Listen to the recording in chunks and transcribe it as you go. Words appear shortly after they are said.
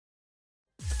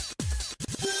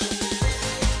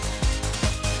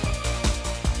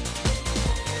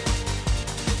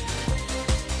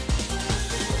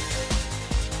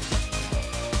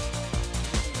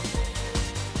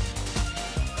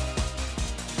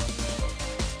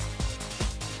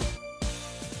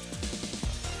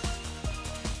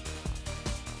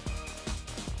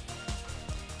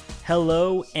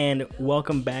Hello and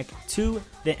welcome back to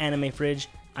the Anime Fridge.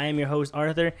 I am your host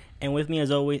Arthur, and with me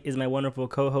as always is my wonderful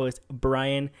co-host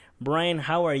Brian. Brian,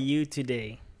 how are you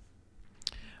today?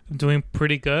 I'm doing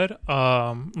pretty good.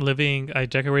 I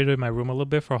decorated my room a little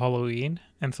bit for Halloween,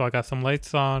 and so I got some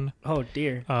lights on. Oh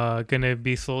dear. Gonna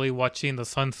be slowly watching the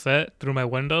sunset through my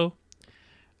window.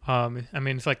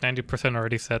 It's like 90%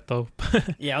 already set though.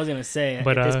 Yeah, I was gonna say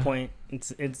But, at this point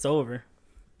it's over.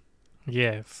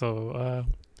 Yeah, so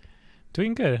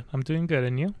doing good. I'm doing good,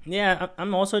 and you? Yeah,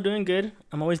 I'm also doing good.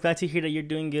 I'm always glad to hear that you're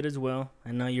doing good as well.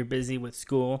 I know you're busy with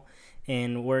school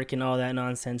and work and all that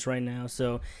nonsense right now,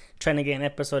 so trying to get an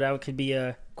episode out could be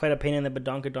quite a pain in the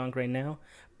badonkadonk right now.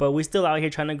 But we still out here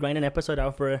trying to grind an episode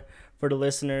out for the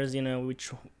listeners. You know,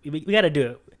 we got to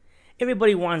do it.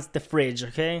 Everybody wants the fridge,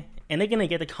 okay? And they're gonna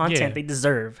get the content they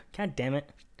deserve. God damn it.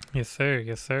 Yes, sir.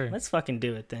 Yes, sir. Let's fucking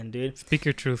do it then, dude. Speak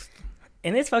your truth.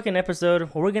 In this fucking episode,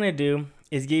 what we're gonna do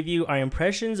is give you our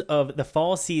impressions of the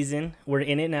fall season. We're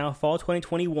in it now, fall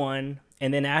 2021.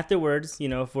 And then afterwards, you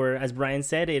know, for, as Brian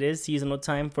said, it is seasonal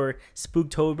time for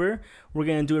Spooktober. We're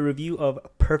going to do a review of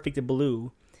Perfect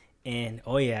Blue. And,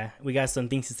 oh yeah, we got some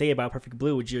things to say about Perfect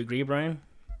Blue. Would you agree, Brian?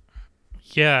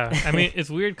 Yeah, I mean, it's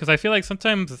weird because I feel like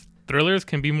sometimes thrillers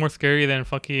can be more scary than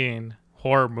fucking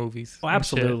horror movies. Oh,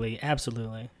 absolutely.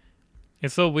 Absolutely.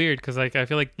 It's so weird because, like, I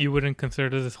feel like you wouldn't consider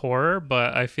this horror,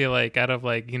 but I feel like out of,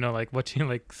 like, you know, like watching,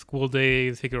 like, School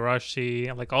Days, Higurashi,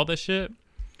 and, like, all this shit.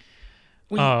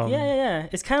 Well, yeah.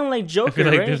 It's kind of like Joker, I feel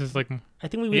like right? this is like, I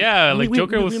think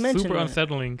Joker was mentioned super that.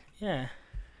 unsettling. Yeah.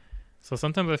 So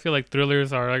sometimes I feel like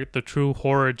thrillers are like the true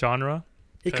horror genre.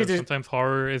 Because sometimes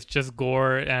horror is just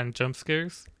gore and jump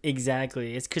scares.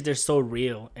 Exactly. It's because they're so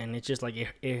real, and it's just like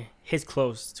it hits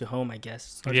close to home, I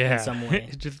guess. Yeah. In some way.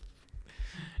 It's just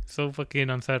so fucking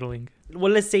unsettling.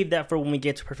 Well, let's save that for when we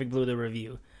get to Perfect Blue, the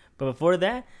review. But before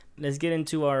that, let's get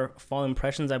into our fall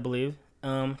impressions, I believe.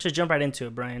 Just jump right into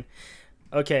it, Brian.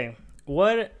 Okay,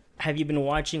 what have you been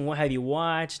watching? What have you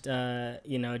watched?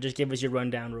 Just give us your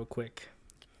rundown real quick.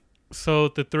 So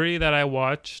the three that I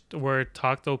watched were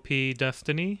Tokyo P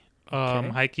Destiny,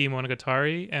 Heike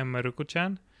Monogatari, and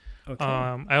Maruko-chan. Okay.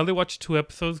 I only watched 2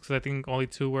 episodes because I think only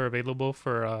 2 were available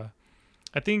for.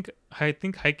 I think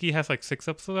Heike has like 6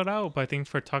 episodes out, but I think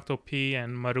for Tokyo P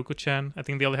and Maruko-chan, I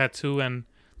think they only had 2, and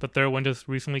the third one just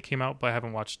recently came out, but I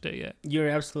haven't watched it yet. You're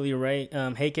absolutely right.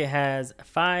 Heike has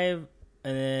 5.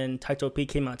 And then Taito P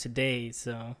came out today,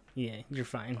 so yeah, you're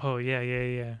fine. Oh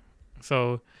yeah.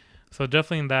 So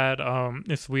definitely that.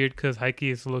 It's weird because Heike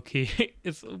is low key.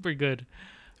 It's super good.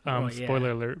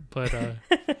 Spoiler alert. But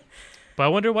but I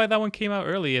wonder why that one came out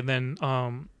early. And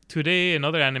then today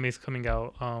another anime is coming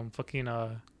out. What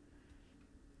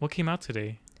came out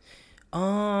today?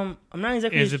 I'm not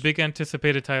exactly. It's a big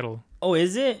anticipated title. Oh,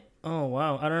 is it? Oh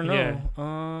wow, I don't know. Yeah.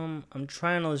 I'm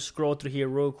trying to scroll through here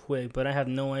real quick, but I have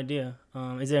no idea.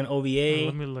 Is it an OVA?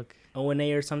 Let me look.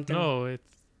 ONA or something? No, it's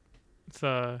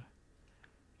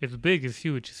big. It's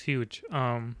huge. It's huge.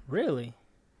 Really?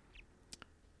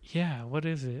 Yeah. What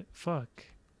is it? Fuck.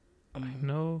 I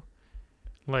know.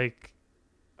 Like,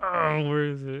 where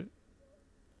is it?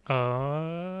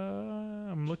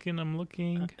 I'm looking.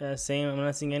 Same. I'm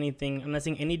not seeing anything. I'm not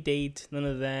seeing any date. None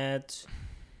of that.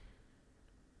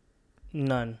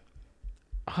 None.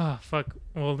 Fuck.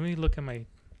 Well, let me look at my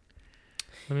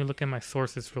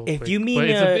sources real quick. If you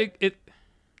mean,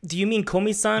 do you mean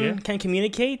Komi-san can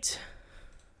communicate?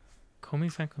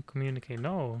 Komi-san can communicate?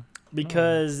 No.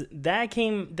 Because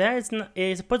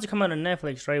it's supposed to come out on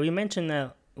Netflix, right? We mentioned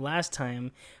that last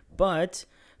time, but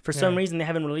for some reason they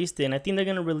haven't released it, and I think they're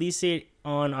gonna release it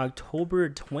on October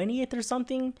 20th or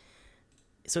something.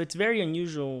 So it's very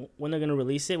unusual when they're going to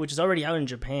release it, which is already out in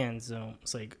Japan. So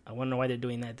it's like, I wonder why they're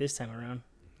doing that this time around.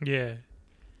 Yeah.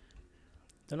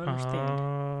 Don't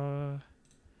understand.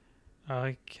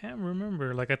 I can't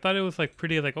remember. Like, I thought it was like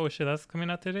pretty like, oh shit, that's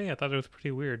coming out today. I thought it was pretty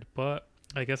weird, but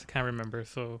I guess I can't remember.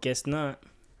 So guess not.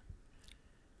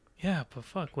 Yeah, but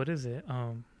fuck, what is it?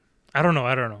 I don't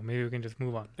know. Maybe we can just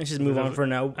move on. Let's just move on for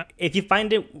now. If you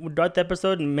find it throughout the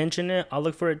episode and mention it, I'll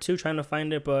look for it too, trying to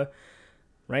find it, but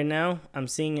right now, I'm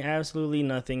seeing absolutely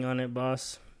nothing on it,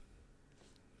 boss.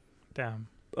 Damn.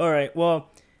 All right, well,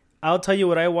 I'll tell you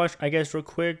what I watched, I guess, real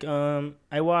quick.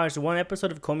 I watched 1 episode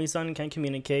of Komi-san Can't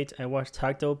Communicate. I watched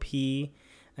Tokyo P,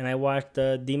 and I watched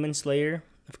Demon Slayer,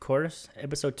 of course.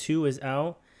 Episode 2 is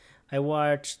out. I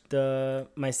watched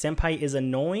My Senpai is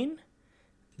Annoying.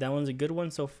 That one's a good one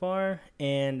so far.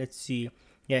 And let's see.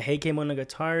 Yeah, Heike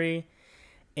Monogatari.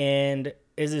 And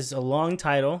is this a long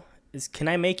title? Is Can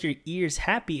I Make Your Ears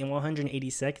Happy in 180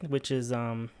 Seconds, which is,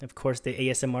 of course, the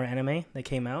ASMR anime that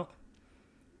came out.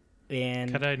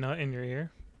 And Can I Nut in Your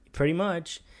Ear? Pretty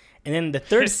much. And then the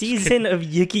third season of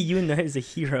Yuki Yuna is a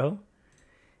hero.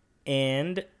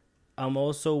 And I'm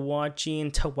also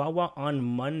watching Tawawa on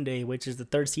Monday, which is the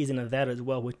third season of that as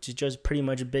well, which is just pretty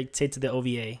much a big tit to the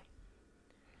OVA.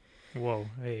 Whoa.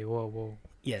 Hey, whoa.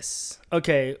 Yes.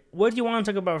 Okay, what do you want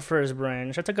to talk about first,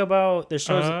 Brian? Should I talk about the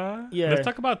shows? Yeah. Let's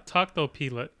talk about Tokto P.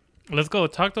 Let's go.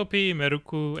 Tokto P,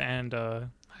 Meruku, and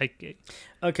Heike.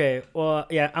 Okay, well,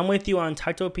 yeah, I'm with you on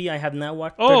Tokto P. I have not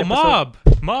watched. Oh, Mob!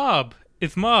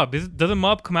 It's Mob. Doesn't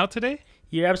Mob come out today?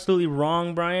 You're absolutely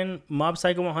wrong, Brian. Mob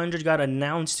Psycho 100 got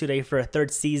announced today for a third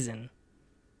season.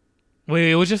 Wait,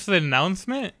 it was just an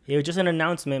announcement? It was just an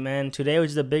announcement, man. Today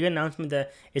was just a big announcement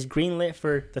that is greenlit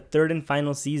for the third and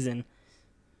final season.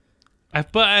 I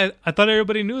thought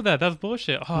everybody knew that. That's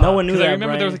bullshit. Oh, no one knew that, I remember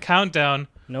Brian. there was a countdown.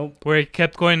 Nope. Where it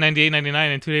kept going 98,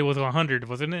 99, and today was 100,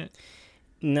 wasn't it?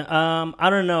 No, I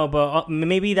don't know, but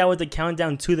maybe that was the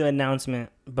countdown to the announcement.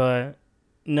 But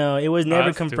no, it was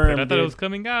never confirmed. I thought it was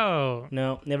coming out.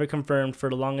 No, never confirmed for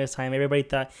the longest time. Everybody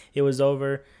thought it was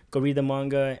over. Go read the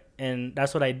manga, and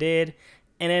that's what I did.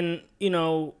 And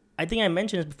then, I think I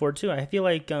mentioned this before too. I feel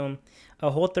like a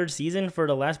whole third season for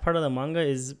the last part of the manga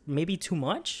is maybe too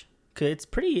much. Cause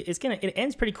it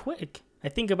ends pretty quick. I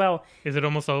think about. Is it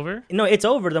almost over? No, it's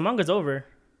over. The manga's over.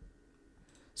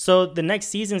 So the next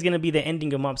season is gonna be the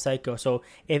ending of Mob Psycho. So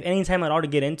if any time at all to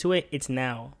get into it, it's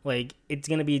now. Like it's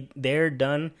gonna be there,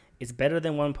 done. It's better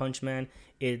than One Punch Man.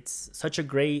 It's such a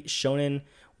great shonen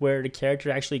where the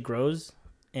character actually grows,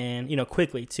 and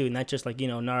quickly too, not just like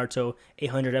Naruto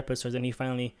 800 episodes and he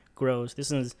finally grows.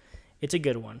 It's a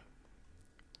good one.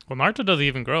 Well, Naruto doesn't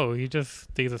even grow. He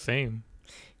just stays the same.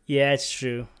 Yeah, it's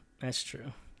true. That's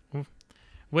true.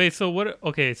 Wait, so what?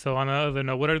 Okay, so on another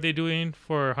note, what are they doing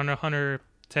for Hunter x Hunter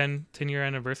 10-year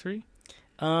anniversary?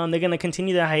 They're gonna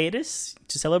continue the hiatus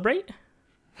to celebrate.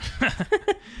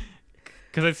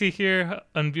 Because I see here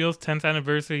unveils 10th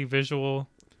anniversary visual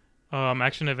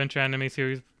action adventure anime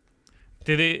series.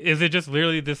 Is it just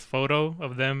literally this photo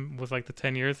of them with like the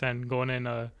 10 years and going in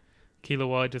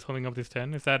Killua just holding up this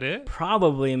 10? Is that it?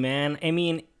 Probably, man. I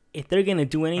mean, if they're gonna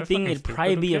do anything, it'd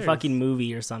probably be a fucking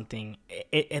movie or something.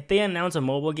 If they announce a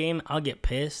mobile game, I'll get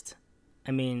pissed.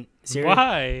 I mean, seriously.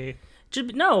 Why?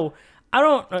 No, I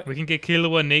don't. We can get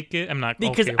Killua naked. I'm not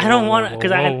because I don't want to.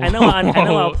 Because I know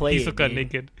I'll play it. Hisoka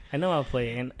naked. I know I'll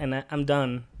play it, and I'm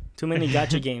done. Too many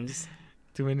gacha games.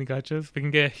 Too many gachas. We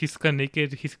can get Hisoka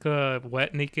naked, Hisoka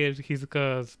wet naked,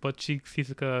 Hisoka's butt cheeks,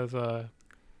 Hisoka's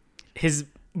his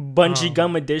bungee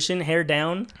gum edition, hair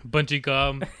down. Bungee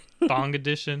gum, thong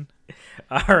edition.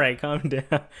 All right, calm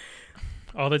down.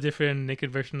 All the different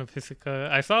naked version of Hisoka.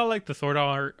 I saw like the Sword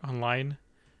Art Online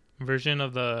version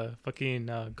of the fucking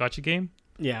gacha game.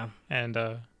 Yeah. And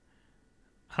I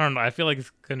don't know. I feel like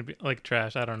it's gonna be like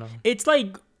trash. I don't know. It's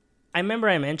like I remember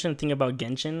I mentioned the thing about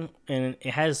Genshin, and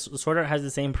Sword Art has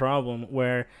the same problem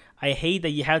where I hate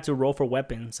that you have to roll for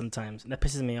weapons sometimes. That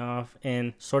pisses me off,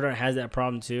 and Sword Art has that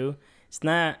problem too. It's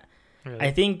not. Really?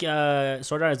 I think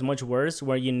Sword Art is much worse,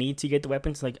 where you need to get the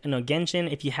weapons. Like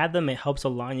Genshin, if you have them, it helps a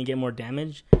lot, and you get more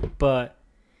damage. But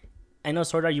I know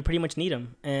Sword Art, you pretty much need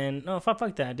them, and no,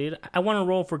 fuck that, dude. I want to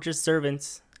roll for just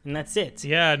servants, and that's it.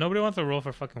 Yeah, nobody wants to roll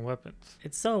for fucking weapons.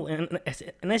 It's so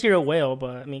unless you're a whale,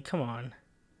 but I mean, come on.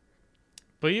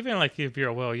 But even like if you're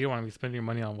a whale, you don't want to be spending your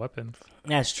money on weapons.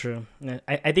 That's true.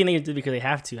 I think they do because they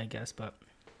have to, I guess. But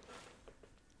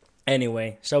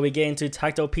anyway, shall we get into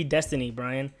Tokto P Destiny,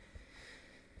 Brian?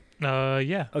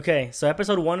 Yeah. Okay, so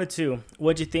episode 1 to 2.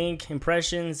 What'd you think?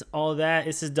 Impressions, all that.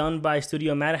 This is done by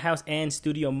Studio Madhouse and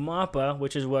Studio Mappa,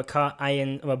 which is what caught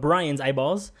Brian's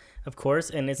eyeballs, of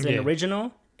course. And it's an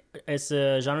original. Its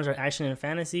genres are action and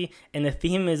fantasy, and the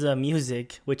theme is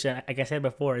music, which, like I said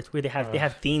before, it's weird. They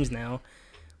have themes now,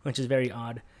 which is very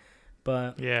odd.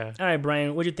 But yeah. All right,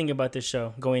 Brian, what do you think about this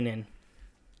show going in?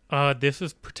 This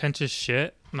is pretentious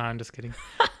shit. Nah, I'm just kidding.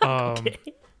 Okay.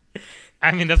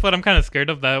 I mean, that's what I'm kind of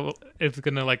scared of, that it's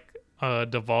gonna like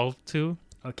devolve to.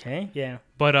 Okay, yeah.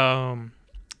 But I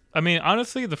mean,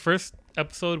 honestly, the first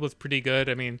episode was pretty good.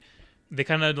 I mean, they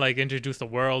kind of like introduced a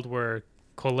world where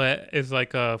Colette is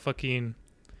like a fucking,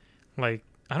 like,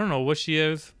 I don't know what she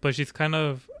is, but she's kind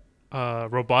of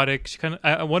robotic. She kind of,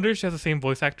 I wonder if she has the same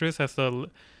voice actress as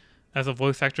a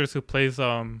voice actress who plays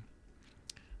the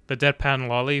deadpan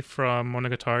Lolly from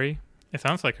Monogatari. It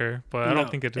sounds like her, but I don't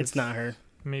think it is. It's not her.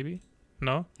 Maybe.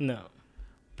 No.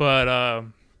 But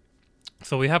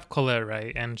so we have Colette,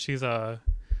 right? And she's a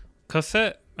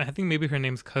Cosette. I think maybe her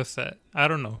name's Cosette. I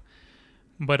don't know.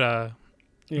 But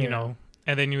you know.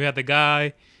 And then you have the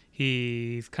guy.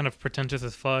 He's kind of pretentious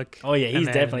as fuck. Oh yeah, he's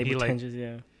definitely pretentious.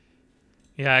 Yeah.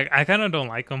 Yeah, I kind of don't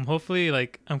like him. Hopefully,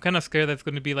 like, I'm kind of scared that's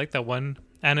going to be like that one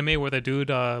anime where the dude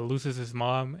loses his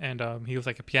mom and he was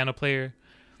like a piano player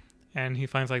and he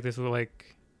finds like this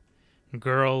like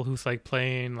girl who's like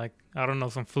playing like I don't know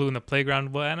some flute in the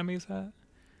playground. What anime is that?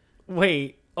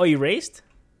 Wait. Oh, Erased?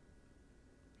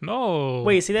 No.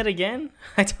 Wait, say that again?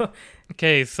 I don't.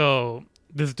 Okay, so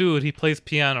this dude he plays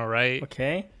piano, right?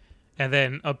 Okay. And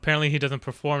then apparently he doesn't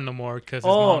perform no more because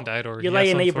his mom died or he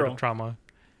has some sort of trauma.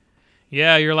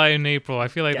 Yeah, You're Lying in April. I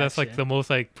feel like that's like the most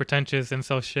like pretentious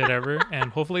incel shit ever, and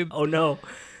hopefully, oh no,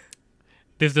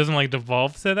 this doesn't like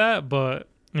devolve to that. But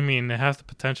I mean, it has the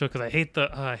potential because I hate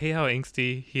how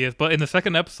angsty he is. But in the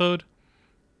second episode,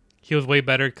 he was way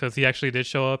better because he actually did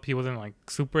show up. He wasn't like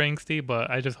super angsty,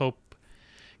 but I just hope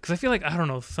because I feel like I don't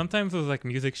know. Sometimes with like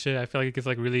music shit, I feel like it gets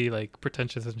like really like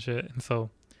pretentious and shit, and so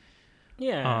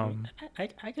yeah,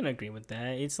 I can agree with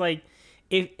that. It's like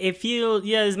if you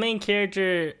his main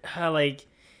character like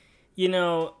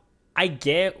I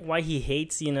get why he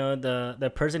hates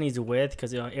the person he's with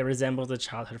because it resembles a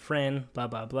childhood friend, blah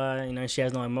blah blah. She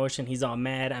has no emotion. He's all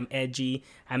mad. I'm edgy.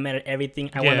 I'm mad at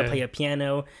everything. I want to play a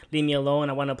piano. Leave me alone.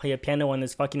 I want to play a piano on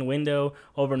this fucking window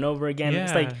over and over again.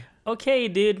 It's like, okay,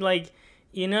 dude, like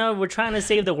we're trying to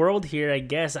save the world here, I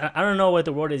guess. I don't know what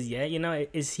the world is yet.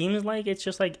 It seems like it's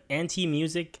just like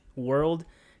anti-music world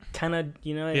kind of,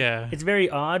 it's very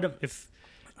odd. It's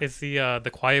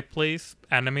the Quiet Place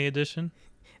anime edition.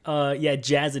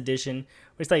 Jazz edition.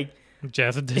 It's like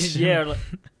Jazz edition. Yeah,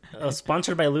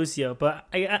 sponsored by Lucio. But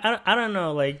I don't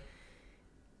know. Like,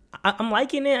 I'm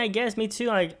liking it. I guess me too.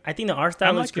 Like, I think the art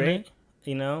style looks great.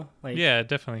 Like yeah,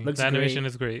 definitely. The animation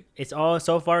is great. It's all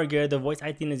so far good. The voice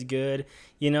acting is good.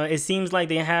 It seems like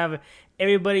they have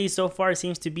everybody so far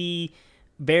seems to be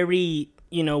very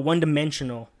one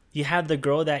dimensional. You have the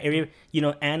girl that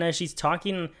Anna, she's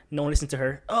talking, no one listens to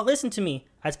her. Oh, listen to me.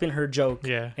 That's been her joke.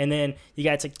 Yeah. And then you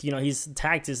got he's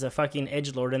tagged as a fucking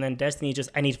edgelord, and then Destiny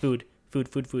just, I need food.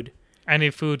 I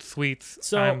need food, sweets.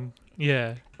 So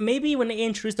yeah. Maybe when they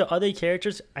introduce the other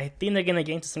characters, I think they're gonna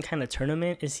get into some kind of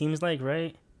tournament. It seems like,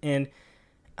 right? And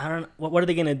I don't. What are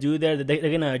they gonna do there?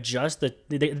 They're gonna adjust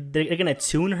they're gonna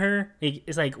tune her.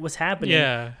 It's like, what's happening?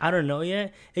 Yeah. I don't know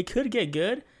yet. It could get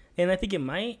good. And I think it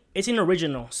might. It's an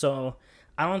original, so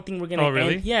I don't think we're gonna. Oh,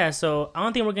 really? Yeah. So I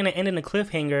don't think we're gonna end in a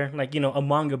cliffhanger, like a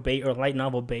manga bait or a light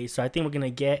novel bait. So I think we're gonna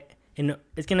get.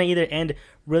 It's gonna either end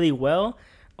really well,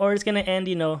 or it's gonna end,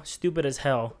 stupid as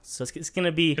hell. So it's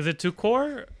gonna be. Is it too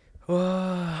core?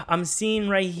 I'm seeing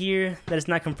right here that it's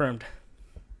not confirmed.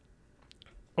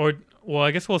 Or well,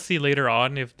 I guess we'll see later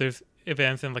on if it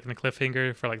ends in like in a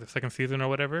cliffhanger for like the second season or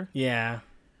whatever. Yeah.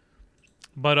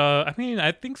 But I mean,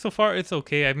 I think so far it's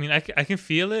okay. I mean, I can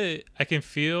feel it. I can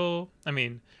feel. I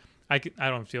mean, I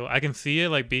don't feel. I can see it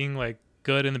like being like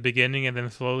good in the beginning and then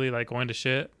slowly like going to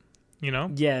shit.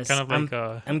 Yes. Kind of like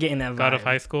I'm getting that vibe. God of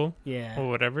High School. Yeah. Or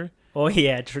whatever. Oh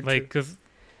yeah, true. Like because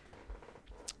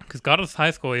God of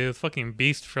High School, it was fucking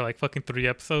beast for like fucking 3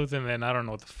 episodes, and then I don't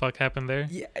know what the fuck happened there.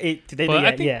 Yeah.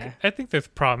 I think there's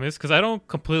promise because I don't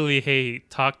completely hate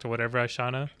Talk to whatever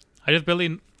Ashana. I just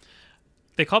barely.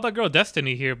 They called that girl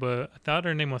Destiny here, but I thought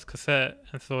her name was Cassette,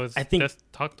 and so it's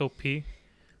Talk to OP.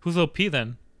 Who's OP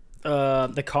then?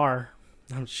 The car.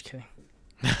 I'm just kidding.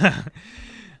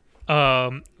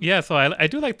 Yeah. So I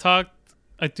do like Talk.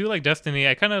 I do like Destiny.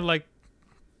 I kind of like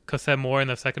Cassette more in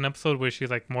the second episode where she's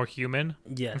like more human.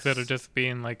 Yes. Instead of just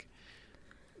being like,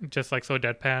 so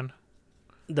deadpan.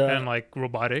 And like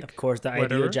robotic. Of course, the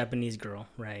ideal Japanese girl,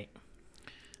 right?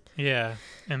 Yeah,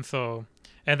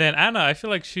 and then Anna, I feel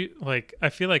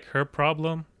like her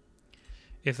problem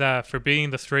is that for being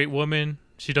the straight woman,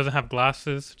 she doesn't have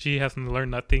glasses. She hasn't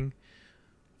learned nothing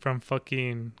from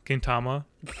fucking Gintama.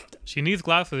 She needs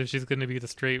glasses if she's gonna be the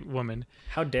straight woman.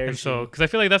 How dare she? So, because I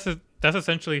feel like that's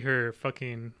essentially her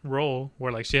fucking role,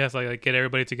 where like she has to like get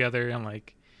everybody together and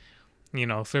like,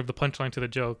 serve the punchline to the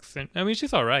jokes. And I mean,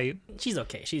 she's all right. She's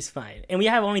okay. She's fine. And we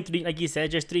have only 3, like you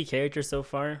said, just 3 characters so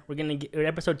far. We're gonna get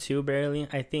episode 2 barely.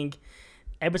 I think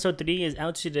episode 3 is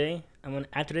out today.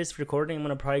 After this recording, I'm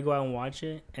gonna probably go out and watch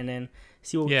it and then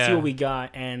see what we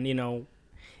got. And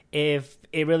if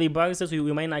it really bugs us,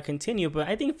 we might not continue. But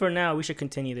I think for now we should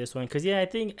continue this one because I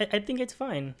think it's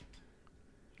fine.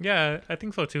 Yeah, I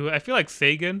think so too. I feel like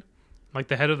Sagan, like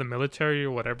the head of the military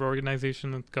or whatever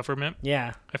organization of government.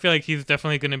 Yeah. I feel like he's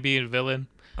definitely going to be a villain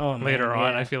later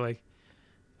on. Yeah. I feel like,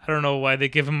 I don't know why they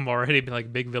give him already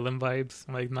like big villain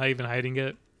vibes, like not even hiding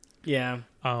it. Yeah.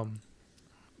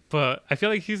 But I feel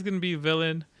like he's going to be a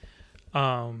villain.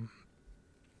 I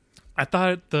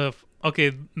thought the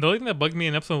only thing that bugged me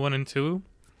in episode 1 and 2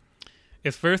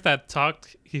 it's first that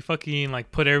talked. He fucking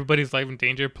like put everybody's life in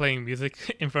danger playing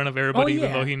music in front of everybody,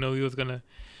 even though he knew he was gonna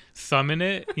summon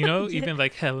it. You know, even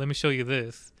like, hell, let me show you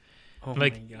this. Oh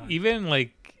like my God. even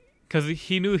like, cause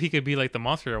he knew he could be like the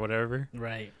monster or whatever.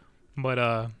 Right. But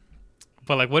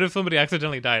like, what if somebody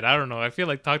accidentally died? I don't know. I feel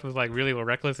like Talk was like really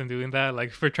reckless in doing that,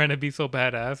 like for trying to be so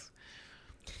badass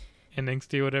and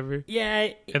angsty or whatever. Yeah,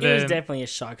 it was definitely a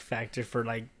shock factor for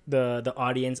like the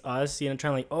audience, us, you know,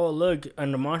 trying like, oh look,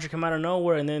 and the monster come out of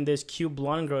nowhere, and then this cute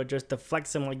blonde girl just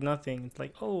deflects him like nothing. It's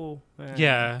like, oh,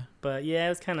 yeah. But yeah, it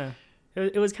was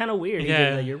kind of weird.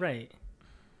 Yeah, you're right.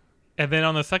 And then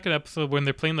on the second episode, when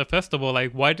they're playing the festival,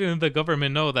 like, why didn't the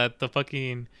government know that the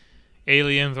fucking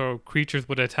aliens or creatures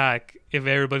would attack if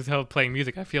everybody's held playing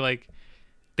music? I feel like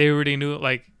they already knew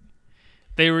about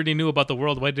the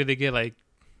world. Why did they get like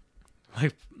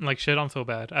shit on so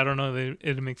bad? I don't know.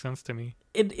 It makes sense to me.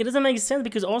 It doesn't make sense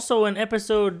because also in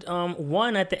episode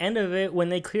 1, at the end of it, when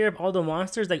they clear up all the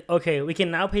monsters, like, okay, we can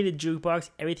now play the jukebox,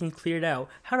 everything's cleared out.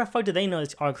 How the fuck do they know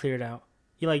it's all cleared out?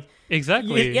 You're like,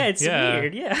 exactly. Yeah, it's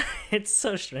weird. Yeah, it's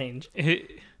so strange.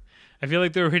 I feel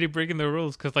like they're already breaking the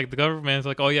rules because like the government's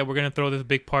like, oh yeah, we're gonna throw this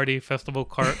big party festival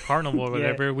carnival or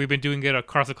whatever. Yeah. We've been doing it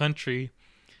across the country.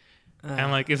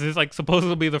 And like, is this like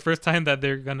supposedly the first time that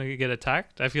they're gonna get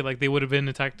attacked? I feel like they would have been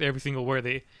attacked every single where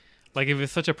they, like, if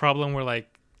it's such a problem where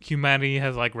like humanity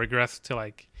has like regressed to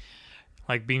like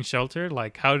being sheltered,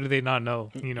 like how do they not know?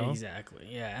 You know? Exactly.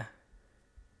 Yeah.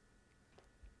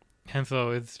 And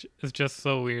so it's just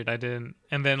so weird. And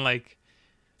then like,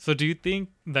 so do you think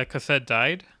that Cassette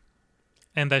died,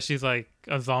 and that she's like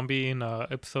a zombie in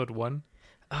episode 1?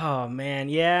 Oh man,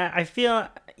 yeah. I feel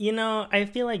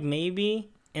like maybe.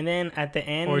 And then at the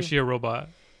end, or is she a robot?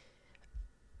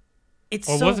 It's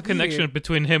or so what's the connection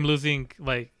between him losing,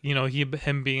 like, you know,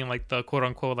 him being like the quote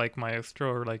unquote like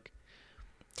maestro or like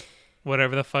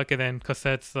whatever the fuck, and then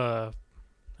Cassette's I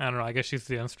don't know. I guess she's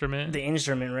the instrument. The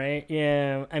instrument, right?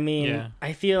 Yeah. I mean, yeah.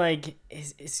 I feel like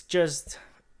it's just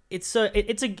it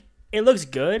looks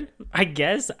good. I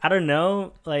guess I don't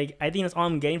know. Like I think that's all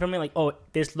I'm getting from it. Like, oh,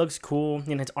 this looks cool.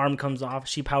 And his arm comes off.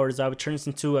 She powers up. It turns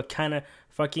into a kind of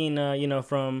fucking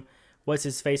from what's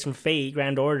his face from Fate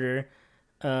Grand Order,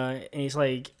 and he's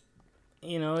like, I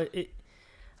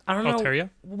don't know. Altaria?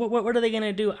 What are they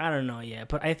gonna do? I don't know yet.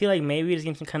 But I feel like maybe there's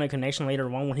gonna be some kind of connection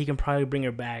later on when he can probably bring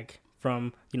her back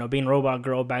from being robot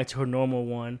girl back to her normal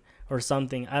one or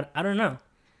something. I don't know.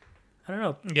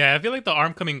 Yeah, I feel like the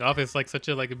arm coming off is like such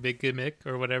a like a big gimmick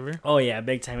or whatever. Oh yeah,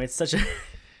 big time. It's such a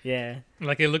yeah.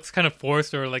 Like it looks kind of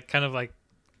forced or like kind of like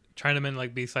trying to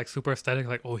like be like super aesthetic.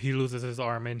 Like, oh, he loses his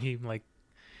arm and he like,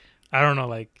 I don't know,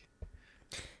 like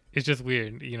it's just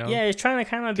weird, you know? Yeah, it's trying to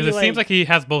kind of be because it seems like he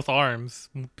has both arms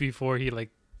before he like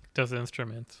does the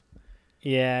instruments.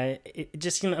 Yeah, it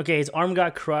just okay. His arm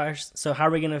got crushed, so how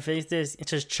are we gonna fix this?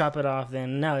 Just chop it off.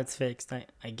 Then now it's fixed.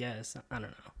 I guess I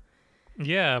don't know.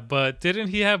 Yeah, but didn't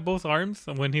he have both arms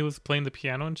when he was playing the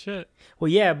piano and shit? Well,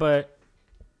 yeah, but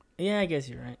yeah, I guess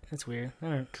you're right. That's weird. I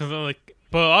don't know. Cause like,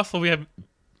 but also we have,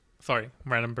 sorry,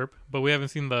 random burp. But we haven't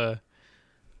seen the,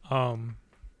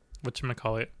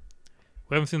 whatchamacallit?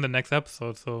 We haven't seen the next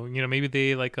episode, so maybe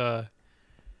they like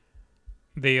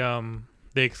they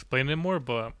explain it more,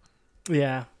 but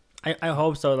yeah, I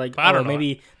hope so. Like, I don't know.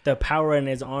 Maybe the power in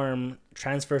his arm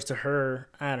transfers to her.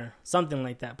 I don't know, something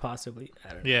like that, possibly. I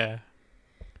don't know. Yeah.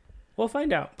 We'll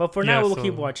find out. But for now, we'll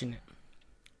keep watching it.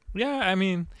 Yeah, I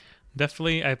mean,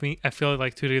 definitely. I feel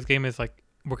like today's game is like,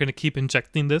 we're going to keep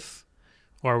injecting this,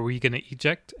 or are we going to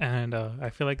eject? And I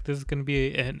feel like this is going to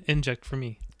be an inject for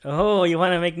me. Oh, you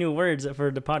want to make new words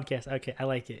for the podcast. Okay, I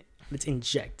like it. Let's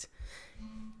inject.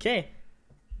 Okay.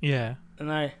 Yeah.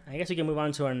 And I guess we can move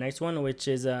on to our next one, which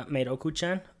is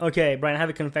Meiroku-chan. Okay, Brian, I have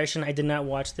a confession. I did not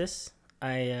watch this.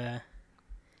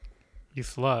 You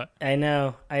slut. I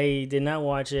know. I did not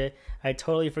watch it. I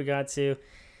totally forgot to.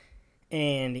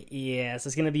 And yeah, so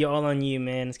it's going to be all on you,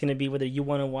 man. It's going to be whether you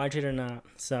want to watch it or not.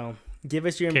 So give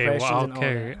us your impressions and all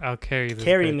that. I'll carry this.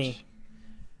 Carry bitch. me.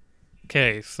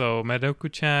 Okay, so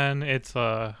Meiroku-chan, it's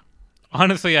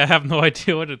honestly, I have no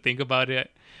idea what to think about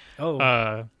it.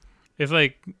 Oh. It's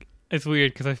like, it's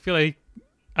weird because I feel like,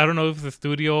 I don't know if it's a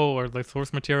studio or like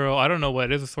source material. I don't know what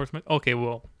it is, a source material. Okay,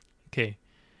 well,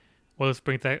 let's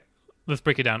break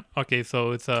it down. Okay,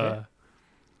 so it's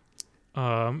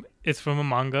it's from a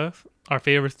manga, our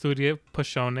favorite studio,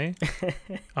 Pushone,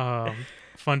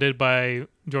 funded by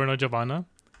Giorno Giovanna.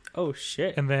 Oh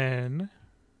shit! And then,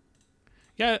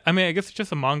 yeah, I mean, I guess it's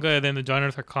just a manga, and then the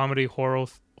genres are comedy,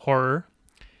 horror,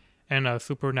 and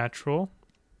supernatural.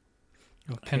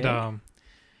 Okay. And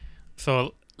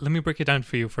so let me break it down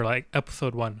for you for like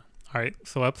episode 1. All right,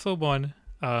 so episode 1,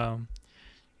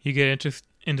 you get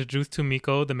introduced to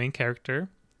Miko, the main character,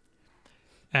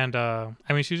 and I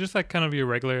mean she's just like kind of your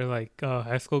regular like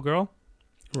high school girl,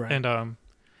 Right. and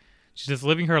she's just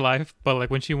living her life. But like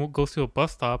when she goes to a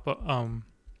bus stop,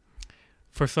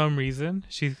 for some reason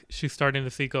she's starting to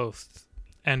see ghosts,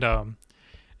 and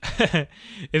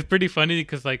it's pretty funny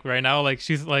because like right now like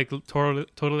she's like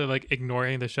totally like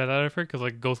ignoring the shit out of her because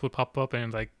like ghosts would pop up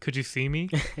and like, could you see me?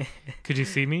 Could you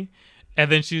see me? And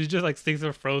then she just like stays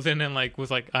there frozen and like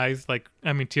with like eyes like,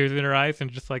 I mean, tears in her eyes, and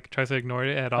just like tries to ignore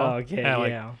it at all. Oh, okay, and,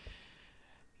 like, yeah.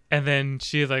 And then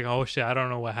she's like, oh shit, I don't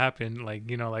know what happened. Like,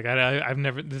 you know, like I've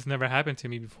never, this never happened to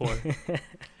me before.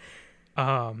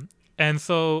 And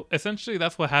so essentially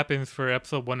that's what happens for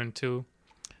episode 1 and 2.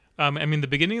 I mean, the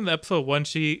beginning of the episode 1,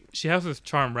 she has this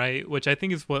charm, right? Which I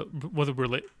think is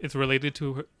it's related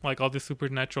to her, like all this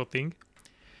supernatural thing.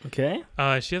 Okay.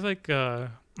 She has like a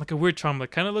weird charm,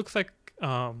 like kind of looks like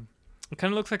it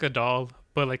kind of looks like a doll,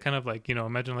 but like kind of like, you know,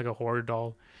 imagine like a horror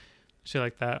doll, shit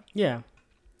like that. Yeah.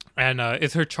 And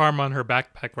it's her charm on her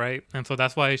backpack, right? And so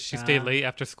that's why she stayed late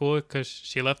after school, because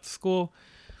she left school,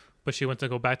 but she went to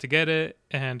go back to get it,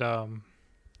 and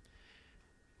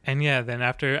yeah, then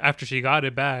after she got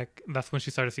it back, that's when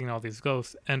she started seeing all these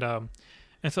ghosts, and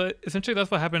so essentially that's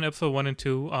what happened in episode 1 and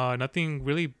 2. Nothing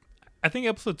really. I think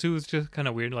episode 2 is just kind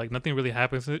of weird. Like nothing really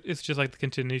happens. It's just like the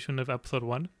continuation of episode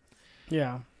 1.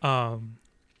 Yeah. But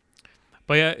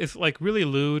yeah, it's like really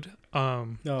lewd. Oh,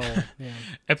 yeah.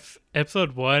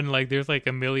 Episode 1, like there's like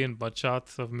a million butt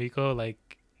shots of Miko.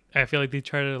 Like I feel like they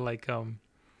try to like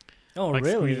like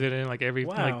really? squeeze it in like every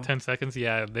like 10 seconds.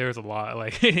 Yeah, there's a lot.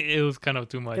 Like it was kind of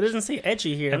too much. It doesn't say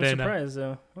etchy here. And I'm surprised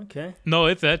though. Okay. No,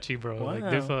 it's etchy, bro. Wow. Like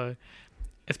there's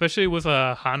especially with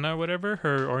Hana or whatever,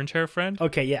 her orange hair friend.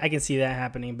 Okay, yeah, I can see that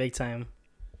happening big time.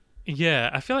 Yeah,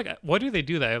 I feel like, why do they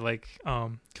do that? Like,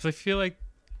 because I feel like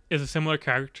it's a similar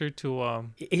character to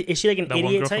Is she like an that idiot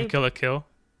one girl type? from Kill la Kill.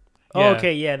 Oh,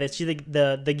 okay, yeah, that she's like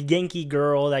the Genki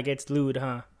girl that gets lewd,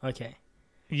 huh? Okay.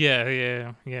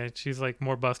 Yeah. She's like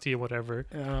more busty or whatever.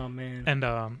 Oh man.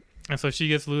 And so she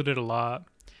gets looted a lot.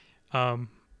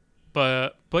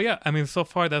 But yeah, I mean, so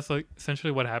far that's like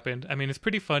essentially what happened. I mean, it's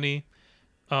pretty funny.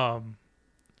 Yeah,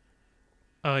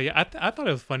 I thought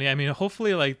it was funny. I mean,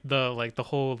 hopefully like the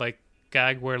whole like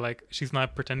gag where like she's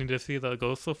not pretending to see the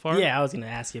ghost so far. Yeah, I was gonna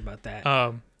ask you about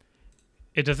that.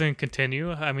 It doesn't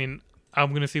continue. I mean,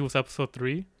 I'm gonna see what's episode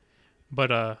 3,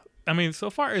 but I mean, so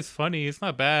far it's funny. It's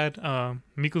not bad.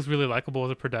 Miko's really likable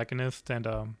as a protagonist, and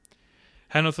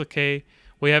Hana's okay.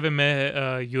 We haven't met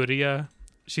Yuria.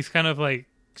 She's kind of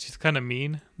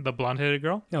mean, the blonde-headed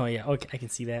girl. Oh yeah, okay, I can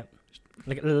see that.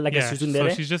 Like yeah, a tsundere?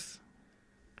 so she's just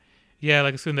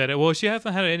like a tsundere. Well, she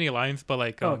hasn't had any lines, but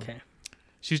like okay.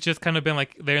 She's just kind of been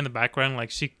like there in the background.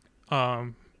 Like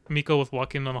Miko was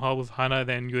walking on the hall with Hana,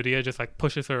 then Yuria just like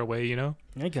pushes her away, you know?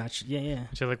 I got you. Yeah.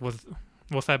 She's like,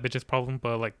 what's that bitch's problem?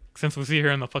 But like, since we see her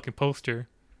in the fucking poster,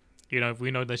 you know,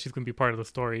 we know that she's gonna be part of the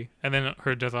story, and then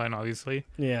her design, obviously.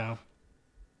 Yeah.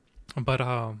 But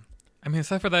I mean,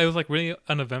 aside from that, it was like really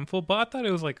uneventful. But I thought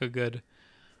it was like a good,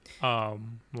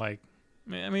 like,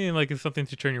 I mean, like it's something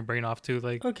to turn your brain off to.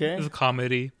 Like, okay, it's a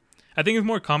comedy. I think it's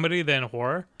more comedy than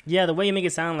horror. Yeah, the way you make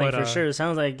it sound like, for sure, it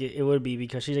sounds like it would be,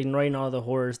 because she's ignoring all the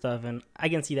horror stuff, and I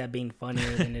can see that being funnier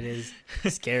than it is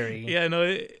scary. Yeah, no,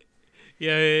 it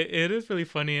is really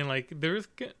funny, and like there's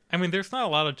not a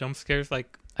lot of jump scares.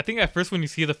 Like I think at first when you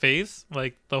see the face,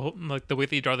 like the way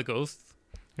they draw the ghosts,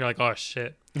 you're like, oh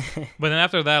shit. But then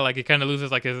after that, like it kind of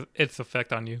loses like its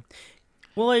effect on you.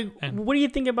 Well, like, what do you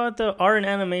think about the art and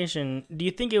animation? Do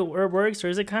you think it works, or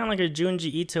is it kind of like a Junji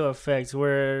Ito effect?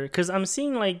 Where, because I'm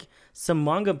seeing like some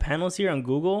manga panels here on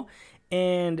Google,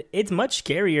 and it's much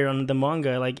scarier on the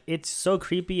manga. Like, it's so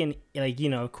creepy, and like, you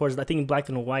know, of course, I think black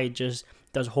and white just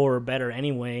does horror better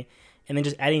anyway. And then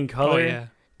just adding color,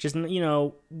 just, you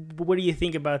know, what do you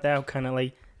think about that? Kind of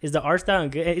like, is the art style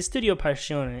good? It's Studio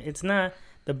Passione. It's not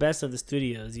the best of the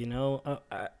studios, you know.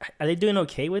 Are they doing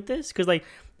okay with this? Because like,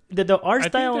 the art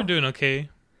style, I think they're doing okay.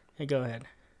 Hey, go ahead.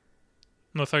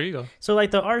 No, sorry, you go. So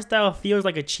like the art style feels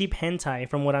like a cheap hentai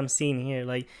from what I'm seeing here.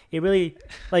 Like it really,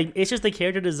 like it's just the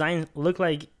character designs look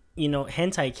like, you know,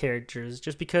 hentai characters,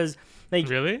 just because like,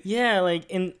 really, yeah, like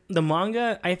in the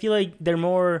manga I feel like they're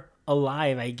more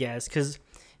alive, I guess, because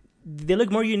they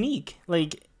look more unique.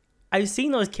 Like I've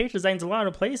seen those character designs a lot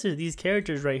of places. These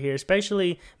characters right here,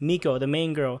 especially Miko, the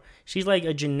main girl, she's like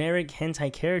a generic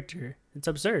hentai character. It's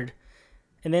absurd.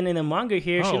 And then in the manga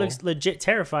here, she looks legit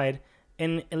terrified,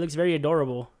 and it looks very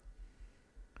adorable.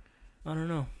 I don't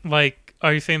know. Like,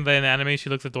 are you saying that in anime she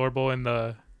looks adorable in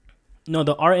the No,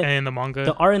 and the manga.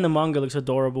 The art in the manga looks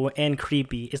adorable and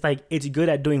creepy. It's like it's good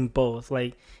at doing both.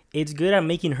 Like it's good at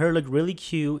making her look really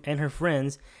cute and her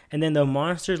friends, and then the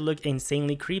monsters look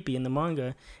insanely creepy in the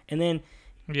manga. And then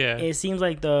it seems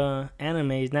like the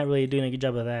anime is not really doing a good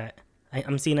job of that.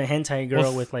 I'm seeing a hentai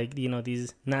girl with like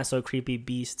these not so creepy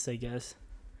beasts, I guess.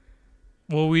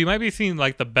 Well, we might be seeing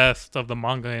like the best of the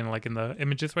manga in the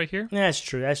images right here. Yeah, that's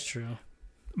true. That's true.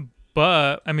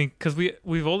 But I mean, because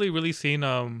we've only really seen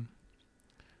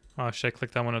oh shit! I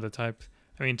clicked on one of the types.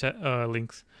 I mean,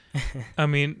 links. I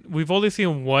mean, we've only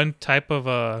seen one type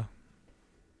of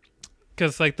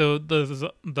because like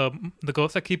the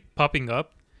ghosts that keep popping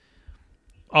up,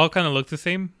 all kind of look the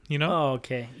same, you know? Oh,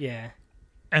 okay, yeah.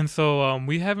 And so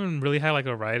we haven't really had like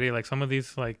a variety. Like some of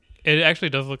these, like it actually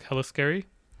does look hella scary.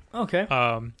 Okay.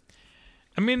 I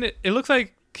mean, it looks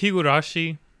like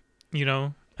Higurashi. You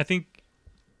know,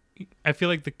 I feel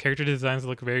like the character designs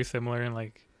look very similar and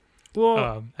like.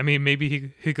 Well, I mean,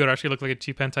 maybe Higurashi looked like a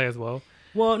cheap hentai as well.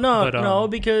 Well, no,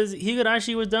 because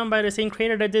Higurashi was done by the same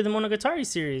creator that did the Monogatari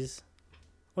series.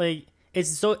 Like,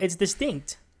 it's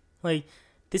distinct. Like,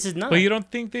 this is not. But you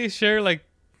don't think they share like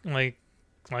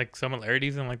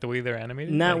similarities in like the way they're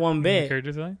animated? Not like, one bit. Character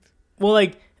designs. Well,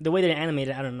 like the way they're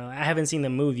animated, I don't know. I haven't seen the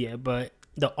move yet, but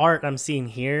the art I'm seeing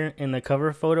here in the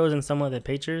cover photos and some of the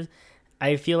pictures,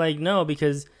 I feel like no,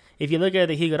 because if you look at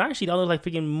the Higurashi, they all look like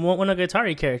freaking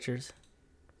Monogatari characters.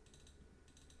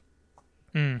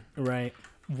 Right.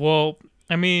 Well,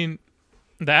 I mean,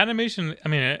 the animation, I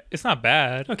mean, it's not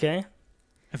bad. Okay.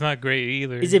 It's not great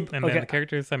either. Is it? And then the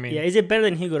characters, I mean. Yeah, is it better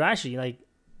than Higurashi? Like,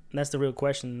 that's the real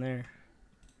question there.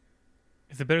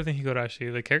 Is it better than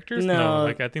Higurashi? The characters? No.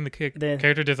 Like, I think the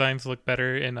character designs look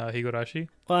better in Higurashi.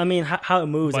 Well, I mean, how it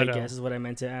moves, I guess, is what I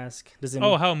meant to ask. Does it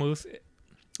how it moves?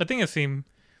 I think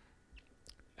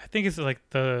it's like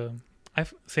the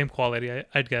same quality,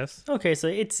 I'd guess. Okay, so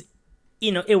it's,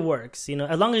 it works.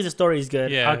 As long as the story is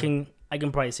good, yeah. I can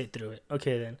probably sit through it.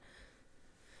 Okay, then.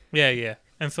 Yeah.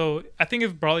 And so I think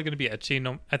it's probably going to be ecchi.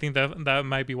 No, I think that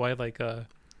might be why, like, it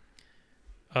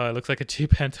looks like a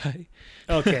cheap hentai.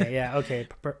 Okay, yeah, okay,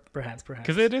 perhaps.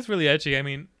 Because it is really ecchi. I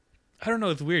mean, I don't know.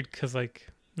 It's weird because, like,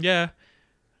 yeah.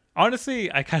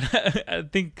 Honestly, I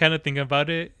think thinking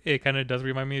about it, it kind of does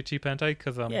remind me of cheap hentai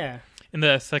because in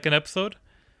the second episode,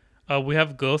 we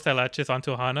have Ghost that latches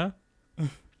onto Hana, and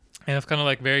it's kind of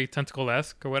like very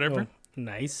tentacle-esque or whatever. Oh,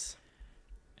 nice.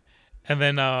 And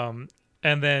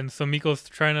then so Miko's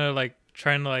trying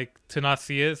to not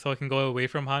see it so it can go away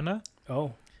from Hana.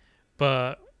 Oh.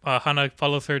 But Hana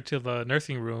follows her to the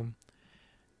nursing room,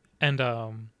 and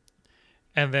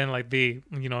then like they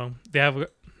have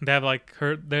like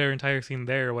their entire scene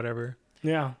there or whatever.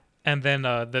 Yeah. And then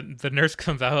the nurse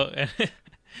comes out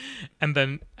and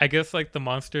then I guess like the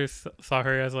monsters saw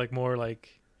her as like more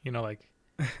like like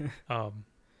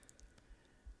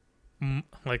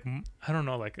like I don't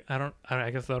know, like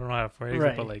I guess I don't know how to phrase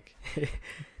it, but like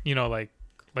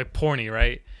like porny,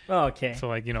 right? Oh, okay. So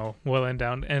like well and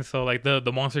down, and so like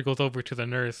the monster goes over to the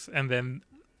nurse, and then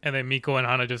Miko and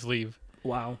Hana just leave.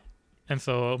 Wow. And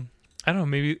so I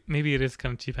don't know, maybe it is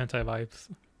kind of cheap hentai vibes.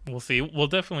 We'll see. We'll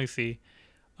definitely see.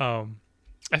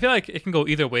 I feel like it can go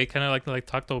either way, kind of like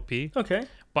Takto P. Okay.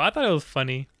 But I thought it was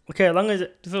funny. Okay, as long as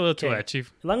just a little too ecchi.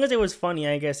 As long as it was funny,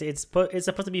 I guess it's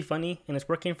supposed to be funny and it's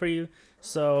working for you.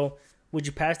 So, would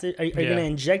you pass it? Are you gonna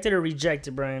inject it or reject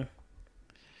it, Brian?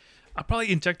 I'll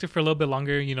probably inject it for a little bit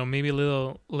longer. Maybe a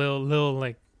little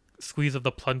like squeeze of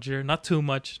the plunger, not too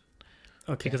much.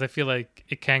 Okay. Because I feel like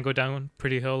it can go down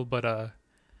pretty hill, but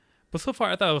so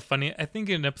far I thought it was funny. I think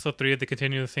in episode 3, if they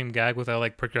continue the same gag without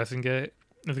like progressing it,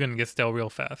 it's gonna get stale real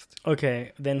fast.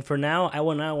 Okay, then for now, I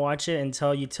will not watch it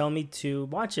until you tell me to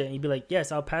watch it. And you'd be like,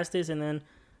 yes, I'll pass this, and then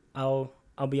I'll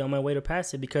be on my way to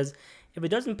pass it. Because if it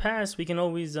doesn't pass, we can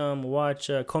always watch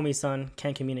Komi-san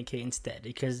Can't Communicate instead.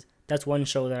 Because that's one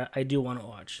show that I do want to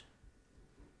watch.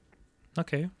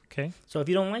 Okay. So if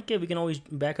you don't like it, we can always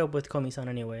back up with Komi-san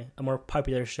anyway. A more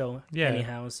popular show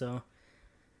anyhow, so.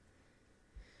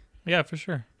 Yeah, for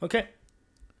sure. Okay.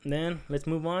 Then let's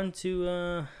move on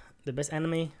to the best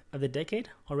anime of the decade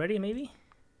already, maybe?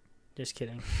 Just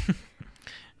kidding.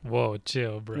 Whoa,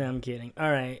 chill, bro. No, I'm kidding.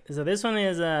 All right. So this one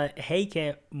is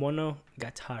Heike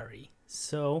Monogatari.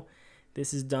 So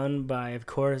this is done by, of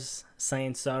course,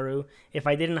 Science Saru. If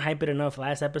I didn't hype it enough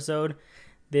last episode,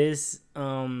 this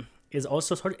is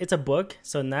also it's a book,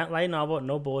 so not light novel,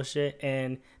 no bullshit,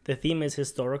 and the theme is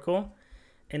historical,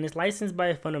 and it's licensed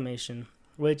by Funimation,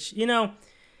 which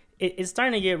it's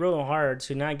starting to get real hard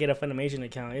to not get a Funimation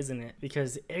account, isn't it?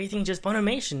 Because everything's just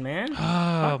Funimation, man.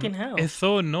 Fucking hell. It's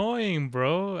so annoying,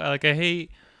 bro. Like, I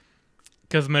hate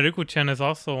Because Maruko-chan is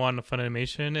also on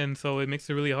Funimation, and so it makes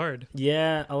it really hard.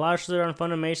 Yeah, a lot of shows are on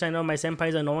Funimation. I know my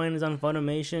senpai's Annoying is on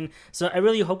Funimation. So I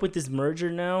really hope with this merger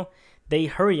now, they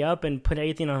hurry up and put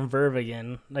everything on Verve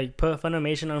again. Like, put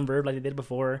Funimation on Verve like they did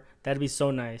before. That'd be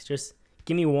so nice. Just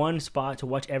give me one spot to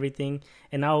watch everything.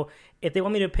 And now, if they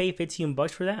want me to pay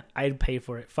 $15 for that, I'd pay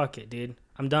for it. Fuck it, dude.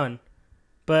 I'm done.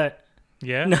 But...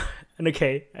 Yeah? No,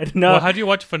 okay. No. Well, how do you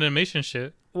watch Funimation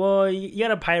shit? Well, you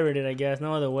gotta pirate it, I guess.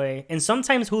 No other way. And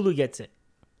sometimes Hulu gets it.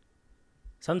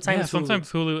 Sometimes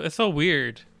Hulu. It's so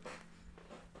weird.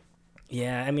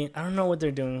 Yeah, I mean, I don't know what they're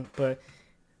doing, but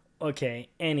okay.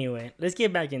 Anyway, let's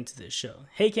get back into this show.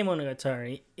 Heike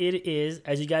Monogatari. It is,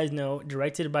 as you guys know,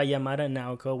 directed by Yamada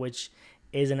Naoko, which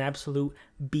is an absolute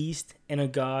beast and a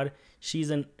god. She's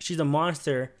a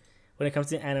monster when it comes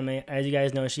to anime. As you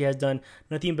guys know, she has done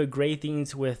nothing but great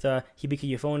things with Hibiki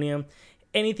Euphonium.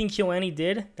 Anything KyoAni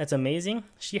did, that's amazing.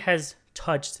 She has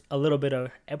touched a little bit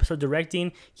of episode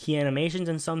directing, key animations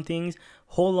and some things,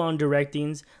 whole on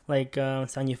directings like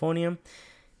San Euphonium.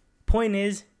 Point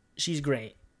is, she's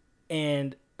great.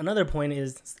 And another point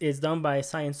is it's done by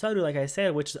Science Saru, like I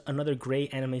said, which is another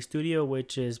great anime studio,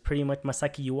 which is pretty much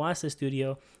Masaki Yuasa's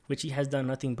studio, which he has done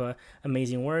nothing but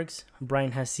amazing works.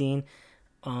 Brian has seen,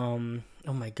 oh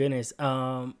my goodness,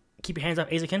 Keep Your Hands Off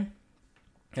Eizouken.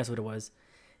 That's what it was.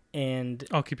 And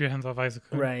Keep Your Hands Off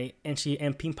Eizouken. Right.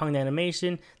 And Ping Pong the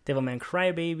Animation, Devilman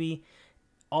Crybaby,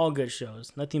 all good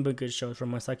shows. Nothing but good shows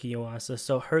from Masaki Yuasa.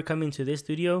 So her coming to this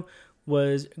studio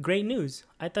was great news.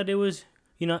 I thought it was,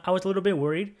 I was a little bit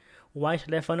worried why she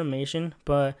left Funimation,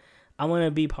 but I want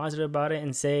to be positive about it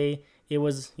and say it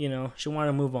was, she wanted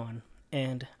to move on.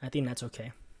 And I think that's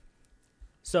okay.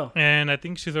 So. And I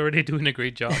think she's already doing a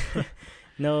great job.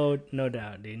 No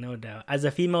doubt, dude. No doubt. As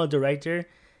a female director,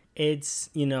 it's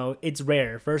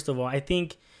rare. First of all, I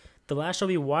think the last show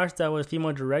we watched that was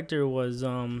female director was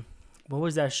what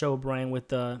was that show, Brian,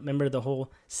 with remember the whole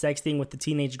sex thing with the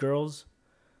teenage girls?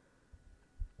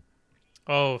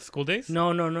 Oh, School Days?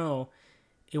 No.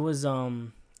 It was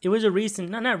a recent,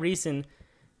 not recent,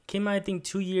 came out I think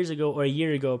 2 years ago or a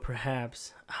year ago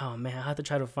perhaps. Oh man, I have to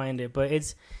try to find it. But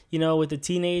it's with the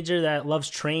teenager that loves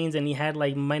trains and he had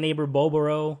like My Neighbor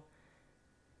Boboro.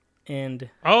 And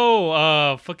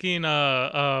Our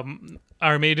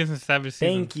Maidens and Savage Season.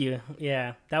 Thank you.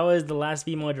 Yeah, that was the last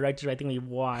female director I think we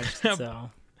watched. So,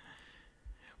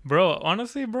 bro,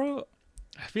 honestly, I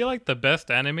feel like the best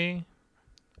anime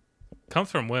comes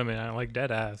from women. I like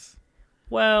dead ass.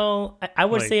 Well, I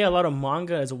would say a lot of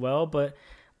manga as well, but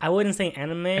I wouldn't say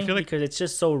anime because it's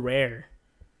just so rare.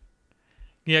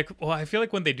 Yeah, well, I feel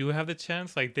like when they do have the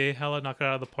chance, like they hella knock it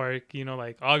out of the park.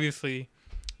 Like obviously.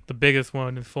 The biggest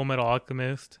one is Full Metal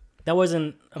Alchemist. That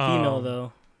wasn't a female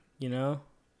though,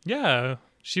 Yeah,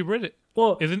 she read it.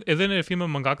 Well, isn't it a female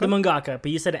mangaka? The mangaka,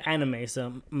 but you said anime,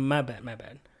 so my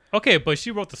bad. Okay, but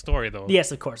she wrote the story though.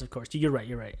 Yes, of course. You're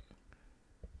right.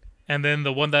 And then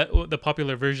the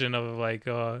popular version of like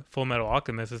Full Metal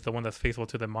Alchemist is the one that's faithful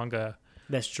to the manga.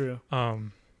 That's true. But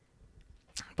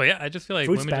yeah, I just feel like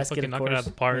Fruits women Basket, just fucking knock it out of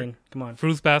the park. Come on.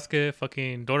 Fruits Basket,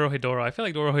 fucking Dorohedoro. I feel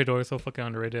like Dorohedoro is so fucking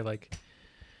underrated. Like.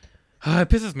 It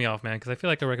pisses me off, man, because I feel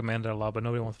like I recommend it a lot, but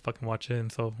nobody wants to fucking watch it,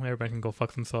 and so everybody can go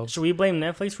fuck themselves. Should we blame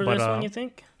Netflix for this one, you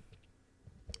think?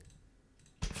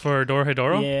 For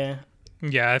Dorohedoro? Yeah.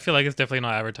 Yeah, I feel like it's definitely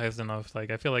not advertised enough.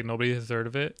 Like, I feel like nobody has heard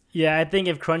of it. Yeah, I think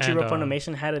if Crunchyroll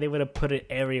Funimation had it, they would have put it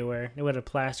everywhere. They would have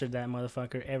plastered that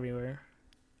motherfucker everywhere.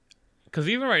 Because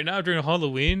even right now, during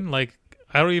Halloween, like,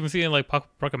 I don't even see it, like,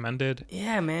 recommended.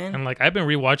 Yeah, man. And, like, I've been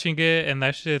rewatching it, and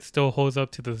that shit still holds up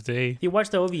to this day. You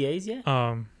watched the OVAs yet?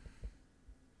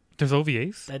 There's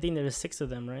OVAs? I think there's 6 of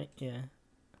them, right? Yeah.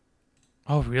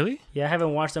 Oh, really? Yeah, I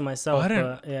haven't watched them myself,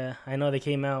 but yeah, I know they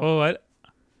came out. Oh,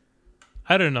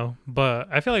 I don't know, but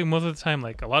I feel like most of the time,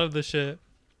 like, a lot of the shit,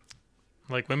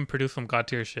 like, women produce some god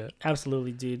tier shit.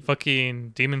 Absolutely, dude. Fucking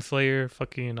Demon Slayer,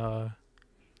 fucking, I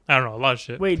don't know, a lot of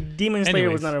shit. Wait, Demon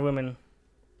Slayer was not a woman.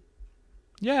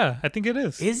 Yeah, I think it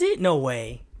is. Is it? No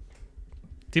way.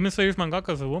 Demon Slayer's mangaka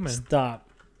is a woman. Stop.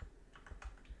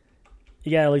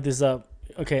 You gotta look this up.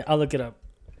 Okay, I'll look it up.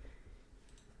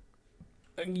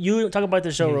 You talk about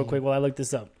the show real quick while I look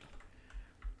this up.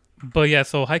 But yeah,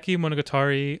 so Heike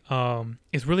Monogatari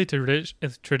is really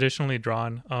traditionally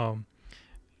drawn.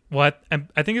 I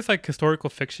think it's like historical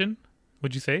fiction,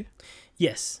 would you say?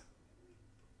 Yes.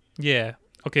 Yeah.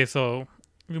 Okay, so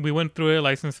we went through it,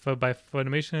 licensed by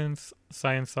Funimation's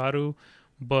Science Saru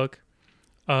book.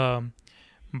 But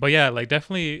yeah, like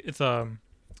definitely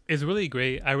it's really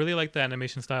great. I really like the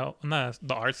animation style, not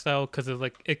the art style, because it's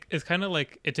like it's kind of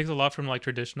like it takes a lot from like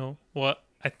traditional. What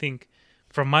I think,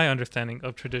 from my understanding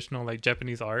of traditional like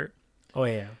Japanese art, Oh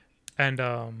yeah. And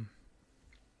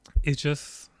it's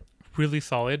just really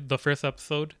solid. The first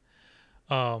episode.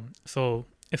 So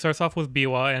it starts off with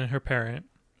Biwa and her parent.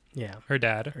 Yeah. Her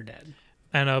dad. Her dad.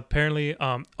 And apparently,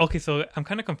 okay, so I'm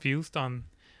kind of confused on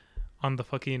the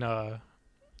fucking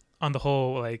on the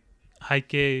whole like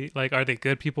Heike, like are they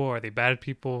good people or are they bad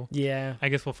people? Yeah. I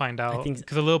guess we'll find out. I think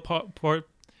because a little part,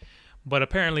 but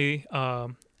apparently,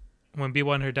 when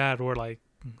Biwa and her dad were like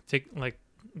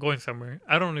going somewhere,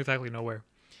 I don't exactly know where.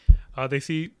 They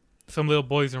see some little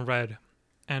boys in red,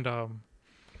 and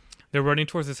they're running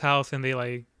towards this house, and they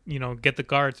like get the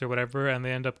guards or whatever, and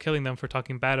they end up killing them for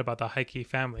talking bad about the Heike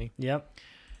family. Yep.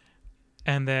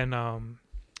 And then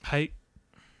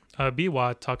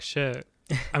Biwa talks shit.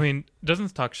 I mean,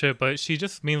 doesn't talk shit, but she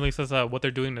just mainly says that what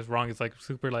they're doing is wrong. It's like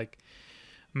super like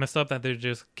messed up that they're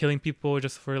just killing people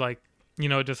just for like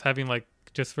just having like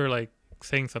just for like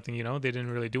saying something. They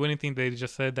didn't really do anything. They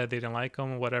just said that they didn't like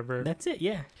them or whatever. That's it.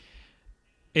 Yeah.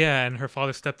 Yeah, and her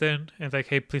father stepped in and was like,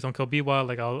 "Hey, please don't kill Biwa.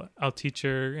 Like, I'll teach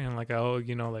her, and like I'll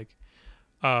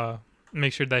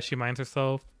make sure that she minds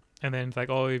herself." And then it's like,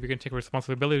 "Oh, if you're gonna take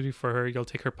responsibility for her, you'll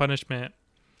take her punishment."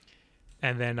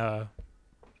 And then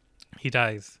he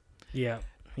dies. Yeah,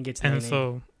 he gets. And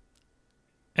so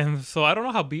I don't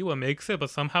know how Biwa makes it, but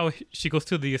somehow she goes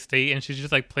to the estate and she's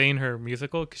just like playing her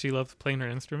musical because she loves playing her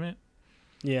instrument.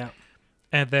 Yeah.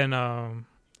 And then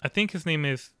I think his name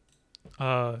is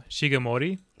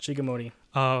Shigemori.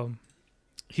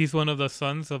 He's one of the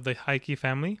sons of the Heike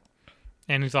family,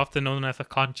 and he's often known as a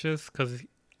conscious because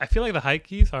I feel like the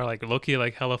Heikes are like low-key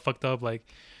like hella fucked up. Like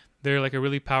they're like a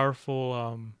really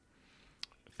powerful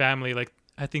family. Like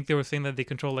I think they were saying that they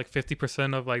control like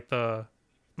 50% of like the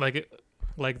like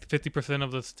 50%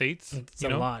 of the states. It's a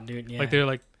lot, dude. Yeah. Like they're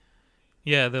like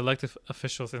the elected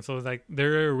officials, and so it's like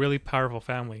they're a really powerful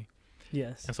family.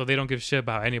 Yes. And so they don't give a shit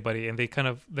about anybody, and they're kind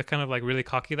of like really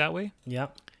cocky that way. Yeah.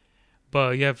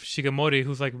 But you have Shigemori,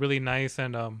 who's like really nice,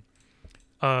 and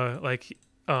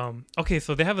okay,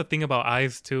 so they have a thing about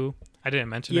eyes too. I didn't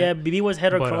mention it. Yeah, BB was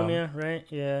heterochromia, right?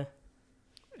 Yeah.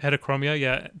 Heterochromia,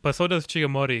 yeah. But so does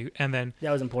Shigemori, and then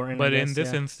that was important. But in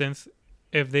this instance,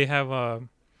 if they have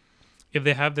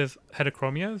this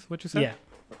heterochromia, is what you said? Yeah.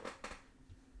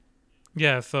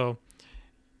 Yeah. So,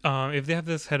 if they have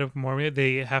this heterochromia,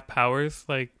 they have powers.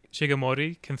 Like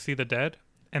Shigemori can see the dead,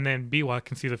 and then Biwa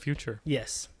can see the future.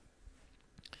 Yes.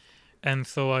 And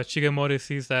so Shigemori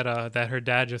sees that that her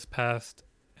dad just passed,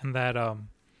 and that and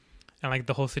like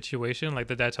the whole situation, like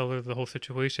the dad tells her the whole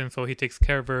situation, so he takes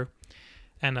care of her,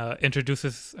 and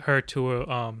introduces her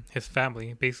to his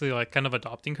family, basically like kind of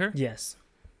adopting her. Yes.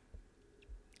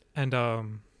 And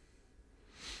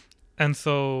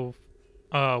so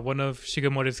one of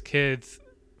Shigemori's kids,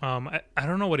 I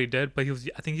don't know what he did, but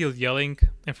I think he was yelling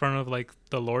in front of like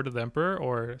the Lord of the Emperor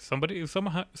or somebody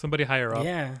higher up.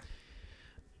 Yeah.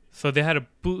 So they had to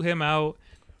boot him out,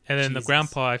 and then the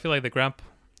grandpa. I feel like the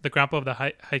grandpa of the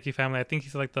Heike family. I think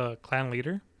he's like the clan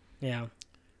leader. Yeah.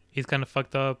 He's kind of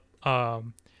fucked up.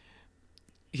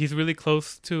 He's really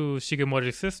close to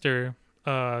Shigemori's sister,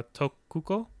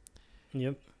 Tokuko.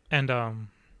 Yep. And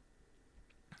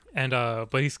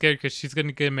but he's scared because she's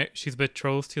gonna she's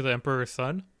betrothed to the emperor's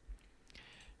son.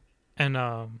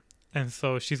 And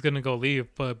so she's gonna go leave,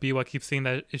 but Biwa keeps saying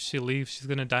that if she leaves, she's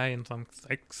gonna die in some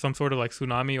sort of like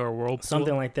tsunami or whirlpool.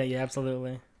 Something like that, yeah,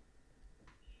 absolutely.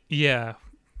 Yeah,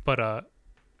 but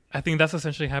I think that's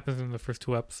essentially happens in the first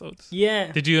 2 episodes.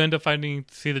 Yeah. Did you end up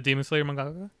see the Demon Slayer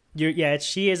mangaka?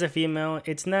 She is a female.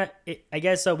 It's not. I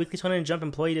guess Weekly Shonen Jump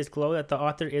employee disclosed that the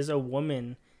author is a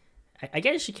woman. I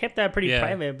guess she kept that pretty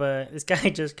private, but this guy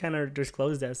just kind of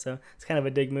disclosed that, so it's kind of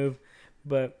a dig move.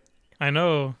 But I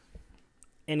know.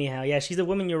 Anyhow, yeah, she's a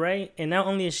woman. You're right, and not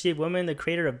only is she a woman, the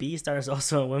creator of Beastar is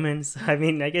also a woman. So I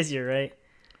mean, I guess you're right.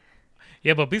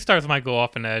 Yeah, but Beastars might go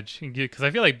off an edge because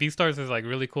I feel like Beastars is like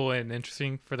really cool and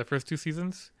interesting for the first 2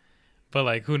 seasons, but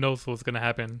like who knows what's gonna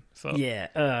happen? So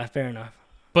yeah, fair enough.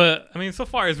 But I mean, so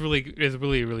far it's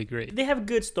really great. They have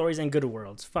good stories and good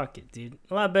worlds. Fuck it, dude.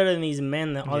 A lot better than these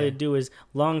men that all they do is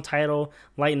long title,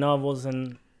 light novels,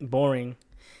 and boring.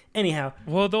 Anyhow,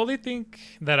 well, the only thing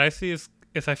that I see is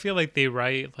I feel like they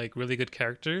write like really good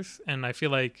characters, and I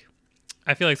feel like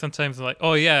sometimes like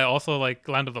also like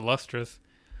Land of the Lustrous,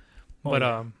 but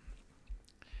I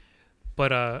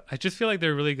just feel like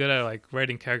they're really good at like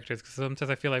writing characters because sometimes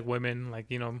I feel like women like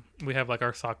we have like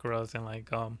our Sakuras and like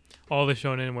all the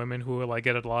shonen women who like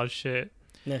get a lot of shit.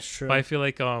 That's true. But I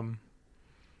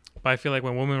feel like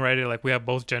when women write it, like we have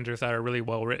both genders that are really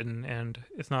well written, and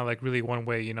it's not like really one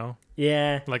way,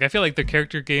 Yeah. Like I feel like the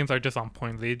character games are just on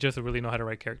point. They just really know how to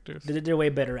write characters. They're way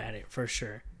better at it for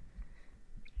sure.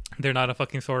 They're not a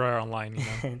fucking Sword Art Online,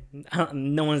 you know.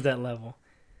 No one's that level.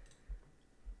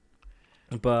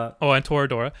 But and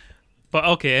Toradora. But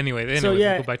okay, anyway, so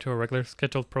yeah, go back to our regular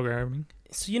scheduled programming.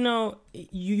 So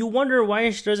you wonder why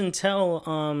she doesn't tell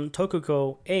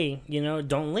Tokuko, hey,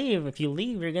 don't leave. If you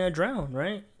leave, you're gonna drown,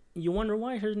 right? You wonder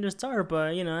why she doesn't just tell her,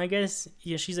 but I guess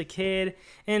she's a kid,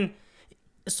 and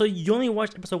so you only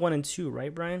watched episode 1 and 2,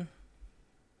 right, Brian?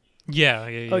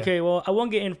 Yeah. Okay, well, I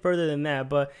won't get in further than that,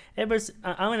 but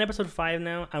I'm in episode 5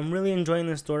 now. I'm really enjoying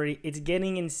the story. It's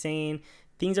getting insane.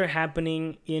 Things are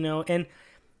happening, and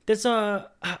there's I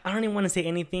don't even want to say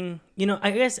anything.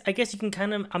 I guess you can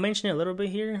kind of, I'll mention it a little bit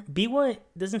here. Biwa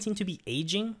doesn't seem to be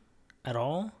aging at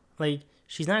all. Like,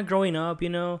 she's not growing up,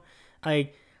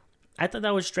 Like, I thought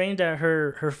that was strange that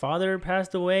her father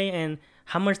passed away, and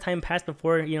how much time passed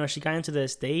before, she got into the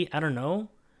estate. I don't know.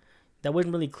 That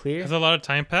wasn't really clear. Has a lot of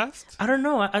time passed? I don't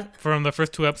know. From the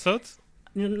first 2 episodes?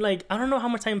 Like, I don't know how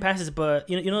much time passes, but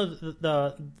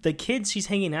the kids she's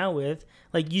hanging out with,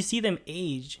 like, you see them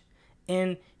age,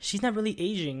 and she's not really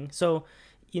aging. So,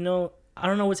 I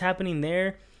don't know what's happening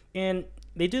there. And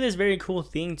they do this very cool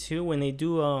thing too when they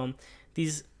do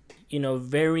these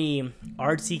very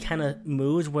artsy kind of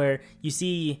moves where you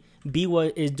see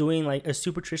Biwa is doing like a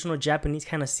super traditional Japanese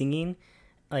kind of singing,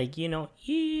 like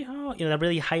yee-haw, that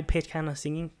really high pitched kind of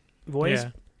singing voice.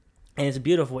 Yeah. And it's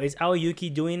beautiful. It's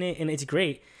Aoyuki doing it, and it's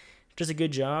great. Just a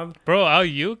good job. Bro,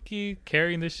 Aoyuki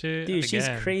carrying this shit. Dude, she's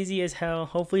crazy as hell.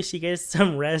 Hopefully she gets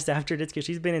some rest after this, because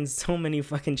she's been in so many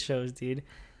fucking shows, dude.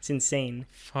 It's insane.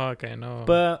 Fuck, I know.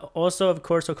 But also, of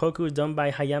course, Tokoku is done by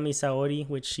Hayami Saori,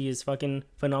 which she is fucking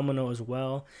phenomenal as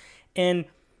well. And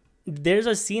there's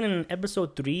a scene in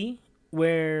episode 3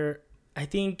 where I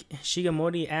think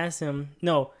Shigemori asked him...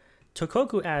 No,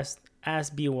 Tokoku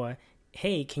asked Biwa,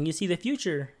 hey, can you see the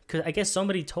future? Because I guess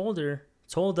somebody told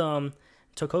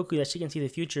Tokoku that she can see the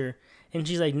future. And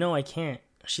she's like, no, I can't.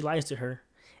 She lies to her.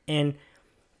 And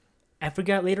I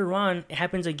forgot later on, it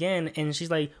happens again. And she's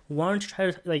like, why don't you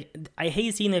try to... Like, I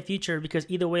hate seeing the future because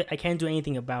either way, I can't do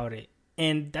anything about it.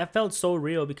 And that felt so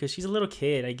real because she's a little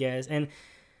kid, I guess. And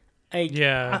I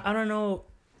don't know.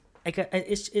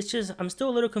 It's just, I'm still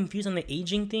a little confused on the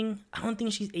aging thing. I don't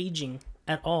think she's aging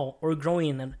at all or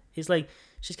growing. It's like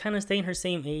she's kind of staying her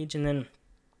same age. And then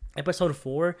episode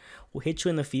 4 will hit you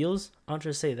in the feels. I'll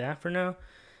just say that for now,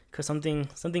 because something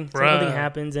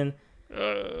happens, and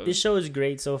this show is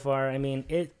great so far. I mean,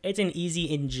 it's an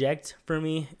easy inject for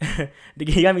me.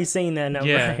 You got me saying that now,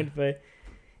 right? But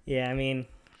yeah, I mean, you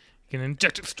can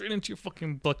inject it straight into your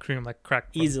fucking bloodstream like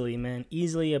crack. Bro. Easily, man.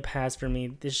 Easily a pass for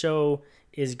me. This show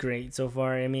is great so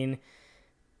far. I mean,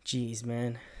 geez,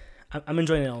 man. I'm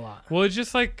enjoying it a lot. Well, it's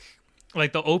just like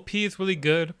the OP is really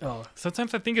good. Oh.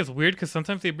 Sometimes I think it's weird because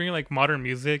sometimes they bring like modern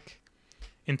music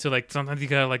into like, sometimes you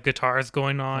got like guitars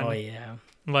going on. Oh, yeah.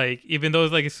 Like, even though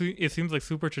it's like it seems like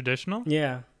super traditional.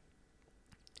 Yeah.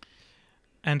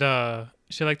 And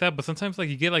shit like that. But sometimes like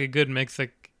you get like a good mix.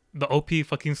 Like the OP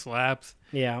fucking slaps.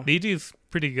 Yeah. The ED is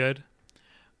pretty good.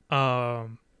 But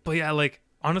yeah, like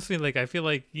honestly, like I feel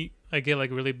like I get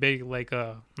like really big like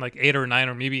 8 or 9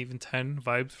 or maybe even 10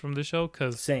 vibes from the show.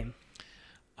 Cause same.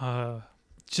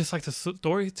 Just like the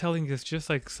storytelling is just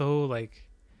like so like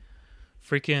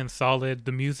freaking solid.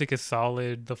 The music is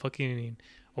solid. The fucking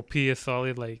OP is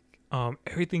solid. Like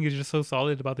everything is just so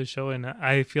solid about the show, and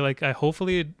I feel like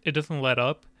hopefully it doesn't let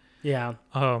up. Yeah,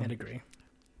 I'd agree.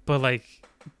 But like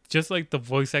just like the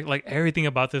voice act, like everything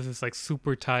about this is like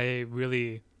super tight.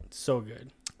 Really, so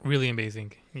good. Really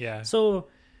amazing. Yeah. So,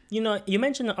 you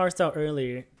mentioned the art style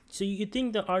earlier. So you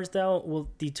think the art style will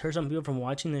deter some people from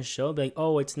watching this show? Be like,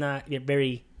 oh, it's not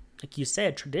very, like you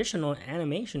said, traditional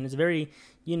animation. It's very,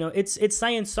 it's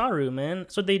Science Saru, man.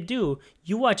 That's what they do.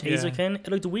 You watch Eizouken, it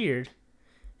looked weird.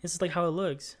 This is like how it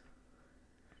looks.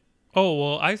 Oh,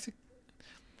 well, I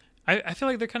feel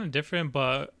like they're kind of different,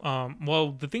 but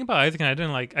well, the thing about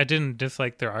Eizouken, I didn't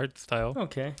dislike their art style.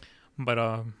 Okay. But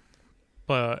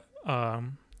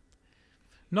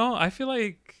no, I feel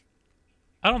like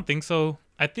I don't think so.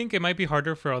 I think it might be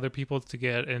harder for other people to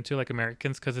get into, like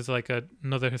Americans, because it's like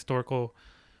another historical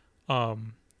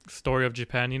story of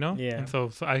Japan, Yeah. And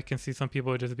so I can see some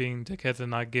people just being dickheads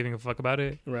and not giving a fuck about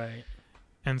it. Right.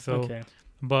 And so,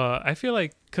 but I feel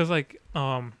like, because like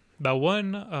that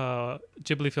one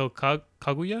Ghibli film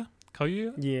Kaguya,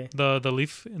 yeah, the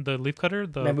leaf cutter,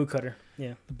 the bamboo cutter,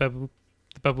 yeah, the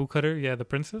bamboo cutter, yeah, the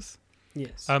princess.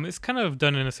 Yes. It's kind of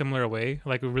done in a similar way,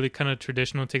 like a really kind of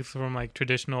traditional, takes from like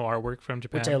traditional artwork from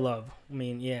Japan, which I love. I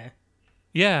mean, yeah.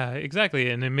 Yeah, exactly,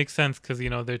 and it makes sense because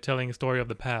they're telling a story of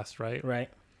the past, right? Right.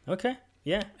 Okay.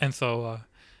 Yeah. And so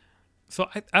So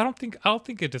I don't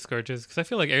think it discourages because I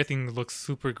feel like everything looks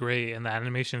super great and the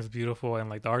animation is beautiful and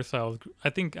like the art style. I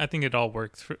think it all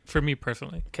works for me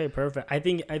personally. Okay, perfect. I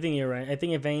think you're right. I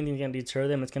think if anything's gonna deter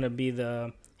them, it's gonna be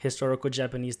the historical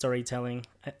Japanese storytelling.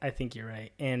 I think you're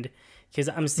right, and because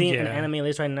I'm seeing an anime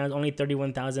list right now, there's only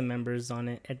 31,000 members on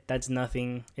it. That's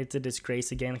nothing. It's a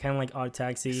disgrace again, kind of like Odd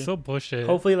Taxi. So bullshit.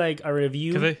 Hopefully, like a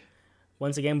review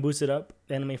once again boost it up.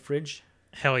 The anime fridge.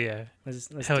 Hell yeah. Let's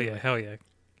hell yeah.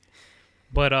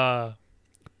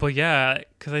 But yeah,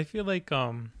 because I feel like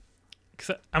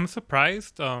because I'm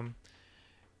surprised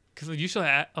because usually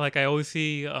like I always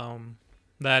see the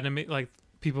anime like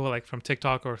people like from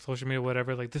TikTok or social media or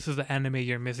whatever like this is the anime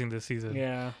you're missing this season.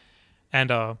 Yeah.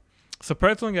 And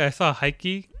surprisingly I saw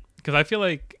Haikyuu because I feel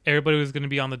like everybody was gonna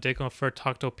be on the dick for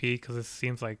Tokyo P because it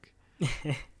seems like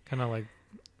kind of like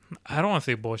I don't want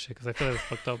to say bullshit because I feel like it's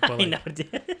fucked up, but like, I know,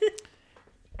 dude.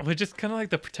 But just kind of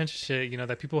like the pretentious shit, you know,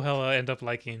 that people hella end up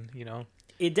liking, you know.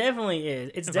 It definitely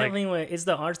is. It's definitely like, it's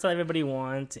the art style everybody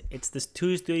wants. It's the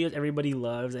two studios everybody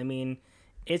loves. I mean,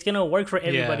 it's gonna work for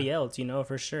everybody else, you know,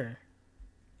 for sure.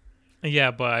 Yeah,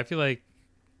 but I feel like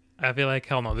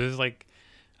hell no. This is like,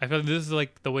 I feel like this is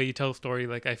like the way you tell a story.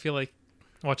 Like I feel like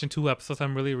watching 2 episodes,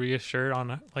 I'm really reassured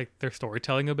on like their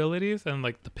storytelling abilities and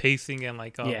like the pacing and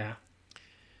like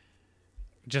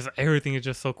just everything is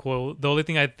just so cool. The only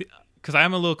thing because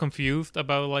I'm a little confused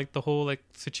about like the whole like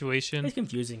situation. It's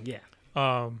confusing, yeah.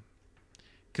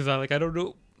 Because I don't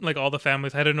know like all the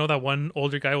families. I didn't know that one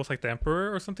older guy was like the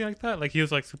emperor or something like that. Like he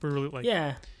was like super really like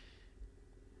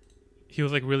he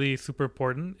was like really super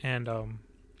important and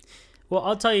Well,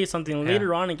 I'll tell you something.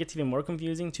 Later on, it gets even more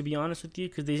confusing. To be honest with you,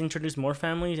 because they introduce more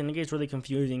families and it gets really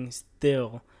confusing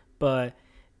still. But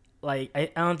like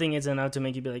I don't think it's enough to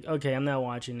make you be like, okay, I'm not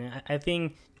watching it. I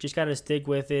think just gotta stick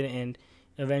with it and.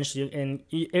 Eventually, and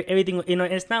everything, you know,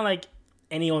 it's not like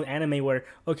any old anime where,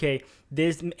 okay,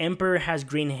 this emperor has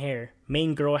green hair,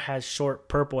 main girl has short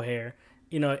purple hair.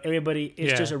 You know, everybody,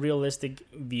 it's just a realistic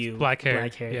view. Black hair.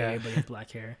 Everybody has black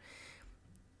hair.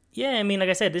 Yeah, I mean, like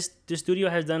I said, this studio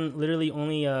has done literally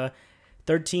only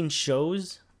 13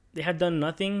 shows. They have done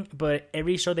nothing, but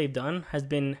every show they've done has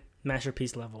been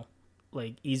masterpiece level,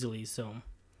 like easily. So,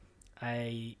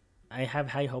 I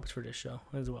have high hopes for this show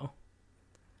as well.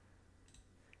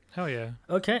 Hell yeah.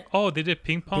 Okay. Oh, they did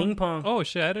ping pong? Ping pong. Oh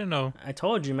shit, I didn't know. I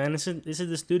told you, man. This is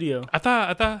the studio. I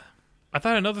thought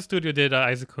another studio did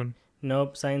Isaac-kun.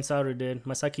 Nope, Science Saru did.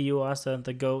 Masaki Yuasa,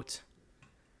 the GOAT.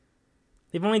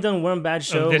 They've only done one bad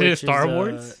show. They did Star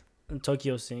Wars?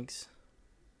 Tokyo Sinks.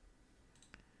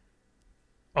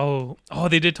 Oh,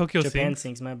 they did Tokyo Sinks? Japan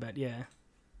Sinks, my bad, yeah.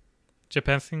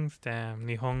 Japan Sinks? Damn.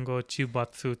 Nihongo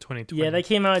Chibatsu 2020. Yeah, that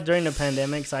came out during the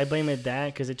pandemic, so I blame it that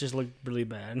because it just looked really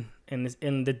bad.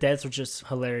 And the deaths were just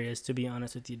hilarious, to be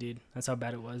honest with you, dude. That's how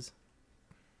bad it was.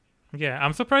 Yeah,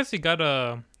 I'm surprised they got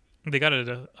a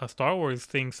Star Wars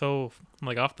thing so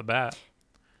like off the bat.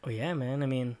 Oh yeah, man. I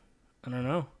mean, I don't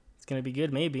know. It's gonna be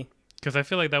good, maybe. Because I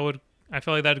feel like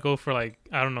that'd go for like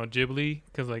I don't know Ghibli.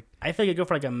 Because like I feel like it'd go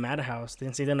for like a Madhouse.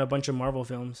 Since they've done a bunch of Marvel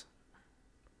films.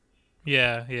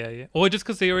 Yeah. Well, just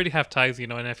because they already have ties, you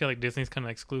know, and I feel like Disney's kind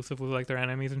of exclusive with like their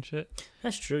animes and shit.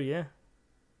 That's true, yeah.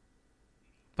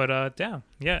 But damn,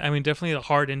 yeah. I mean, definitely a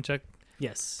hard inject.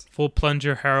 Yes. Full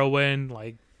plunger heroine,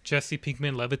 like Jesse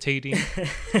Pinkman levitating.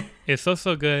 It's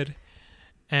so good,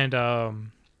 and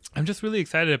I'm just really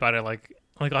excited about it. Like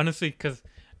honestly, because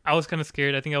I was kind of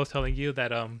scared. I think I was telling you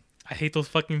that I hate those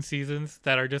fucking seasons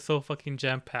that are just so fucking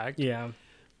jam packed. Yeah.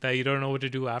 That you don't know what to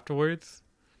do afterwards.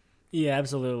 Yeah,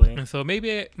 absolutely. And so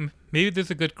maybe there's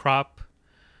a good crop.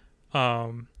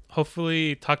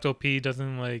 Hopefully Tokyo P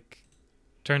doesn't like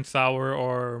turn sour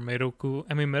or Meroku.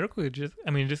 I mean Meroku just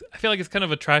I feel like it's kind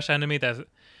of a trash anime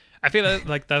I feel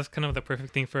like that's kind of the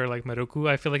perfect thing for like Meroku.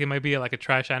 I feel like it might be like a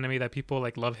trash anime that people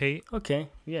like love hate. Okay,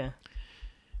 yeah.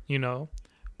 You know?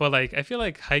 But like I feel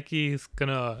like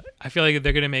Haikyuu I feel like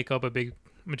they're gonna make up a big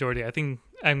majority. I think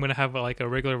I'm gonna have like a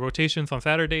regular rotations on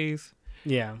Saturdays.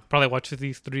 Yeah. Probably watch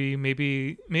these 3.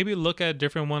 Maybe look at a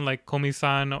different one like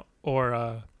Komi-san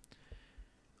or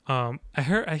I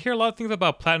hear a lot of things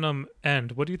about Platinum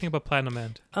End. What do you think about Platinum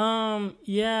End?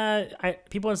 Yeah,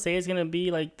 people say it's gonna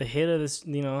be like the hit of this,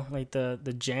 you know, like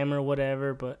the gem or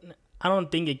whatever, but I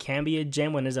don't think it can be a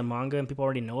gem when there's a manga and people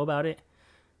already know about it.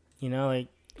 You know, like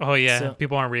oh yeah, so,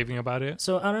 people aren't raving about it.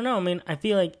 So I don't know. I mean, I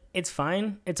feel like it's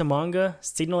fine. It's a manga.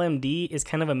 Signal MD is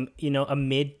kind of a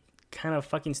mid kind of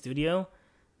fucking studio.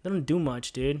 They don't do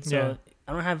much, dude. So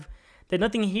I don't have. There's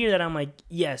nothing here that I'm like,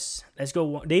 yes, let's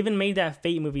go. They even made that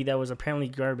Fate movie that was apparently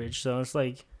garbage. So it's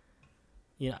like,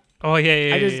 yeah. Oh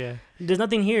yeah. There's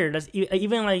nothing here. That's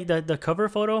even like the cover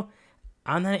photo.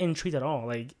 I'm not intrigued at all.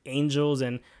 Like angels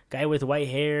and guy with white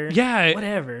hair. Yeah,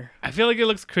 whatever. I feel like it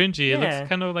looks cringy. Yeah. It looks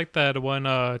kind of like that one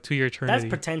 2 Year Eternity. That's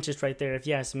pretentious right there, if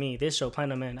you ask me. This show,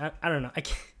 Planet Man. I don't know. I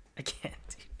can't, dude.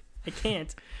 I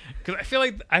can't. Because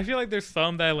I feel like there's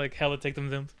some that like hella take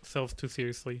themselves too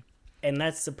seriously. And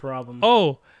that's the problem.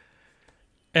 Oh,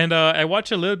 and I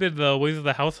watched a little bit of the Ways of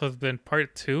the House Husband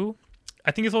Part 2.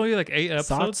 I think it's only like 8 episodes.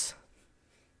 Thoughts?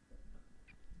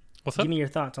 What's up? Give me your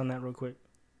thoughts on that real quick.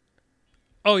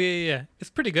 Oh, yeah. It's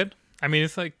pretty good. I mean,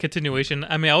 it's like continuation.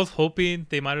 I mean, I was hoping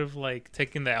they might have like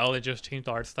taken the L and just changed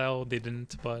the art style. They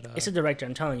didn't, but it's a director.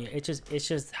 I'm telling you, it's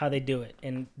just how they do it,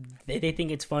 and they think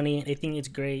it's funny. They think it's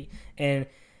great, and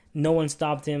no one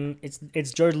stopped him.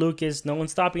 It's George Lucas. No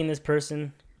one's stopping this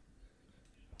person.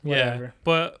 Whatever.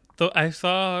 Yeah, but I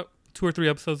saw 2 or 3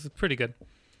 episodes. It's pretty good.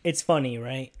 It's funny,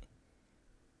 right?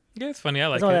 Yeah, it's funny. I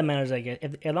like it. That's all that matters, I guess.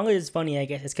 As long as it's funny, I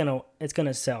guess it's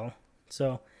gonna sell.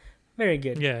 So, very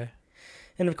good. Yeah.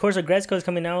 And of course, Agretzko is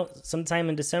coming out sometime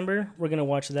in December. We're gonna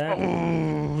watch that.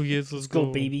 Oh yes, let's go,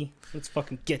 baby. Let's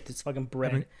fucking get this fucking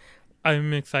bread.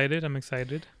 I'm excited.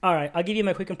 All right, I'll give you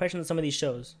my quick impression of some of these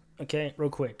shows. Okay,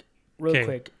 real quick.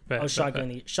 I'll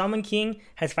shotgun you. Shaman King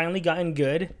has finally gotten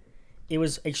good. It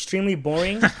was extremely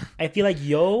boring. I feel like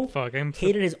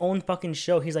hated his own fucking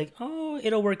show. He's like, oh,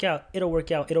 it'll work out.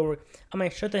 I'm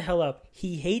like, shut the hell up.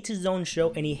 He hates his own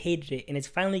show and he hated it. And it's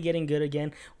finally getting good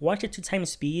again. Watch it 2 times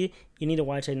speed. You need to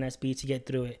watch it in that speed to get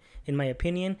through it, in my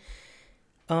opinion.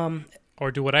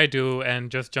 Or do what I do and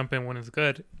just jump in when it's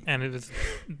good. And if it's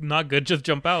not good, just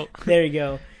jump out. There you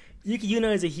go. Yuki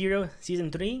Yuna is a hero. Season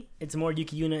 3. It's more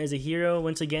Yuki Yuna is a hero.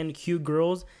 Once again, cute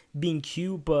girls being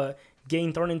cute, but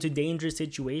getting thrown into dangerous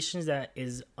situations that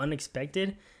is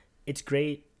unexpected. It's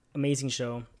great. Amazing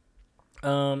show.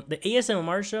 The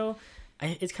ASMR show,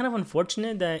 it's kind of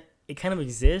unfortunate that it kind of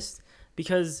exists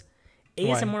because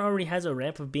ASMR already has a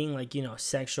rep of being like,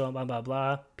 sexual, blah, blah,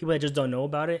 blah. People that just don't know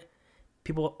about it.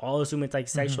 People all assume it's like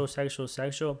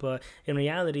sexual, but in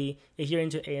reality, if you're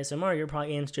into ASMR, you're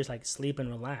probably into just like sleep and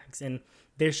relax. And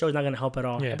this show is not going to help at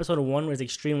all. Yeah. Episode 1 was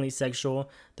extremely sexual.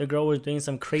 The girl was doing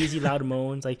some crazy loud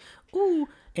moans, like, ooh.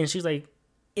 And she's like,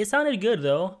 it sounded good,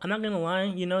 though. I'm not going to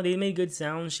lie. They made good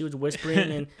sounds. She was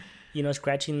whispering and,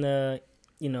 scratching the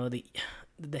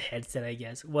headset, I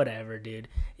guess. Whatever, dude.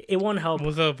 It won't help.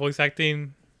 Was the voice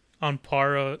acting on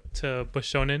par to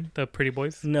Bishonen, the pretty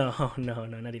boys? No,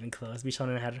 not even close.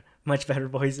 Bishonen had much better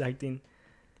voice acting.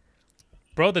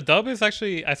 Bro, the dub is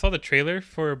actually... I saw the trailer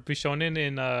for Bishonen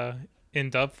in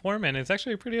dub form, and it's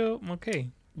actually pretty okay.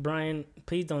 Brian,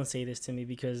 please don't say this to me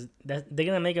because they're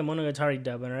gonna make a Monogatari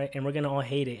dub, all right? And we're gonna all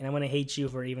hate it, and I'm gonna hate you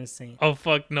for even saying. Oh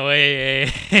fuck no! Hey,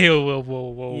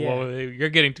 whoa! You're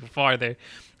getting too far there.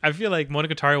 I feel like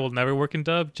Monogatari will never work in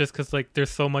dub just because like there's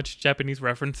so much Japanese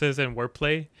references and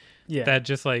wordplay. Yeah. That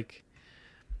just I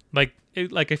feel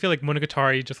like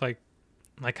Monogatari just like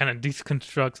kind of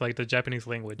deconstructs like the Japanese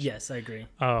language. Yes, I agree.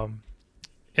 And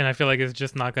I feel like it's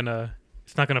just not gonna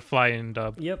fly in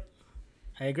dub. Yep.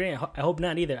 I agree. I hope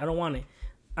not either. I don't want it.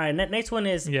 All right, next one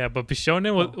is... Yeah, but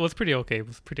Bishonen was pretty okay.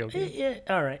 Yeah,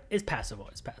 all right. It's passable.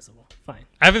 Fine.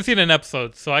 I haven't seen an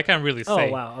episode, so I can't really say.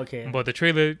 Oh, wow, okay. But the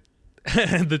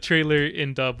trailer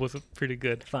in dub was pretty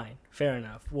good. Fine. Fair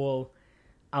enough. Well,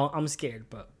 I'm scared,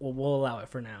 but we'll allow it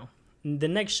for now. The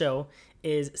next show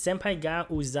is Senpai ga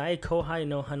Uzai Kohai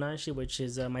no Hanashi, which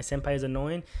is My Senpai is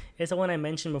Annoying. It's the one I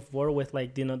mentioned before with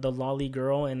like the lolly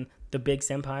girl and the big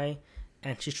senpai,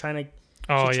 and she's trying to...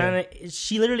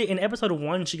 She literally in episode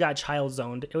 1 she got child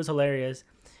zoned. It was hilarious.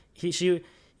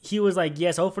 He was like,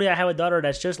 yes, hopefully I have a daughter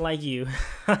that's just like you.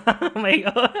 I'm like,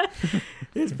 oh.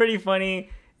 It's pretty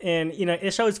funny, and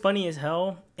this show is funny as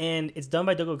hell, and it's done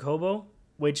by Dogo Kobo,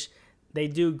 which they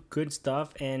do good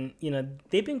stuff, and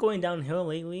they've been going downhill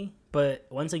lately. But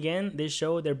once again, this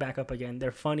show they're back up again.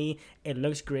 They're funny. It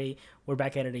looks great. We're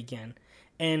back at it again,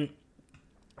 and.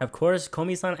 Of course,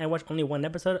 Komi-san, I watched only 1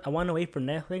 episode. I want to wait for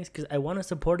Netflix because I want to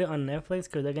support it on Netflix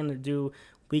because they're going to do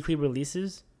weekly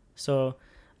releases. So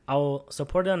I'll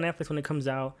support it on Netflix when it comes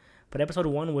out. But episode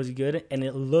 1 was good and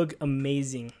it looked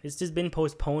amazing. It's just been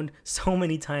postponed so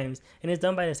many times. And it's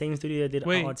done by the same studio that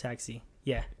did All Taxi.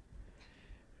 Yeah.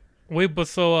 Wait, but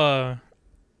so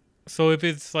if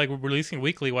it's like releasing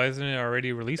weekly, why isn't it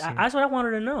already releasing? That's what I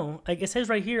wanted to know. Like it says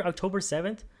right here, October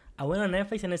 7th. I went on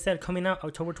Netflix and it said coming out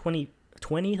October 20th to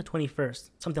 21st,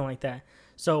 something like that.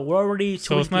 So we're already 2 weeks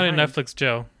So it's not behind. A Netflix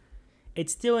jail.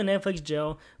 It's still a Netflix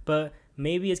jail, but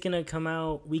maybe it's gonna come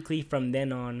out weekly from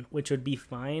then on, which would be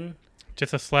fine.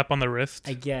 Just a slap on the wrist,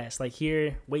 I guess. Like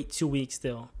here, wait 2 weeks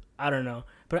still. I don't know,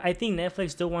 but I think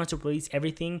Netflix still wants to release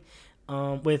everything,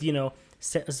 with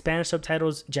Spanish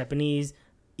subtitles, Japanese,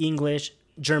 English,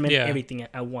 German, everything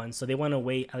at once. So they want to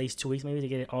wait at least 2 weeks maybe to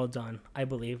get it all done. I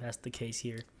believe that's the case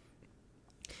here.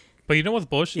 But you know what's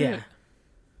bullshit? Yeah.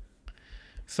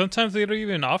 Sometimes they don't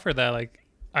even offer that. Like,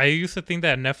 I used to think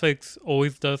that Netflix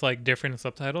always does like different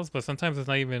subtitles, but sometimes it's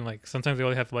not even like. Sometimes they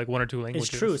only have like 1 or 2 languages.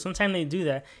 It's true. Sometimes they do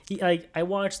that. Like I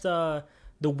watched the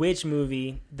Witch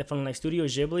movie from like Studio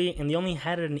Ghibli, and they only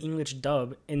had it in English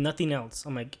dub and nothing else.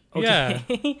 I'm like, okay.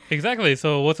 Yeah, exactly.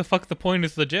 So what the fuck the point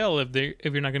is the jail if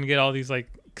you're not gonna get all these like?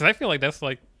 Because I feel like that's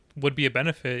like would be a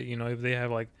benefit, you know, if they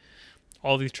have like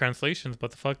all these translations.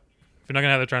 But the fuck. If you're not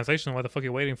gonna have the translation, why the fuck are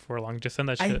you waiting for long? Just send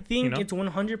that shit. I think it's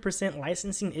 100%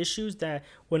 licensing issues that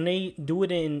when they do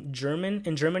it in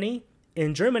Germany,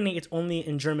 it's only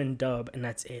in German dub and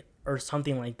that's it, or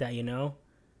something like that. You know,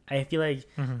 I feel like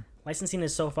licensing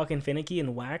is so fucking finicky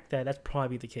and whack that that's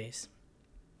probably the case.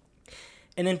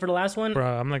 And then for the last one,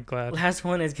 bro, I'm like glad. Last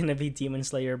one is gonna be Demon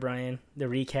Slayer, Brian. The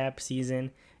recap season,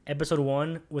 episode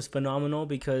 1 was phenomenal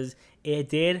because it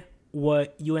did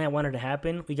what you and I wanted to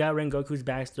happen. We got Rengoku's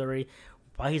backstory,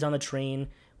 why he's on the train,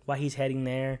 why he's heading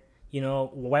there. You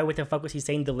know, why what the fuck was he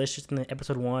saying delicious in the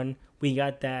episode 1? We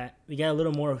got that. We got a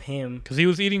little more of him. Because he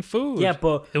was eating food. Yeah,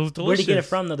 but it was delicious. Where'd he get it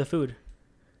from, though, the food?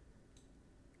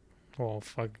 Well,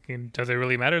 fucking, does it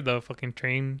really matter, the fucking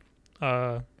train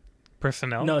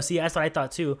personnel? No, see, that's what I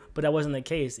thought, too. But that wasn't the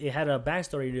case. It had a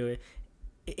backstory to it.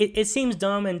 It seems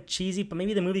dumb and cheesy, but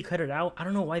maybe the movie cut it out. I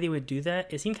don't know why they would do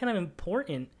that. It seemed kind of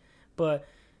important. But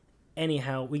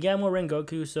anyhow, we got more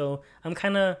Rengoku, so I'm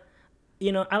kind of,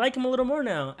 you know, I like him a little more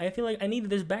now. I feel like I needed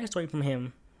this backstory from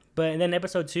him. But and then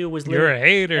episode 2 was literally... You're a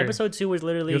hater. Episode 2 was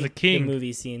literally the king.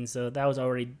 movie scene, so that was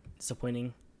already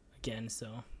disappointing again,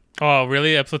 so... Oh,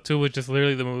 really? Episode 2 was just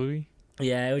literally the movie?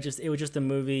 Yeah, it was just the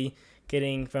movie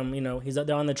getting from, you know,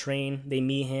 they're on the train, they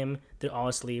meet him, they're all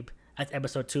asleep. That's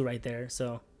episode 2 right there,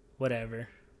 so whatever.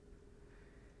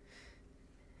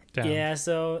 Damn. Yeah,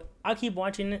 so I'll keep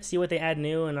watching it, see what they add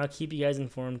new, and I'll keep you guys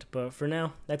informed. But for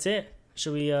now, that's it.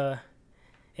 Should we,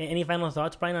 any final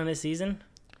thoughts, Brian, on this season?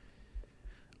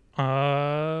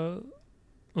 Let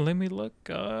me look.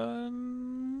 A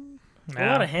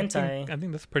lot of hentai. I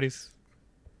think that's pretty...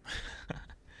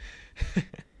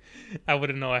 I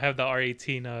wouldn't know. I have the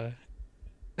R18,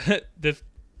 this,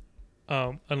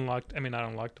 unlocked. I mean, not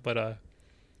unlocked, but,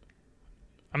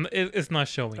 it's not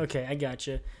showing. Okay, I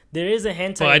gotcha. There is a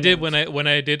hentai. Well, I did when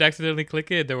I did accidentally click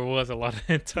it. There was a lot of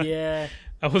hentai. Yeah,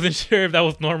 I wasn't sure if that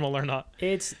was normal or not.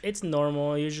 It's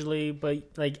normal usually, but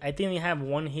like I think we have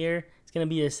one here. It's gonna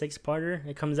be a 6-parter.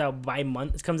 It comes out by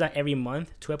month. It comes out every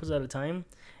month, 2 episodes at a time,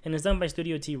 and it's done by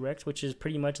Studio T-Rex, which is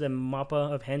pretty much the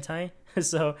MAPPA of hentai.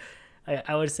 So,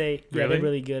 I would say yeah, they're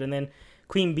really good. And then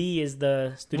Queen Bee is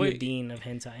the studio dean of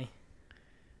hentai.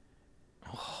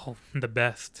 Oh, the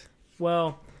best.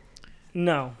 Well,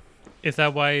 no. Is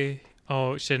that why?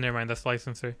 Oh shit! Never mind. That's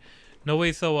licensor. No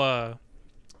way. So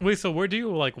so where do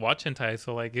you like watch hentai?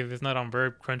 So like, if it's not on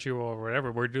Verb, Crunchyroll, or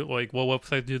whatever, where do what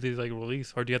website do these like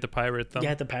release, or do you have to pirate them? You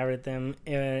have to pirate them.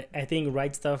 I think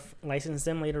Right Stuff licensed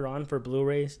them later on for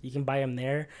Blu-rays. You can buy them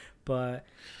there, but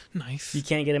nice. You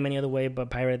can't get them any other way but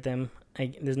pirate them.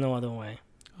 There's no other way.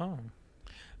 Oh,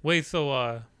 wait.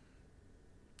 So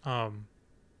do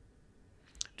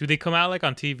they come out like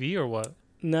on TV or what?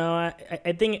 No,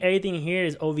 I think everything here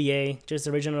is OVA, just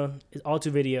original, it's all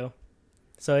to video.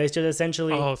 So it's just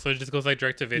essentially... Oh, so it just goes like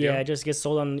direct to video? Yeah, it just gets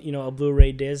sold on, you know, a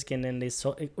Blu-ray disc, and then they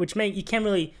sold... Which you can't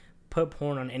really put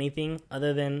porn on anything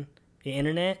other than the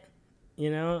internet, you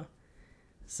know?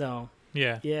 So...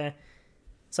 Yeah. Yeah.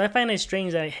 So I find it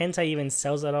strange that hentai even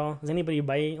sells at all. Does anybody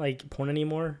buy, like, porn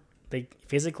anymore? Like,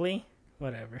 physically?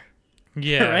 Whatever.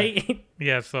 Yeah. Right?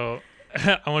 Yeah, so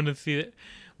I want to see it.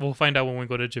 We'll find out when we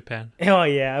go to Japan. Oh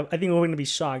yeah, I think we're gonna be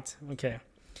shocked. Okay.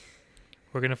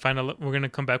 We're gonna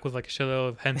come back with like a shitload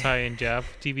of hentai and Jap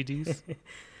DVDs.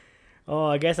 Oh,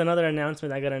 I guess another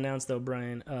announcement I got announced though,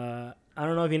 Brian. I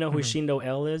don't know if you know who Shindo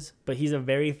L is, but he's a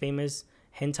very famous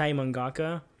hentai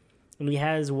mangaka, and he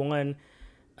has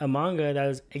a manga that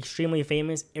is extremely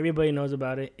famous. Everybody knows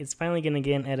about it. It's finally gonna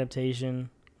get an adaptation,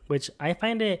 which I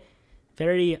find it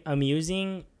very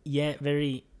amusing yet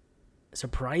very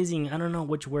surprising. I don't know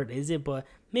which word is it, but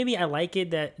maybe I like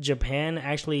it that Japan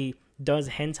actually does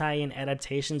hentai and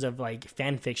adaptations of like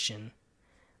fan fiction.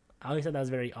 I always thought that was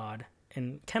very odd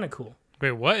and kind of cool.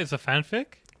 Wait, what? It's a fanfic?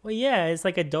 Well, yeah, it's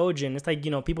like a doujin. It's like,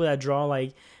 you know, people that draw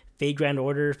like Fate Grand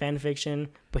Order fan fiction,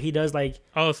 but he does like...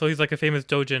 Oh, so he's like a famous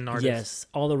doujin artist. Yes,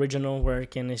 all original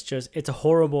work, and it's a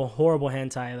horrible, horrible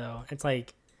hentai though. It's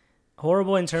like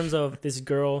horrible in terms of this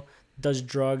girl does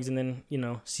drugs and then, you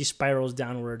know, she spirals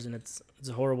downwards, and it's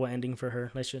a horrible ending for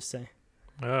her, let's just say.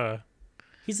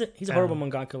 He's a horrible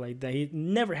mangaka like that. He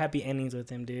never happy endings with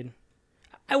him, dude.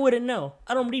 I wouldn't know.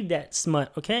 I don't read that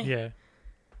smut. Okay. Yeah.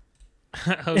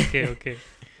 Okay.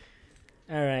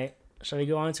 All right. Shall we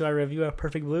go on to our review of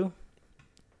Perfect Blue?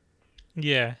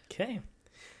 Yeah. Okay,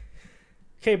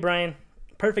 Brian.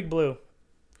 Perfect Blue.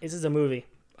 This is a movie,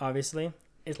 obviously.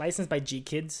 It's licensed by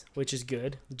GKIDS, which is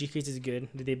good. GKIDS is good.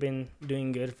 They've been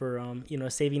doing good for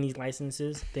saving these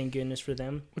licenses. Thank goodness for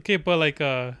them. Okay, but like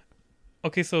so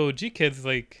GKIDS,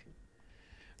 like,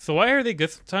 so why are they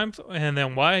good sometimes? And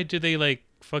then why did they like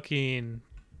fucking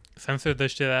censor the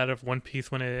shit out of One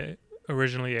Piece when it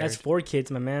originally aired? That's for kids,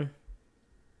 my man.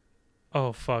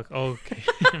 Oh fuck. Okay.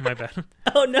 My bad.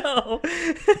 Oh no.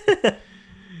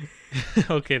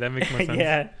 Okay, that makes more sense.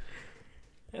 Yeah.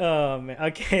 Oh man.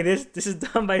 Okay, this is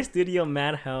done by Studio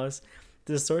Madhouse.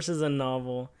 The source is a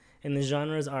novel, and the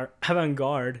genres are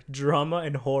avant-garde, drama,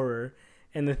 and horror,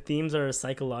 and the themes are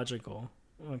psychological.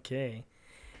 Okay.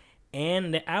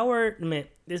 And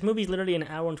this movie is literally an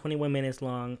hour and 21 minutes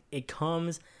long. It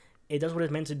does what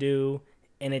it's meant to do,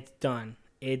 and it's done.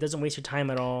 It doesn't waste your time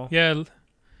at all. Yeah,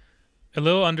 a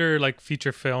little under like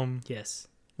feature film. Yes.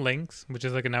 Lengths, which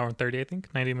is like an hour and 30, I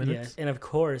think, 90 minutes. Yes, and of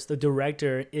course, the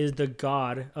director is the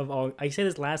god of all. I said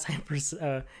this last time for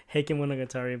Heike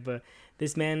Monogatari, but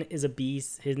this man is a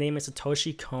beast. His name is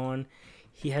Satoshi Kon.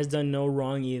 He has done no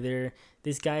wrong either.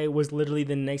 This guy was literally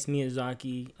the next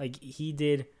Miyazaki. Like, he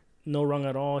did no wrong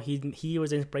at all. He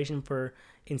was inspiration for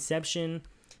Inception.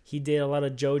 He did a lot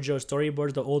of JoJo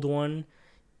storyboards, the old one.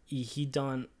 He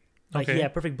done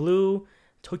Perfect Blue,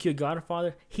 Tokyo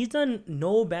Godfather. He's done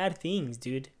no bad things,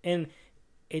 dude. And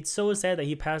it's so sad that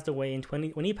he passed away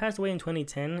when he passed away in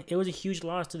 2010. It was a huge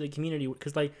loss to the community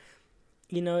because, like,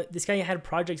 this guy had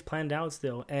projects planned out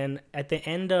still. And at the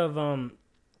end of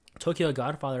Tokyo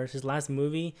Godfather, his last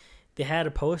movie, they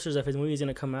had posters of his movie was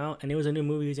gonna come out, and it was a new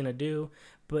movie he was gonna do,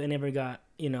 but it never got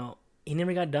he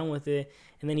never got done with it,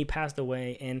 and then he passed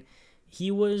away. And he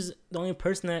was the only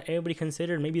person that everybody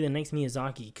considered maybe the next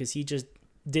Miyazaki because he just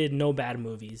did no bad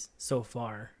movies so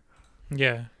far.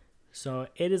 Yeah. So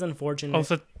it is unfortunate.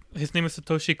 Also, his name is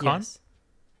Satoshi Kon? Yes.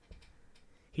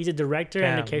 He's a director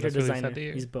and a character designer.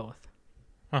 Really He's both.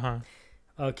 Uh-huh.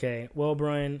 Okay. Well,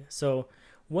 Brian, so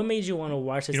what made you want to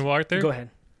watch this? You know what, Arthur? Go ahead.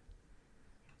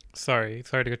 Sorry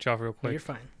to cut you off real quick. No, you're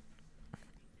fine.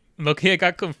 Okay, I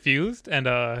got confused, and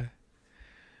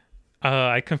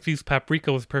I confused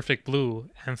Paprika with Perfect Blue,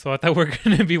 and so I thought we were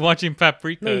going to be watching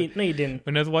Paprika. No, you didn't.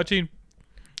 When I was watching...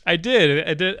 I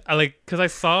did. Because I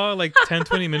saw like 10,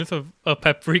 20 minutes of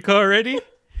Paprika already.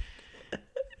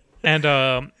 And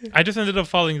I just ended up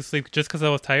falling asleep just because I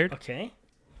was tired. Okay.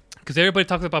 Because everybody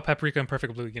talks about Paprika and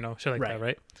Perfect Blue, shit like that,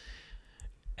 right?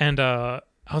 And I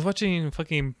was watching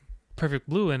fucking Perfect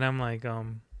Blue, and I'm like,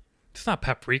 it's not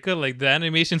Paprika. Like, the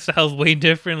animation style is way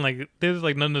different. Like, this is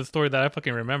like none of the story that I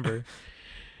fucking remember.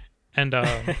 And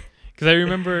because I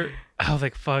remember... I was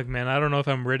like, fuck, man, I don't know if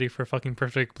I'm ready for fucking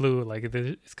Perfect Blue. Like,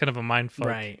 it's kind of a mind fuck.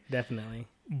 Right, definitely.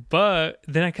 But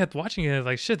then I kept watching it. I was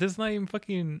like, shit, this is not even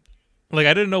fucking... Like,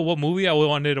 I didn't know what movie I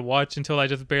wanted to watch until I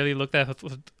just barely looked at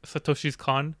Satoshi's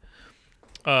Kon.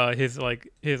 His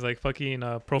fucking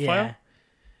profile. Yeah.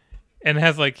 And it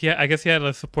has, like, I guess he had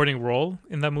a supporting role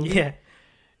in that movie. Yeah.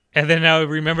 And then I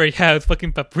remember, it's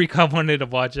fucking Paprika I wanted to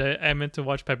watch. I meant to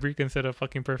watch Paprika instead of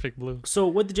fucking Perfect Blue. So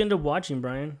what did you end up watching,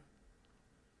 Brian?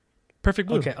 Perfect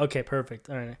Blue. Okay, perfect.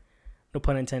 All right. No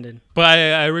pun intended. But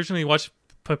I originally watched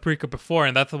Paprika before,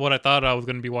 and that's what I thought I was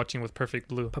going to be watching with Perfect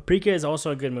Blue. Paprika is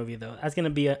also a good movie, though. That's going to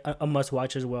be a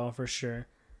must-watch as well, for sure.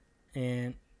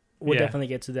 And we'll definitely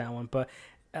get to that one. But,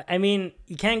 I mean,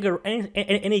 you can't go...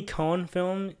 Any Kon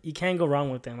film, you can't go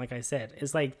wrong with them, like I said.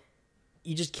 It's like,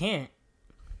 you just can't.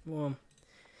 Well...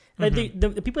 Like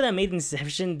the people that made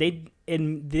Inception,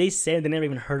 they said they never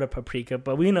even heard of Paprika,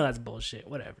 but we know that's bullshit.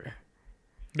 Whatever.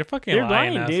 They're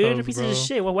lying, dude. They're pieces of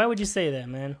shit. Well, why would you say that,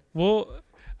 man? Well,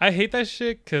 I hate that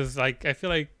shit because, like, I feel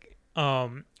like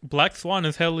Black Swan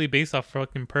is heavily based off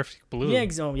fucking Perfect Blue.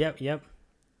 Yeah, yep.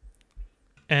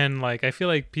 And, like, I feel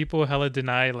like people hella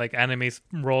deny, like, anime's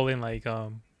role in, like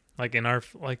in our,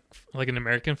 like in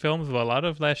American films, but a lot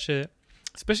of that shit,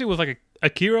 especially with, like,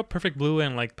 Akira, Perfect Blue,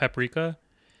 and, like, Paprika,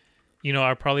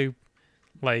 are probably,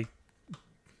 like,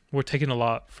 we're taking a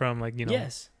lot from, like,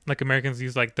 Yes. Like, Americans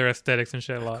use, like, their aesthetics and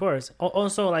shit a lot. Of course.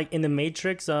 Also, like, in The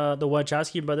Matrix, the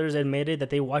Wachowski brothers admitted that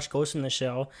they watched Ghost in the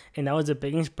Shell, and that was a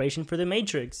big inspiration for The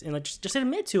Matrix. And, like, just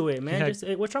admit to it, man.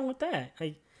 Yeah. What's wrong with that?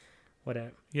 Like,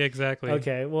 whatever. Yeah, exactly.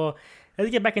 Okay, well,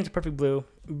 let's get back into Perfect Blue.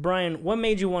 Brian, what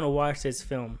made you want to watch this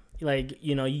film? Like,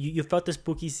 you felt the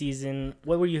spooky season.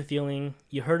 What were you feeling?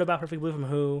 You heard about Perfect Blue from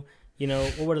who? You know,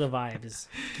 what were the vibes?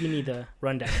 Give me the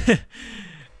rundown.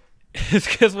 It's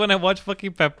because when I watched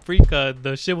fucking Paprika,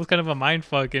 the shit was kind of a mind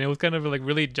fuck, and it was kind of like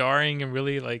really jarring and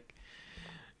really like,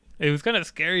 it was kind of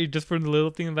scary just for the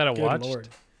little thing that I watched. Lord.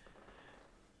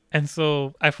 And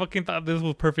so I fucking thought this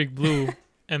was Perfect Blue,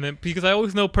 and then because I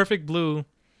always know Perfect Blue,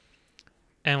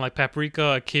 and like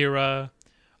Paprika, Akira,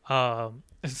 so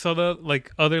the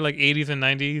like other like 80s and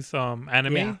 90s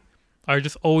anime are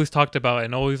just always talked about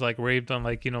and always like raved on,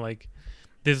 like, you know, like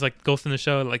this is like Ghost in the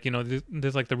Shell, like, you know,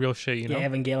 this like the real shit, you know. Yeah,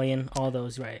 Evangelion, all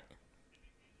those, right?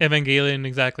 Evangelion,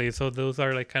 exactly. So those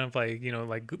are like kind of like, you know,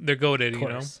 like they're goated, you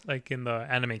know, like in the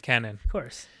anime canon. Of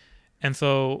course. And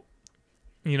so,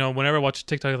 you know, whenever I watch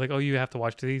TikTok, like, oh, you have to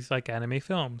watch these like anime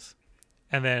films,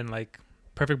 and then like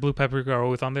Perfect Blue, Paprika are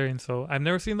always on there, and so I've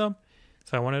never seen them,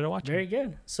 so I wanted to watch them. Very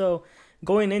good. So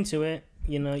going into it,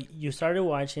 you know, you started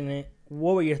watching it.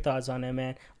 What were your thoughts on it,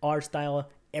 man? Art style,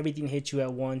 everything hit you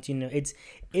at once. You know, it's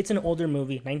an older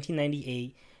movie,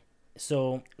 1998.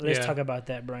 So let's talk about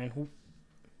that, Brian.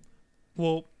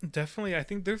 Well, definitely, I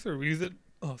think there's a reason.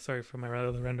 Oh, sorry for my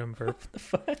rather random burp.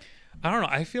 I don't know.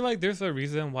 I feel like there's a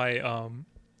reason why.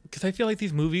 Because I feel like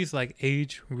these movies like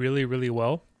age really, really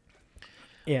well.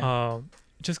 Yeah.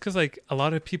 Just because like a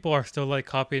lot of people are still like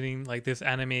copying like this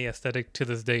anime aesthetic to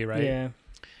this day, right? Yeah.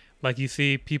 Like you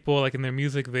see people like in their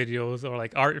music videos or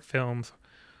like art films,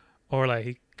 or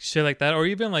like shit like that, or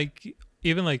even like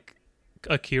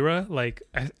Akira, like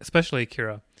especially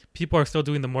Akira. People are still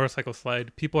doing the motorcycle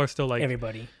slide. People are still like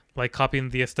everybody like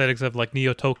copying the aesthetics of like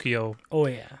Neo Tokyo. Oh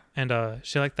yeah. And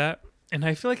shit like that. And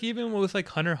I feel like even with like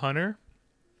Hunter x Hunter,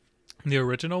 the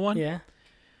original one. Yeah.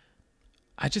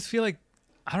 I just feel like,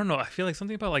 I don't know. I feel like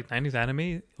something about like 90s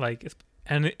anime, like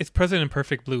it's present in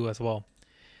Perfect Blue as well.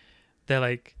 That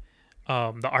like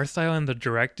the art style and the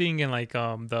directing and like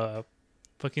the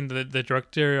fucking the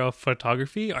director of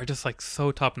photography are just like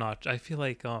so top notch. I feel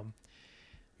like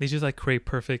they just like create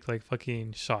perfect like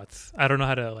fucking shots. I don't know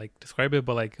how to like describe it,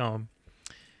 but like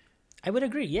I would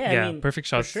agree. Yeah, yeah, I mean, perfect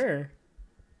shots for sure.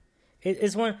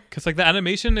 It's one because like the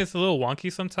animation is a little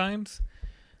wonky sometimes,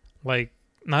 like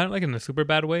not like in a super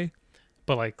bad way,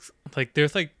 but like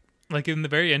there's like in the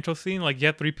very intro scene, like you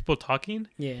have 3 people talking,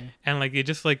 yeah, and like it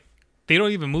just like they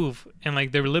don't even move, and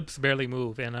like their lips barely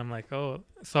move, and I'm like, oh,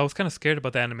 so I was kind of scared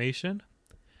about the animation.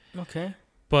 Okay,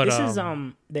 but this is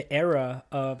the era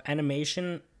of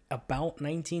animation about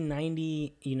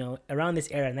 1990, you know, around this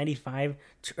era, 95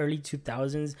 to early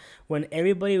 2000s, when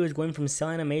everybody was going from cell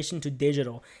animation to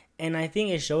digital. And I think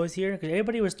it shows here because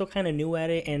everybody was still kind of new at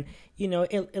it. And, you know,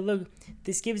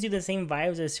 this gives you the same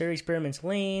vibes as Serial Experiments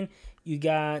Lain. You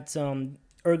got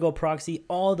Ergo Proxy.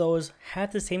 All those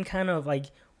have the same kind of like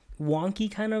wonky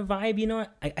kind of vibe. You know,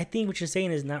 I think what you're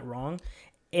saying is not wrong.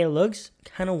 It looks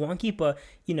kind of wonky, but,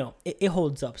 you know, it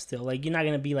holds up still. Like, you're not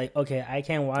going to be like, okay, I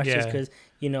can't watch this because,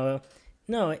 you know,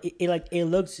 no, it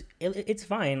looks, it's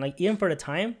fine. Like, even for the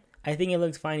time, I think it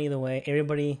looks fine either way.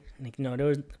 Everybody, like, no, there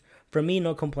was, for me,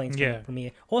 no complaints for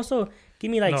me. Also, give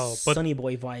me, like, Sonny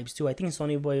Boy vibes, too. I think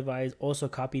Sonny Boy vibes also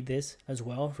copied this as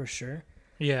well, for sure.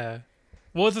 Yeah.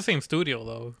 Well, it's the same studio,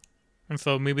 though. And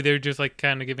so maybe they're just, like,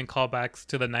 kind of giving callbacks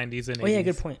to the 90s and 80s. Oh, yeah,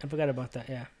 good point. I forgot about that,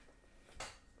 yeah.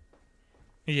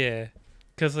 Yeah,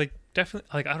 because like definitely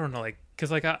like I don't know, like because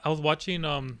like I was watching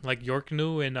like York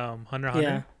New and Hunter x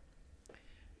Hunter,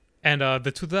 and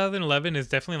the 2011 is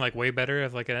definitely like way better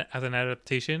as like as an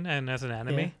adaptation and as an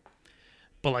anime,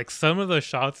 but like some of the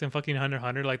shots in fucking Hunter x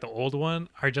Hunter, like the old one,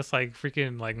 are just like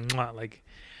freaking like mwah, like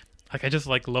I just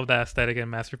like love that aesthetic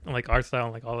and master like art style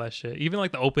and like all that shit. Even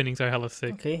like the openings are hella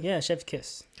sick. Okay, yeah, Chef's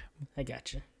Kiss, I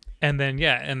gotcha. And then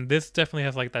and this definitely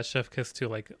has like that chef kiss too.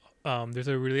 Like there's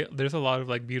a lot of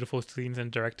like beautiful scenes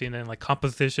and directing and like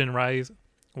composition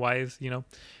wise, you know,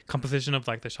 composition of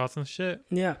like the shots and shit.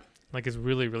 Yeah, like it's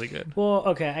really really good. Well,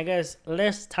 okay, I guess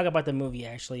let's talk about the movie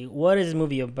actually. What is the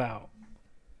movie about?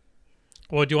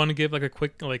 Well, do you want to give like a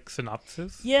quick like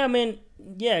synopsis? Yeah, I mean,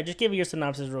 yeah, just give me your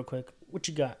synopsis real quick. What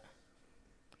you got?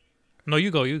 No, you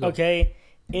go. Okay,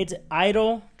 it's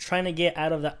Idol trying to get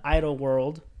out of the idol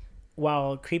world,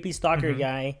 while creepy stalker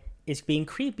guy is being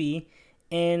creepy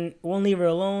and won't leave her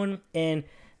alone. And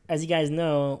as you guys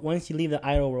know, once you leave the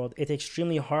idol world, it's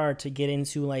extremely hard to get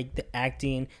into like the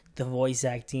acting, the voice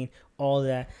acting, all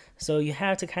that. So you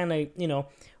have to kind of, you know,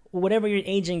 whatever your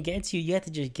agent gets you have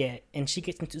to just get. And she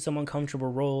gets into some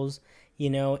uncomfortable roles, you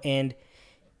know, and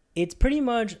it's pretty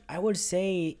much, I would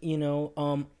say, you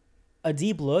know, a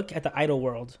deep look at the idol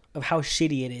world of how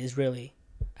shitty it is, really.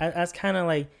 That's kind of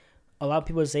like, a lot of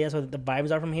people say that's what the vibes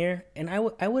are from here, and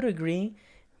I would agree,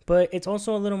 but it's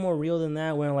also a little more real than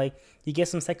that, where like you get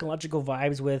some psychological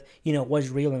vibes with, you know, what's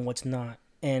real and what's not,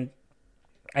 and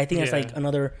I think that's like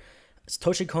another.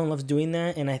 Toshi Kon loves doing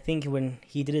that, and I think when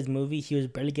he did his movie, he was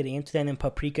barely getting into that. And in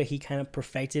Paprika, he kind of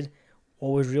perfected what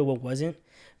was real, what wasn't.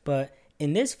 But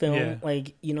in this film,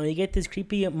 like, you know, you get this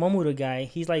creepy Momura guy.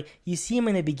 He's like, you see him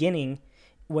in the beginning,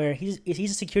 where he's a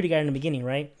security guy in the beginning,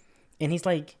 right? And he's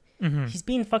like, he's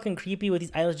being fucking creepy with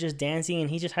these idols just dancing, and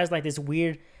he just has like this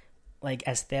weird, like,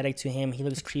 aesthetic to him. He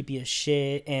looks creepy as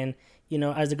shit, and you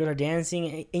know, as the girls are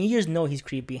dancing, and you just know he's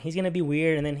creepy. He's gonna be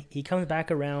weird, and then he comes back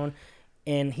around.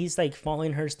 And he's like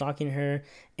following her, stalking her,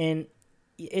 and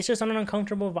it's just an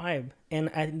uncomfortable vibe.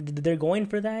 And they're going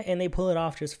for that, and they pull it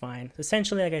off just fine.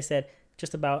 Essentially, like I said,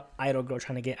 just about idol girl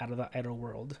trying to get out of the idol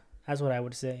world. That's what I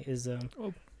would say is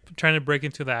trying to break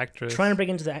into the actress. Trying to break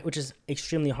into that, which is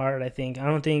extremely hard. I think. I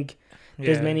don't think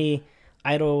there's many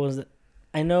idols.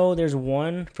 I know there's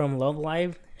one from Love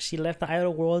Live. She left the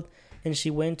idol world and she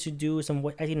went to do some,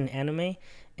 I think, an anime.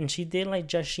 And she did like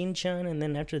Jashin-chan, and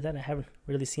then after that, I haven't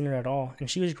really seen her at all. And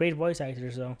she was a great voice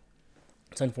actor, so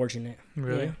it's unfortunate.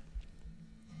 Really?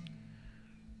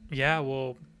 Yeah.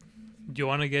 Well, do you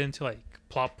want to get into like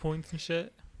plot points and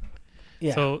shit?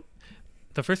 Yeah. So,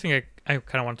 the first thing I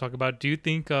kind of want to talk about. Do you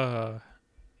think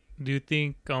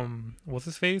what's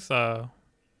his face?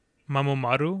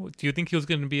 Mamomaru. Do you think he was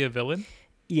going to be a villain?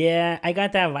 Yeah, I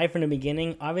got that vibe from the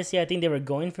beginning. Obviously, I think they were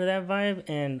going for that vibe,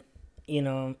 and you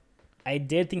know. I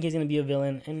did think he's going to be a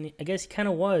villain, and I guess he kind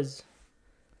of was.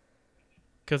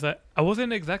 Because I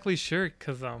wasn't exactly sure,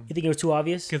 because... you think it was too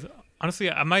obvious? Because,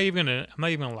 honestly, I'm not even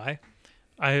gonna lie.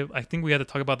 I think we had to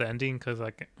talk about the ending, because,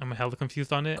 like, I'm hella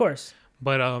confused on it. Of course.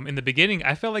 But in the beginning,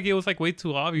 I felt like it was, like, way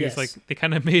too obvious. Yes. Like, they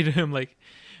kind of made him, like...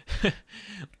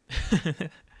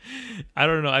 I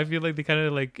don't know. I feel like they kind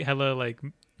of, like, hella, like,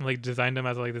 designed him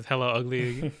as, like, this hella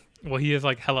ugly... well, he is,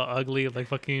 like, hella ugly, like,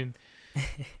 fucking...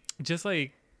 just,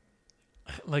 like...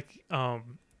 I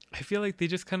feel like they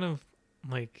just kind of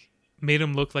like made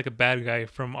him look like a bad guy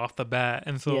from off the bat,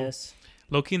 and so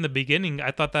Loki in the beginning,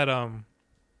 I thought that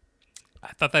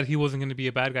he wasn't going to be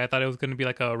a bad guy. I thought it was going to be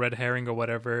like a red herring or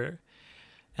whatever,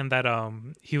 and that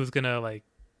he was gonna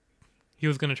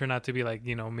turn out to be like,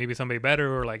 you know, maybe somebody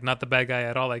better, or like not the bad guy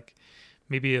at all, like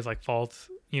maybe his like faults,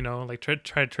 you know, like try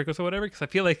to trick us or whatever. Because I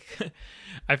feel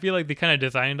like they kind of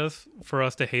designed us for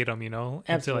us to hate him, you know,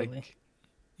 absolutely, and to, like,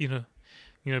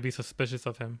 you know, be suspicious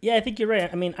of him. Yeah, I think you're right.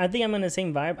 I mean, I think I'm in the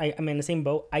same vibe. I'm in the same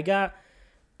boat. I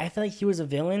feel like he was a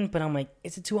villain, but I'm like,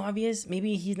 is it too obvious?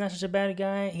 Maybe he's not such a bad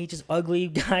guy. He's just ugly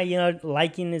guy, you know,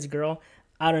 liking his girl.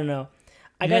 I don't know.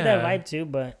 I got that vibe too,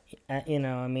 but you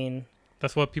know, I mean,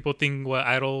 that's what people think. What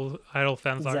idol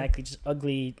fans are. Exactly, just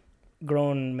ugly,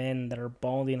 grown men that are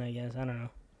balding. I guess I don't know.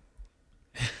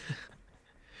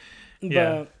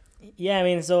 But yeah, I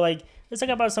mean, so like, let's talk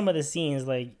about some of the scenes,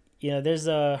 like. You know, there's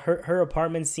her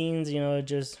apartment scenes, you know,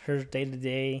 just her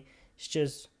day-to-day. It's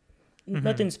just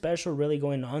nothing special really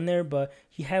going on there, but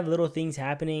you have little things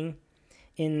happening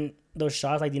in those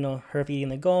shots, like, you know, her feeding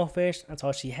the goldfish. That's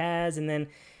all she has. And then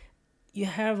you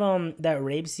have that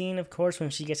rape scene, of course, when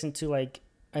she gets into, like,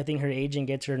 I think her agent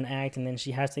gets her an act, and then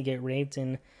she has to get raped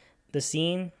in the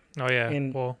scene. Oh, yeah.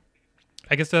 And, well,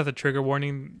 I guess that's a trigger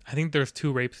warning. I think there's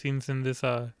 2 rape scenes in this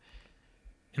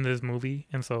movie,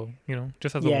 and so, you know,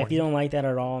 just as a warning. If you don't like that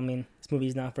at all, I mean, this movie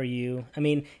is not for you. I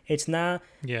mean, it's not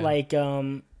like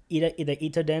the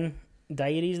Itoden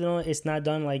deities, you know, it's not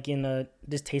done like in a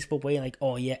distasteful way, like,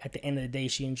 oh yeah, at the end of the day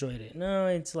she enjoyed it. No,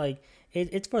 it's like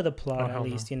it's for the plot, at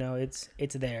least, you know, it's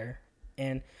there.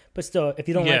 But still, if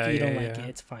you don't like it, you don't like it.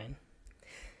 It's fine.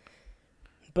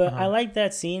 But I like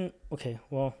that scene. Okay,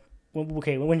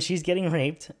 when she's getting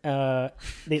raped,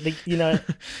 they you know,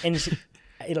 and she,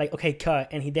 like, okay, cut,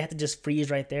 and they have to just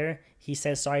freeze right there. He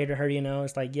says sorry to her, you know.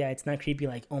 It's like, yeah, it's not creepy,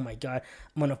 like, oh my god,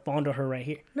 I'm gonna fondle her right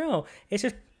here. No, it's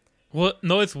just, well,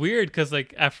 no, it's weird because,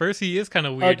 like, at first he is kind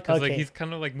of weird because like he's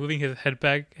kind of like moving his head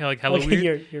back, like hella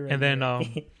weird. You're right, and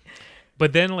then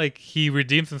but then like he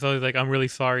redeems himself. He's like, I'm really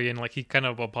sorry, and like he kind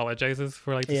of apologizes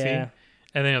for like the scene.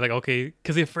 And then you're like, okay,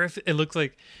 because at first it looks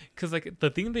like, because like the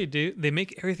thing they do, they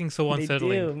make everything so unsettling.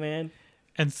 They do, man.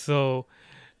 And so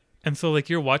like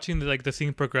you're watching the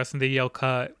scene progress, and they yell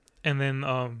cut, and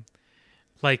then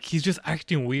like he's just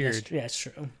acting weird. Yeah, it's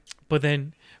true. But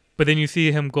then you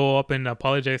see him go up and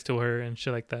apologize to her and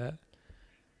shit like that.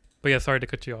 But yeah, sorry to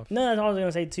cut you off. No, that's all I was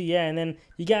gonna say too. Yeah, and then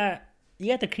you got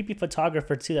the creepy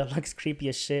photographer too that looks creepy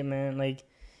as shit, man. Like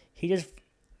he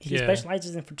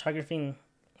specializes in photographing,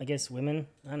 I guess, women.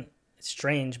 It's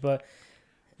strange, but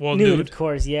nude, of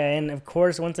course, yeah. And of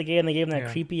course, once again, they gave him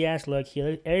that creepy ass look.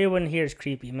 Everyone here is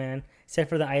creepy, man, except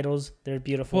for the idols. They're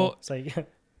beautiful. Well, it's like,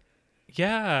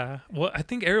 yeah. Well, I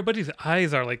think everybody's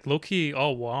eyes are like low key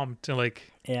all whomped, and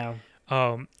like,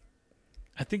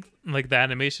 I think like the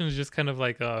animation is just kind of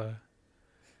like I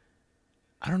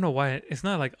don't know why it's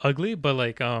not like ugly, but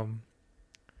like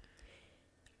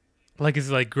it's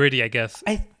like gritty, I guess.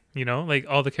 Like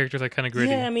all the characters are kind of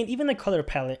gritty. Yeah, I mean, even the color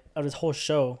palette of this whole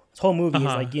show, this whole movie is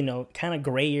like, kind of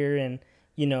grayer and,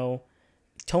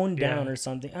 toned down or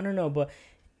something. I don't know, but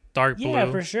dark blue. Yeah,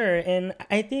 for sure. And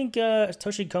I think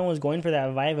Satoshi Kon was going for that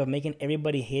vibe of making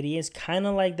everybody hideous, kind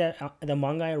of like that the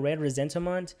manga I read,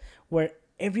 Resentment, where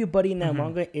everybody in that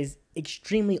manga is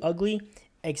extremely ugly,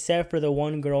 except for the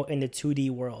one girl in the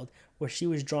 2D world, where she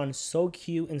was drawn so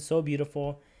cute and so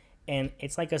beautiful. And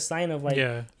it's like a sign of like,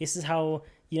 this is how,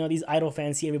 these idol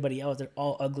fans see everybody else. They're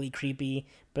all ugly, creepy,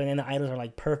 but then the idols are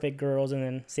like perfect girls. And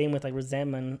then same with like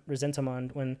Resentment,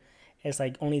 when it's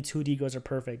like only 2D girls are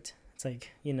perfect. It's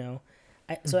like,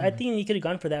 so I think he could have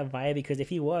gone for that vibe, because if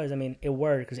he was, I mean, it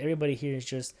worked, because everybody here is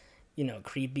just,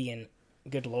 creepy and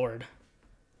good lord.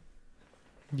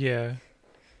 Yeah.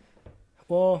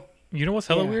 Well, you know what's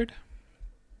hella weird?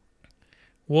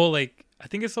 Well, like, I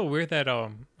think it's so weird that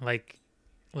like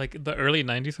the early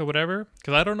 90s or whatever,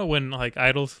 because I don't know when like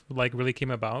idols like really came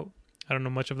about. I don't know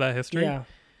much of that history. Yeah.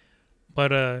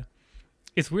 But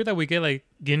it's weird that we get like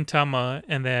Gintama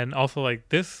and then also like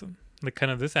this, like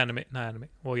kind of this movie.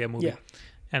 Yeah.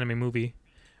 Anime movie.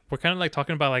 We're kind of like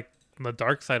talking about like the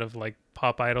dark side of like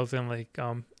pop idols, and like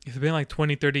it's been like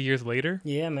 20-30 years later.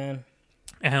 Yeah, man.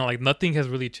 And like nothing has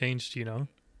really changed,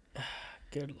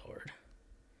 Good lord.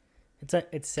 It's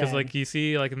sad. Because like you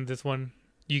see like in this one,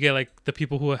 you get like the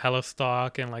people who are hella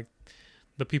stock, and like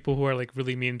the people who are like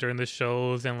really mean during the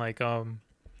shows, and like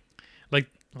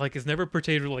it's never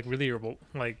portrayed like really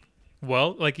like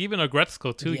well, like even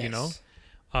Agretzko too, yes.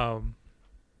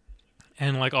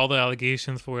 And like all the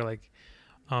allegations for like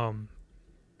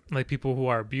people who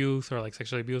are abused or like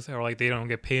sexually abused, or like they don't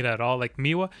get paid at all, like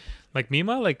Mima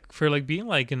like for like being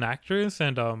like an actress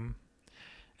and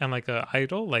like a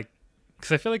idol, like,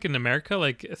 because I feel like in America,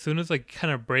 like as soon as like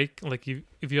kind of break, like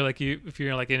if you're like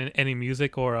in any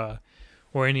music or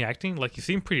any acting, like you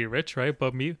seem pretty rich, right?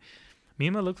 But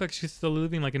Mima looks like she's still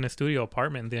living like in a studio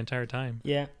apartment the entire time.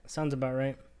 Yeah, sounds about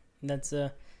right. That's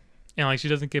and like she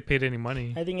doesn't get paid any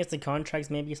money. I think it's the contracts,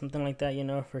 maybe something like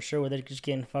that, for sure, where they're just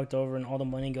getting fucked over and all the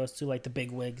money goes to like the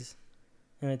big wigs,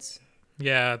 and it's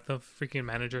the freaking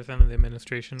managers and the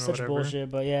administration or such whatever. Bullshit.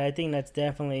 But yeah, I think that's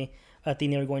definitely a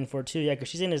thing they were going for too. Yeah, because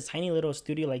she's in this tiny little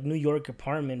studio, like New York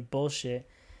apartment bullshit,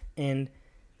 and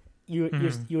you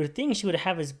would think she would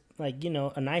have this like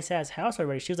a nice ass house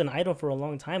already. She was an idol for a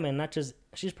long time, and not just,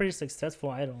 she's pretty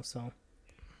successful idol. So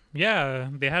yeah,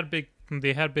 they had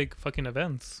big fucking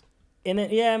events. And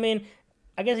then, yeah, I mean,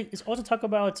 I guess it's also talk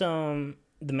about the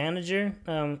manager,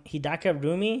 Hidaka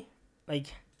Rumi, like,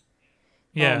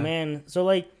 yeah, oh man, so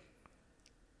like,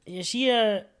 she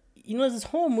this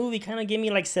whole movie kind of gave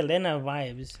me like Selena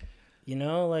vibes,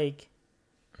 like,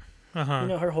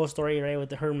 her whole story, right,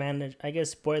 with her manager. I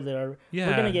guess spoiler,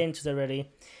 we're gonna get into it already.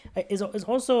 It's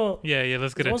also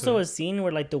let's get into it. Also a scene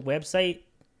where like the website,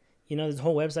 this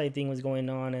whole website thing was going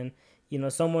on, and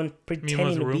someone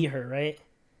pretending to be her, right?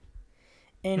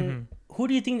 And who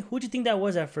do you think that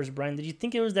was at first, Brian? Did you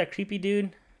think it was that creepy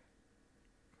dude?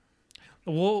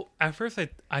 Well, at first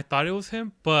I thought it was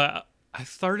him, but I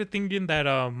started thinking that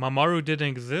Mamoru didn't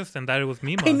exist and that it was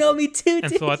Mima. I know, me too.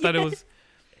 And so I thought it was.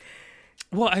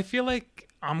 Well, I feel like,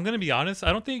 I'm gonna be honest,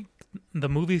 I don't think the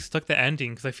movie stuck the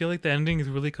ending, because I feel like the ending is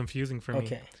really confusing for me.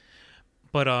 Okay.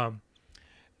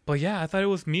 But yeah, I thought it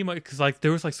was Mima, because like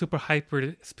there was like super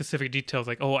hyper specific details,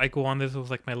 like, oh, I go on this with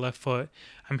like my left foot,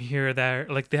 I'm here, there,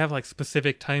 like they have like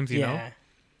specific times, you know.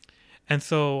 And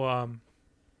so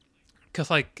because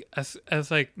like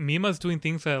as like Mima's doing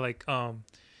things that like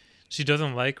she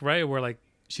doesn't like, right, where like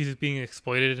she's being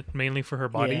exploited mainly for her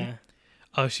body.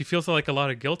 She feels like a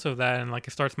lot of guilt of that, and like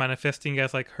it starts manifesting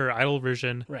as like her idol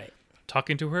version, right,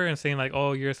 talking to her and saying like,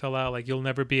 oh, you're a sellout, like you'll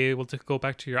never be able to go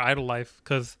back to your idol life,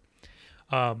 because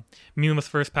Mima's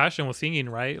first passion was singing,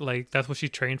 right? Like that's what she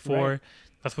trained for, right.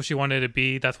 That's what she wanted to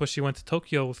be, that's what she went to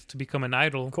Tokyo, was to become an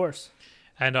idol, of course.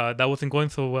 And that wasn't going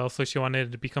so well, so she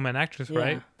wanted to become an actress,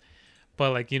 right?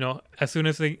 But like, as soon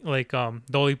as they like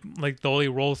the only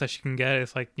roles that she can get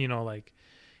is like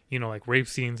like rape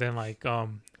scenes and like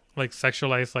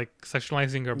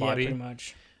sexualizing her body, pretty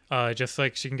much. Just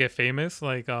like she can get famous,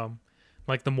 like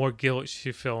the more guilt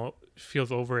she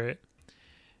feels over it.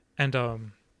 And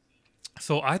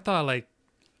so I thought, like,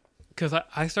 because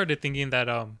I started thinking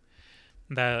that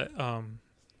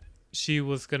she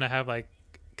was gonna have like,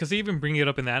 because they even bring it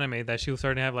up in the anime that she was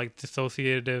starting to have like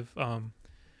dissociative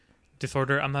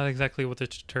disorder. I'm not exactly what the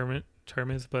term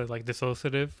is, but like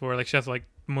dissociative, or like she has like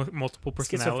multiple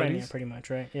personalities. Schizophrenia, pretty much,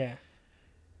 right? Yeah.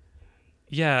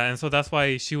 Yeah, and so that's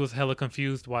why she was hella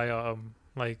confused why uh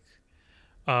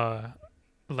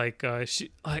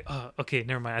she like okay,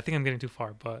 never mind. I think I'm getting too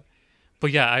far, but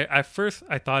yeah, I at first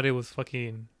I thought it was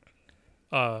fucking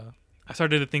uh I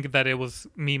started to think that it was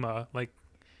Mima like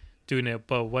doing it,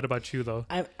 but what about you though?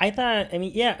 I thought, I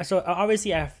mean, yeah, so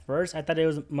obviously at first I thought it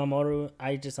was Mamoru.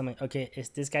 I'm like, okay, it's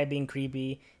this guy being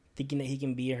creepy, thinking that he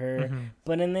can be her. Mm-hmm.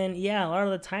 But and then, yeah, a lot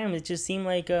of the time it just seemed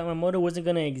like Mamoru wasn't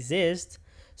going to exist.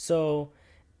 So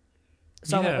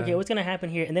I'm like, okay, what's going to happen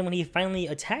here? And then when he finally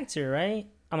attacks her, right?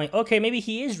 I'm like, okay, maybe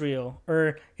he is real.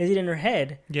 Or is it in her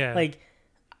head? Yeah. Like,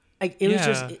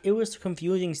 it was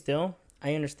confusing still.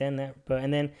 I understand that. But,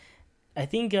 and then I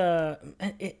think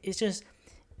it's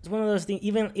one of those things,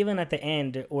 even at the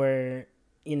end where,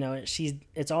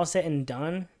 it's all said and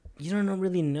done, you don't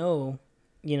really know,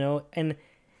 and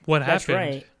what that's happened.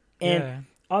 Right. And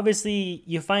obviously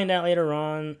you find out later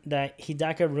on that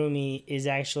Hidaka Rumi is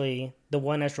actually the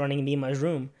one that's running Mima's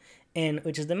room, and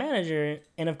which is the manager.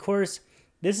 And of course,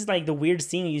 this is like the weird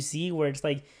scene you see where it's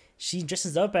like she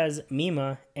dresses up as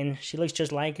Mima and she looks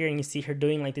just like her, and you see her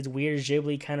doing like this weird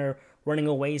Ghibli kind of running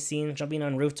away scene, jumping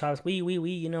on rooftops, wee,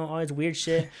 all this weird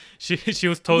shit. she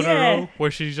was Totoro, where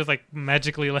she just like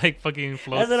magically like fucking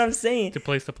floats. That's what I'm saying. To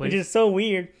place to place. Which is so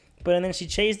weird. But and then she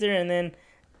chased her, and then,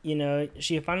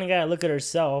 she finally got to look at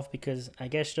herself because I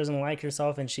guess she doesn't like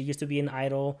herself, and she used to be an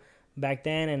idol back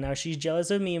then, and now she's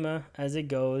jealous of Mima as it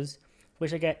goes.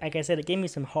 Which, like I said, it gave me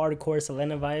some hardcore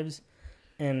Selena vibes.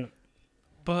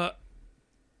 But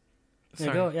there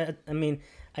you go. Yeah, I mean,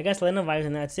 I got Selena vibes,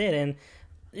 and that's it. And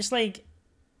it's like,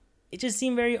 it just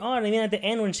seemed very odd. I mean, at the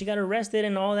end when she got arrested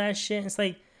and all that shit, it's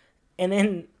like, and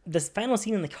then the final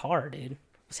scene in the car, dude.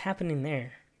 What's happening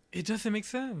there? It doesn't make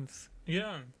sense.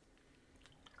 Yeah.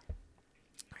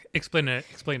 Explain it.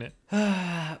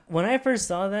 When I first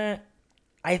saw that,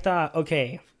 I thought,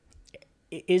 okay,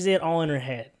 is it all in her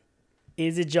head?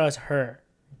 Is it just her?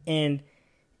 And,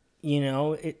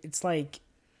 it's like,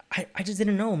 I just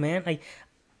didn't know, man. Like,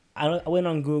 I went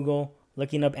on Google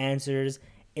looking up answers.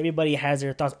 Everybody has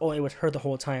their thoughts. Oh, it was her the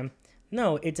whole time.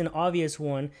 No, it's an obvious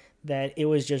one that it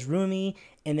was just Rumi,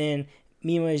 and then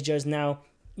Mima is just now,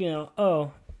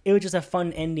 oh, it was just a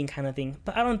fun ending kind of thing.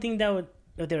 But I don't think that what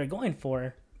they were going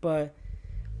for. But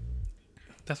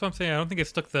that's what I'm saying. I don't think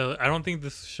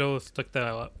this show stuck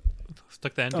the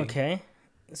ending. Okay,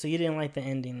 so you didn't like the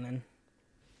ending then?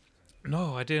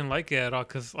 No, I didn't like it at all.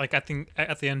 Cause like I think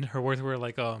at the end her words were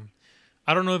like I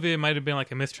don't know if it might have been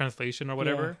like a mistranslation or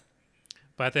whatever. Yeah.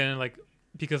 But at the end, like,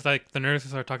 because like the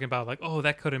nurses are talking about like, oh,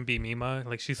 that couldn't be Mima.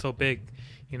 Like she's so big,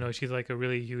 she's like a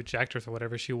really huge actress or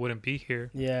whatever. She wouldn't be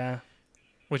here. Yeah.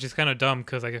 Which is kind of dumb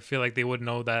because like I feel like they would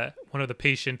know that one of the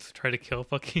patients tried to kill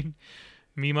fucking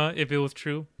Mima if it was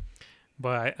true.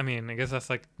 But I mean, I guess that's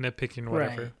like nitpicking or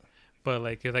whatever.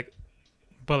 Right.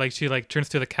 But she like turns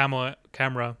to the camera,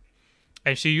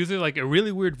 and she uses like a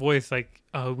really weird voice. Like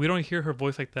we don't hear her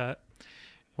voice like that,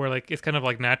 where like it's kind of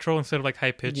like natural instead of like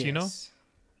high pitch, yes.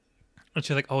 And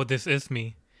she's like, "Oh, this is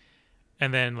me,"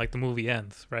 and then like the movie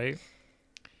ends, right?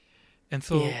 And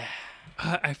so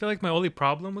I feel like my only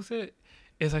problem with it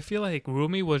is I feel like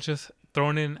Rumi was just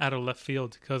thrown in out of left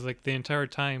field because like the entire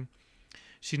time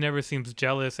she never seems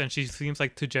jealous, and she seems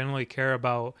like to genuinely care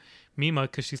about Mima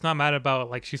because she's not mad about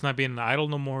like she's not being an idol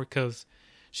no more, because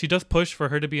she does push for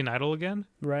her to be an idol again,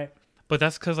 right? But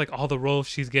that's because like all the roles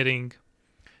she's getting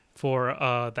for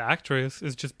the actress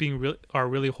is just being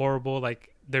really horrible. Like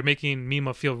they're making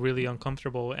Mima feel really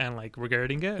uncomfortable and like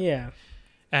regretting it. Yeah.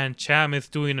 And Cham is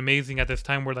doing amazing at this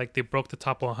time where like they broke the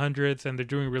top 100s and they're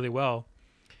doing really well.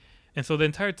 And so the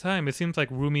entire time it seems like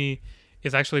Rumi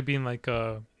is actually being like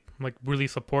really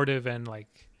supportive and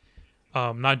like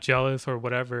not jealous or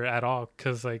whatever at all,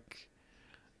 because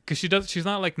she's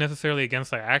not like necessarily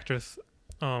against like actress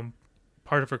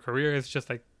part of her career. It's just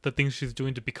like the things she's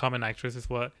doing to become an actress is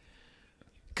what,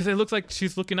 because it looks like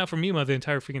she's looking out for Mima the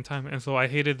entire freaking time. And so I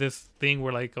hated this thing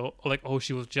where oh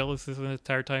she was jealous this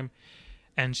entire time,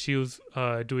 and she was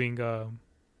doing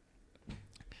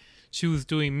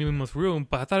Mima's room.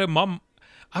 But I thought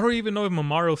I don't even know if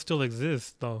Mamoru still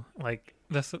exists though. Like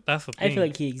that's the thing. I feel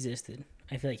like he existed.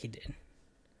 I feel like he did.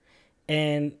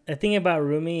 And the thing about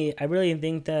Rumi, I really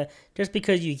think that just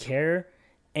because you care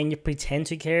and you pretend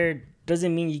to care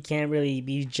doesn't mean you can't really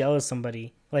be jealous of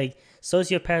somebody. Like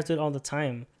sociopaths do it all the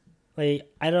time.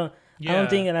 Like I don't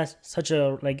think that's such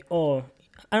a like, oh,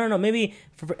 I don't know, maybe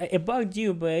it bugged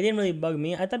you, but it didn't really bug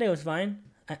me. I thought it was fine.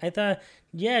 I thought,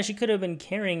 yeah, she could have been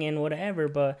caring and whatever,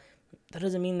 but that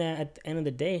doesn't mean that at the end of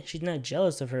the day she's not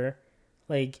jealous of her.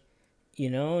 Like,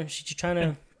 she's trying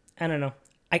to, I don't know.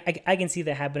 I can see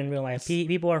that happen in real life.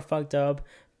 People are fucked up.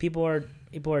 people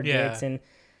are dicks, and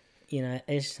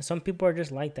some people are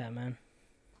just like that, man.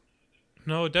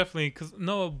 No, definitely,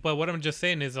 but what I'm just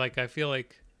saying is like I feel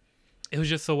like it was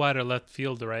just so out of left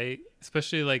field, right?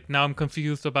 Especially like now I'm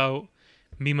confused about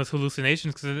Mima's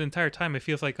hallucinations because the entire time it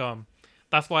feels like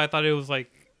that's why I thought it was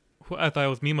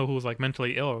Mima who was like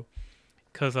mentally ill,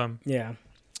 because yeah,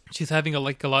 she's having a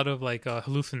lot of like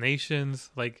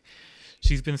hallucinations. Like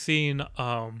she's been seeing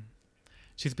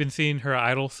her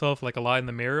idol self like a lot in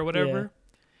the mirror or whatever. Yeah.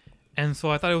 And so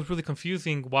I thought it was really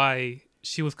confusing why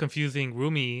she was confusing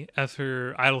Rumi as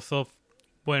her idol self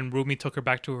when Rumi took her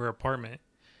back to her apartment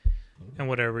and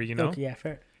whatever, you know? Okay, yeah,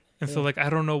 fair. And so like I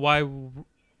don't know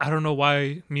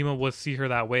why Mima would see her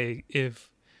that way if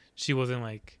she wasn't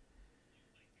like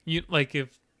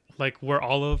if like were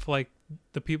all of like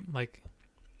the people like,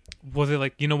 was it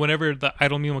like, whenever the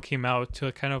idol Mima came out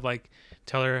to kind of like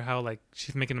tell her how like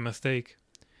she's making a mistake,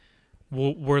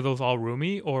 were those all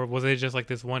Rumi, or was it just like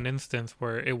this one instance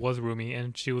where it was Rumi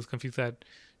and she was confused that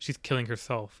she's killing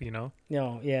herself, No,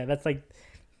 yeah,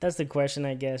 that's the question,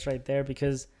 I guess, right there,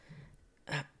 because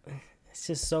it's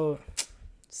just so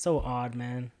odd,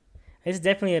 man. It's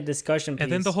definitely a discussion piece.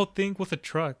 And then the whole thing with the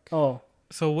truck. Oh.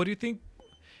 So what do you think?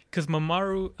 Because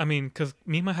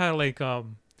Mima had like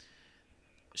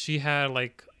she had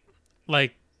like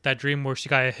that dream where she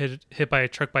got hit by a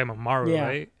truck by Mamaru, yeah.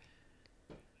 Right?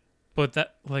 But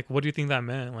that, like, what do you think that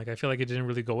meant? Like, I feel like it didn't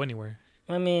really go anywhere.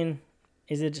 I mean,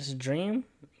 is it just a dream?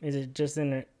 Is it just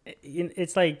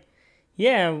it's like,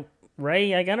 yeah,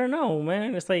 right? Like, I don't know,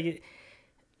 man. It's like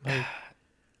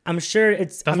I'm sure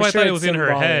it's. That's why I thought it was in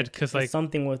her head, because like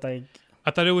something with like.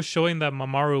 I thought it was showing that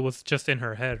Mamaru was just in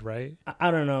her head, right? I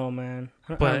don't know, man.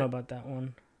 I don't know about that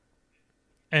one.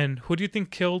 And who do you think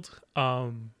killed?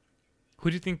 Who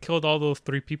do you think killed all those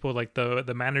three people? Like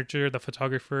the manager, the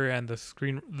photographer, and the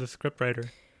scriptwriter.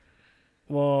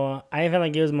 Well, I feel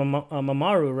like it was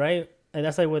Mamaru, right? And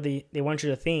that's like what they want you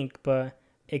to think, but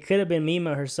it could have been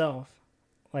Mima herself.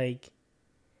 Like,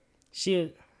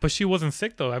 she. But she wasn't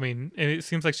sick though. I mean, it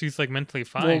seems like she's like mentally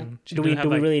fine. Well, do we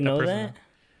really know that?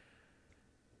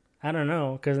 I don't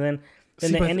know, because then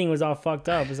the ending was all fucked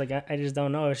up. It's like I just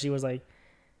don't know if she was like,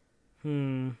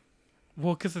 Well,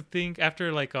 because the thing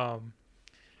after like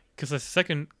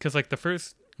because like the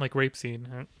first like rape scene,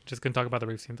 I'm just gonna talk about the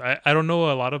rape scenes. I don't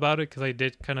know a lot about it because I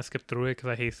did kind of skip through it because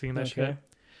I hate seeing that shit.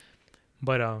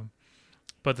 But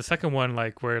the second one,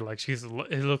 like where like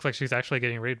it looks like she's actually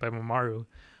getting raped by Mamaru.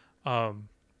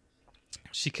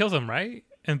 She kills him, right?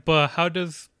 But how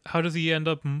does he end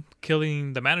up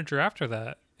killing the manager after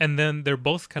that? And then they're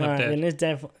both kind of dead.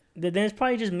 Then it's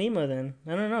probably just Mima. Then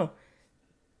I don't know.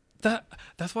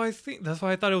 That's why I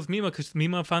thought it was Mima, because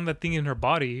Mima found that thing in her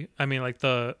body. I mean, like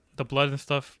the blood and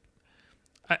stuff.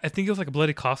 I think it was like a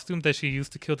bloody costume that she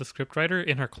used to kill the scriptwriter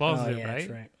in her closet, right? That's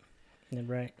right. Yeah,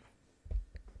 right.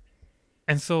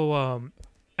 And so,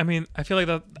 I mean, I feel like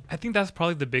that. I think that's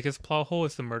probably the biggest plot hole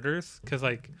is the murders, because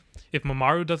like, if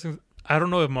Mamaru doesn't, I don't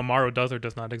know if Mamaru does or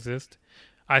does not exist.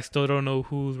 I still don't know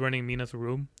who's running Mina's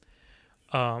room.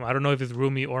 I don't know if it's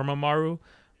Rumi or Mamaru,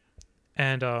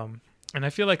 and I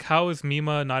feel like, how is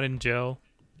Mima not in jail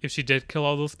if she did kill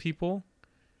all those people?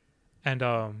 And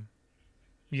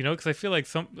because I feel like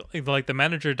like the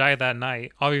manager died that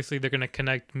night. Obviously, they're gonna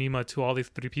connect Mima to all these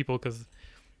three people because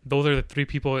those are the three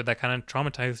people that kind of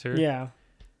traumatized her. Yeah.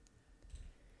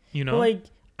 But like,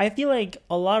 I feel like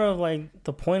a lot of like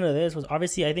the point of this was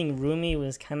obviously I think Rumi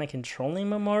was kind of controlling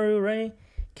Mamaru, right?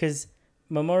 Because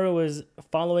Mamaru was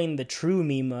following the true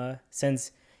Mima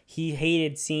since he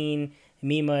hated seeing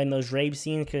Mima in those rape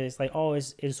scenes because it's like, oh,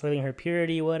 it's spoiling her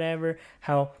purity, whatever.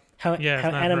 How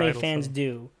anime fans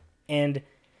do, and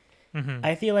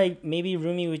I feel like maybe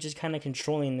Rumi was just kind of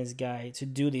controlling this guy to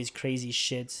do these crazy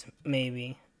shits.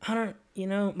 Maybe I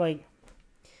don't, like,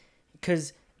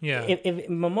 because if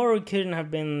Mamoru couldn't have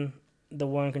been the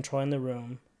one controlling the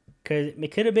room, because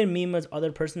it could have been Mima's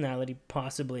other personality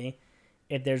possibly,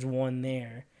 if there's one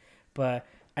there, but.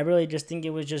 I really just think it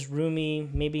was just Rumi.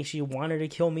 Maybe she wanted to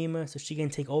kill Mima so she can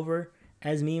take over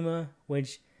as Mima,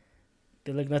 which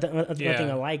they look nothing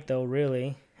alike though,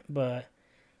 really. But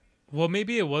well,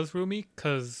 maybe it was Rumi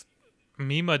because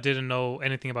Mima didn't know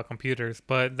anything about computers,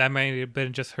 but that might have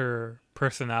been just her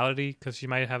personality because she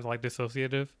might have like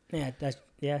dissociative. Because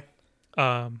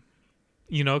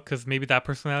maybe that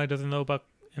personality doesn't know about,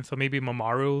 and so maybe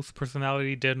Mamaru's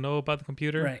personality did know about the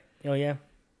computer. Right. Oh yeah.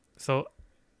 So.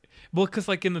 Well, because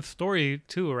like in the story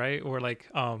too, right? Or like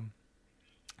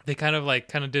they kind of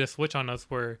did a switch on us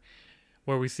where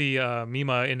we see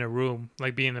Mima in a room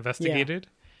like being investigated,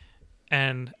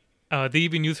 and they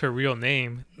even use her real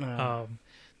name.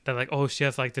 that like, oh, she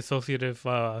has like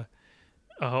dissociative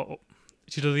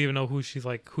she doesn't even know who she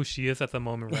is at the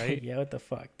moment, right? Yeah, what the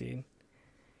fuck, dude?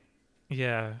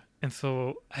 Yeah. And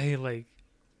so I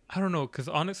don't know, because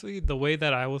honestly, the way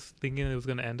that I was thinking it was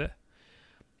gonna end it,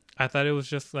 I thought it was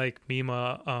just like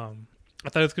Mima. I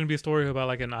thought it was gonna be a story about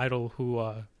like an idol who,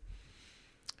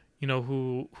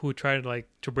 who tried like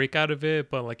to break out of it,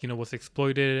 but like was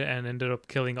exploited and ended up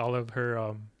killing all of her,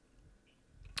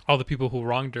 all the people who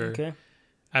wronged her,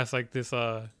 as like this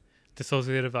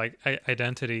dissociative like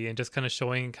identity, and just kind of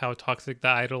showing how toxic the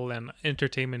idol and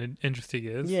entertainment industry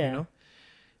is. Yeah.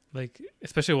 Like,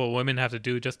 especially what women have to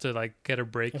do just to like get a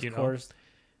break, of course.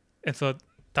 And so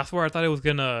that's where I thought it was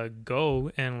gonna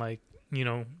go, and like,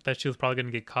 that she was probably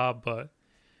gonna get caught. But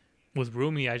with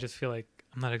Rumi, I just feel like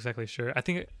I'm not exactly sure. I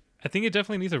think it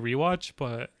definitely needs a rewatch,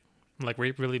 but like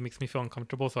rape really makes me feel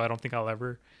uncomfortable, so I don't think I'll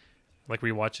ever like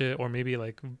rewatch it, or maybe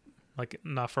like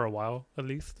not for a while at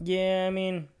least. Yeah, I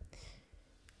mean,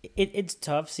 it's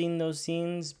tough seeing those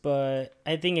scenes, but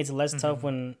I think it's less tough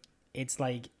when it's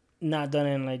like not done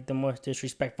in like the most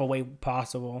disrespectful way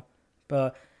possible.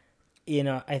 But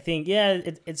I think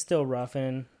it's still rough,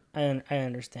 and I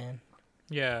understand.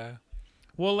 Yeah,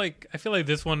 well, like I feel like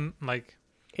this one like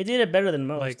it did it better than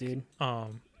most, like, dude.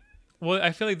 Well,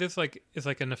 I feel like this like is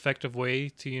like an effective way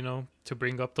to to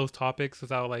bring up those topics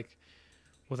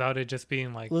without it just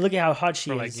being like, look at how hot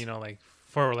she is. Like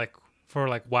for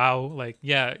wow, like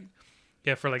yeah,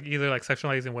 for like either like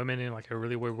sexualizing women in like a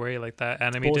really weird way like that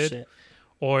anime did,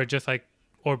 or just like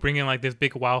bringing like this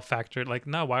big wow factor, like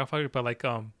not wow factor, but like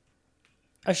a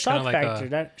shock factor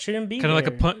that shouldn't be kind of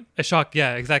like a shock.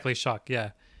 Yeah, exactly, shock.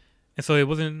 Yeah. And so it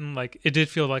wasn't like, it did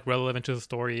feel like relevant to the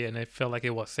story, and it felt like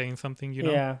it was saying something,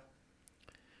 Yeah.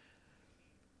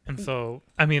 And so,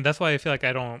 I mean, that's why I feel like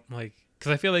I don't like,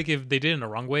 because I feel like if they did it in the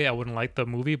wrong way, I wouldn't like the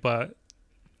movie. But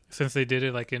since they did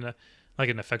it like in an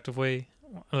effective way,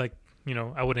 like,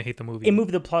 I wouldn't hate the movie. It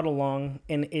moved the plot along,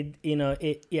 and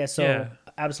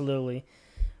absolutely.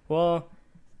 Well,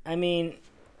 I mean,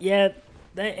 yeah,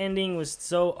 that ending was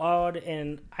so odd,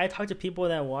 and I talked to people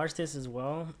that watched this as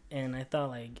well, and I thought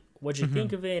like, what'd you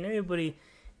think of it? And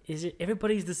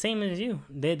everybody's the same as you.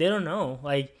 They don't know.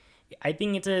 Like, I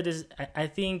think I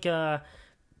think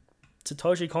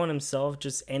Satoshi Kon himself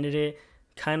just ended it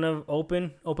kind of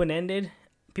open-ended.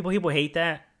 People hate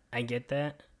that. I get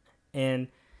that. And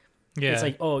it's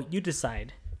like, oh, you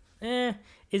decide.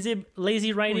 Is it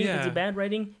lazy writing? Is it bad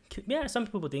writing? Yeah, some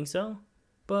people think so.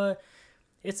 But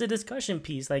it's a discussion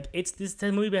piece. Like, this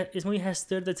movie has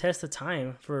stood the test of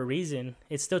time for a reason.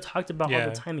 It's still talked about all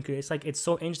the time. It's like, it's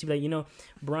so interesting. Like,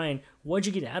 Brian, what'd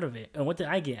you get out of it? And what did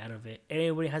I get out of it?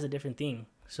 Everybody has a different thing.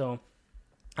 So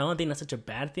I don't think that's such a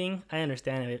bad thing. I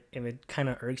understand if it kind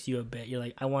of irks you a bit. You're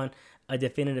like, I want a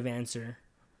definitive answer.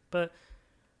 But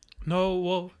no,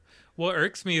 well, what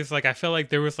irks me is like, I feel like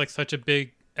there was like such a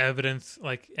big evidence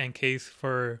like and case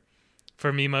for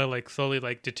Mima like slowly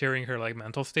like deteriorating her like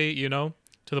mental state,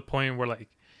 to the point where like,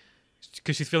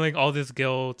 because she's feeling all this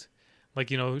guilt, like,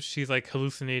 she's like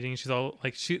hallucinating, she's all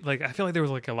like, I feel like there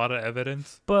was like a lot of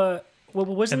evidence. But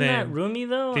wasn't that Rumi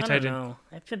though? I don't know.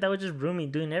 I feel that was just Rumi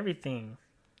doing everything.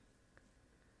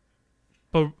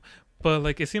 But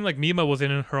like, it seemed like Mima was in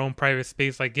her own private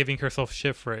space, like giving herself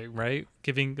shit for it, right?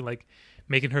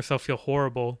 Making herself feel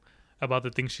horrible about the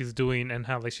things she's doing, and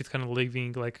how like she's kind of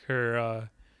leaving like her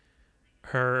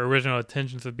original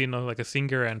intentions of being like a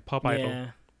singer and pop idol.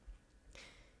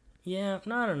 Yeah,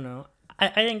 no, I don't know. I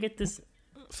didn't get this.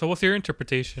 So what's your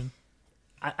interpretation?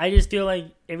 I just feel like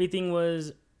everything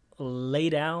was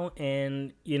laid out,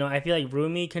 and I feel like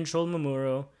Rumi controlled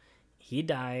Mamoru. He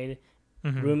died.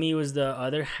 Rumi was the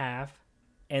other half,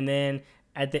 and then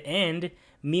at the end,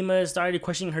 Mima started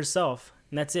questioning herself,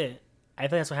 and that's it. I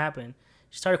think that's what happened.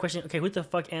 She started questioning, okay, who the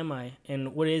fuck am I,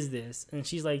 and what is this? And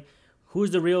she's like, who's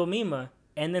the real Mima?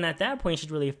 And then at that point, she's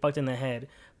really fucked in the head.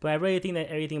 But I really think that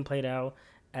everything played out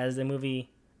as the movie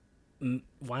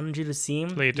wanted you to seem.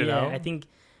 Played it out. I think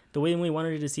the way the movie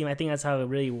wanted you to seem, I think that's how it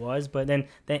really was. But then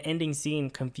that ending scene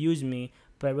confused me.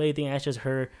 But I really think that's just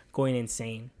her going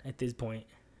insane at this point.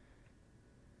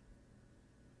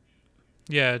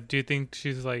 Yeah, do you think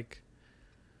she's like...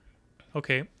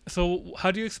 Okay, so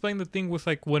how do you explain the thing with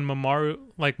like when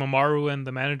Mamoru and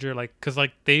the manager, like, because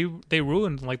like they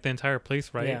ruined like the entire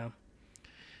place, right? Yeah.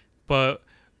 But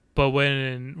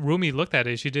when Rumi looked at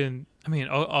it, she didn't. I mean,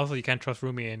 also you can't trust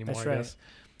Rumi anymore. That's right. I guess.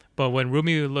 But when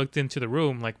Rumi looked into the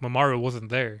room, like Mamoru wasn't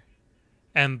there,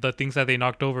 and the things that they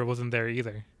knocked over wasn't there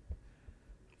either.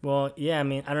 Well, yeah, I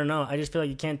mean, I don't know. I just feel like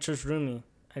you can't trust Rumi.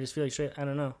 I just feel like I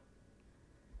don't know.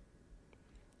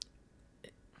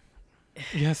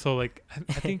 Yeah, so like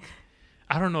I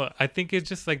I don't know. I think it's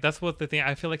just like that's what the thing.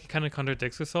 I feel like it kind of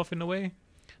contradicts itself in a way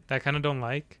that I kind of don't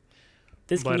like.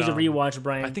 This needs a rewatch,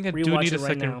 Brian. I think I rewatch do need a right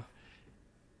second. Now.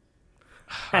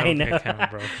 I know, I can,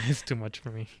 bro. It's too much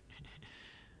for me.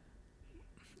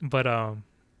 But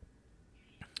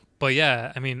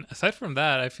yeah. I mean, aside from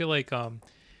that, I feel like I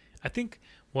think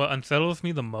what unsettles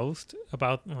me the most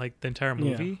about like the entire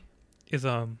movie is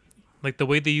like the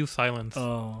way they use silence.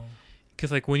 Oh.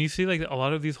 Because like when you see like a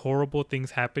lot of these horrible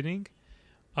things happening,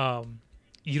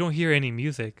 you don't hear any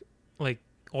music, like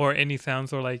or any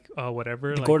sounds or like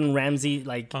whatever. The like, Gordon Ramsay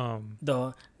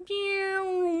the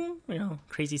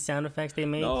crazy sound effects they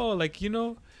made. No, like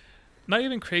not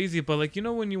even crazy, but like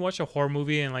when you watch a horror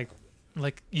movie and like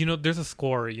there's a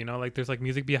score, like there's like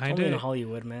music behind Only it. in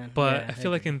Hollywood, man. But yeah, I feel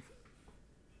like in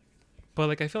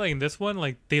this one,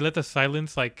 like they let the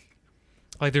silence like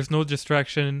there's no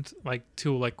distractions like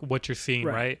to like what you're seeing,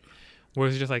 right? Where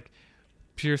it's just like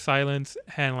pure silence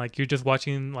and like you're just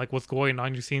watching like what's going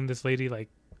on. You're seeing this lady like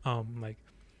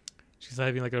she's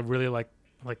having like a really like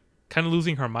kind of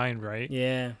losing her mind, right?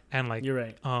 Yeah. And like you're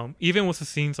right. Even with the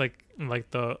scenes like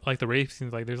the rape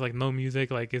scenes, like there's like no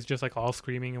music, like it's just like all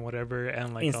screaming and whatever,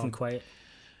 and like instant quiet.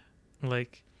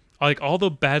 Like all the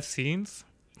bad scenes,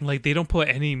 like they don't put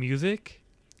any music,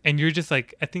 and you're just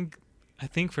like I think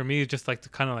for me it's just like to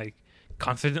kind of like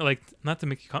constantly like not to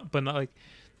make you but not like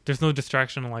there's no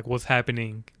distraction on like what's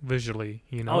happening visually,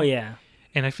 Oh yeah.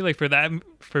 And I feel like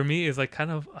for me is like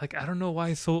kind of like I don't know why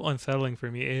it's so unsettling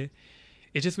for me.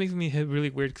 It just makes me hit really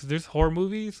weird because there's horror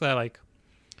movies that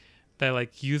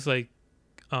use like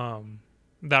that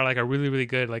are like are really really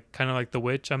good, like kind of like The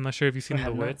Witch. I'm not sure if you've seen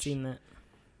The Witch. I have not seen that.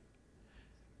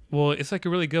 Well, it's like a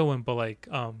really good one, but like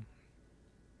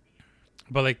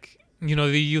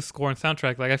they use score and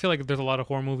soundtrack. Like I feel like there's a lot of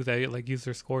horror movies that like use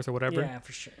their scores or whatever. Yeah,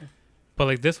 for sure. But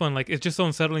like this one, like it's just so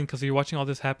unsettling because you're watching all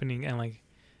this happening and like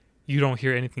you don't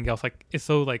hear anything else. Like it's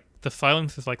so like the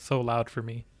silence is like so loud for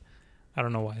me. I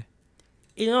don't know why.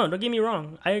 Don't get me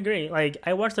wrong. I agree. Like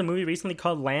I watched a movie recently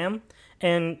called Lamb,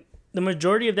 and the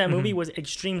majority of that movie was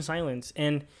extreme silence,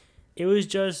 and it was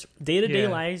just day-to-day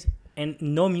lives and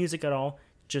no music at all,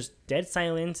 just dead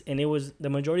silence. And it was the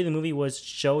majority of the movie was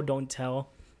show don't tell,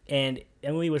 and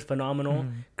that movie was phenomenal.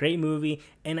 Great movie.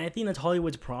 And I think that's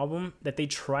Hollywood's problem, that they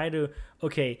try to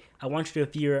I want you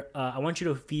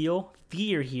to feel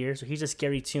fear here, so here's a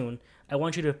scary tune. I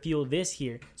want you to feel this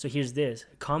here, so here's this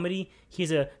comedy.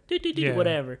 Here's a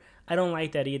whatever. I don't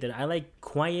like that either. I like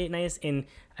quietness, and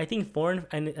I think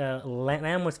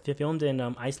Lamb was filmed in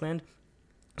Iceland,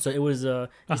 so it was a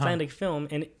Icelandic film,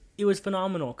 and it was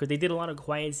phenomenal because they did a lot of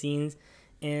quiet scenes,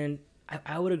 and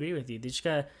I would agree with you. They just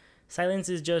got silence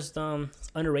is just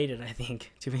underrated, I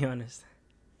think, to be honest.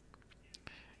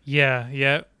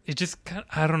 Yeah. It just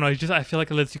I don't know. I feel like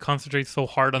it lets you concentrate so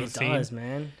hard on the scene. It does,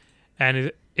 man.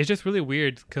 And it's just really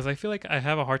weird because I feel like I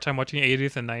have a hard time watching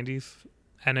 80s and 90s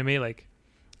anime, like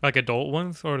adult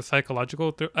ones or the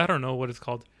psychological. I don't know what it's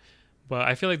called, but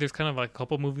I feel like there's kind of like a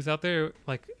couple movies out there,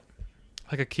 like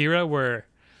Akira, where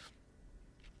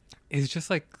it's just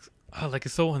like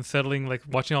it's so unsettling, like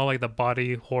watching all like the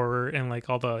body horror and like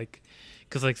all the like,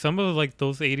 because like some of like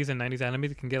those 80s and 90s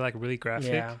anime can get like really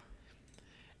graphic. Yeah.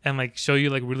 And like show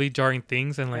you like really jarring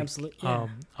things, and like a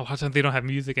lot of times they don't have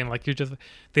music, and like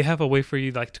they have a way for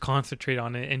you like to concentrate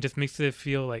on it, and just makes it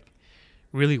feel like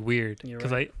really weird.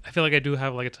 Because I feel like I do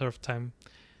have like a tough time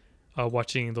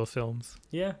watching those films.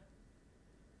 Yeah.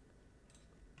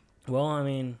 Well, I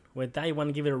mean, with that, you want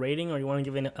to give it a rating, or you want to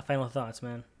give it a final thoughts,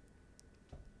 man?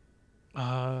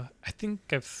 I think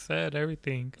I've said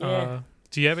everything. Yeah.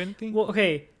 Do you have anything? Well,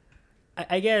 okay.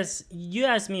 I guess you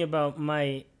asked me about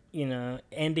my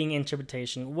ending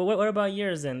interpretation. What about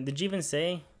yours then? Did you even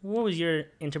say? What was your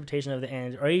interpretation of the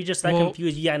end? Or are you just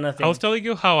confused? You got nothing? I was telling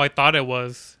you how I thought it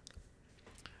was.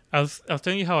 I was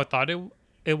telling you how I thought it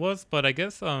was, but I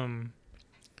guess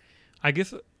I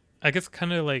guess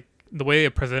kind of like the way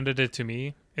it presented it to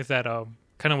me is that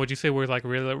kind of what you say was like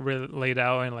really, really laid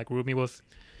out, and like Rumi was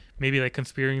maybe like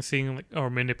conspiring or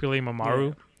manipulating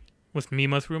Mamoru with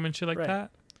Mima's room and shit like that.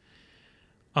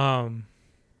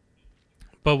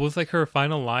 But was like her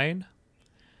final line,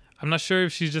 I'm not sure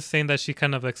if she's just saying that she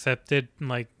kind of accepted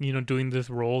like doing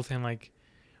this roles and like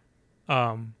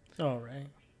all right,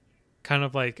 kind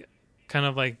of like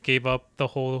gave up the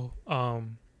whole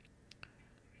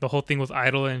thing was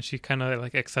idle, and she kind of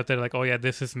like accepted like, oh yeah,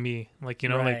 this is me, like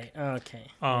right. like okay,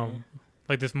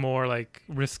 like this more like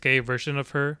risque version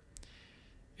of her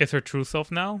is her true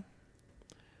self now,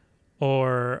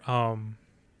 or I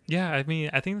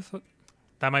mean I think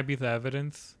that might be the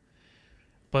evidence,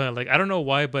 but like I don't know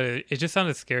why, but it just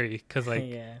sounded scary because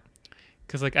like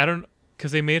because like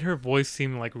because they made her voice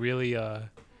seem like really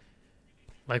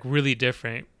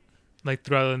different, like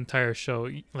throughout the entire show.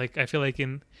 Like I feel like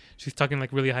she's talking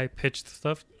like really high pitched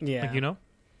stuff. Yeah. Like, you know.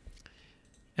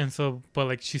 And so, but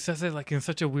like she says it like in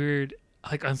such a weird,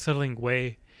 like unsettling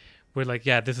way, where like,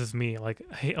 yeah, this is me. Like,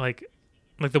 hey, like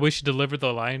the way she delivered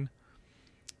the line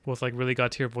was like really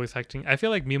god tier voice acting. I feel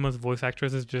like Mima's voice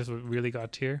actress is just really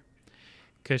god tier,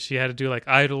 because she had to do like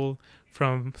Idol,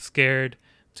 from Scared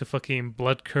to fucking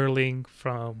Blood Curdling,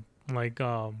 from like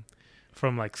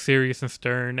Serious and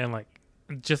Stern, and like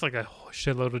just like a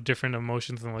shitload of different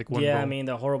emotions in like one Yeah, role. I mean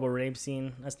the horrible rape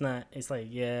scene. That's not. It's like,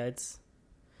 yeah, it's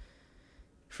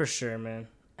for sure, man.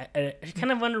 It's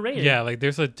kind of underrated. Yeah, like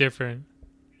there's a different.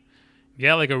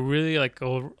 Yeah, like a really like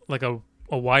a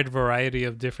wide variety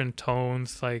of different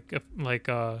tones, yeah,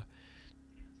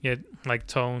 like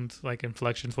tones, like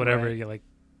inflections, whatever. Right. Yeah, like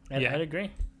I'd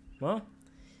agree. Well,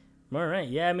 all right.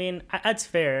 Yeah, I mean that's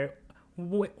fair.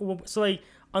 So like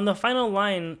on the final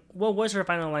line, what was her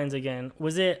final lines again?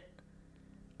 Was it?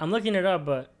 I'm looking it up,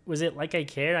 but was it like I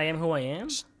care? I am who I am.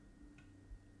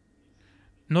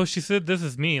 No, she said this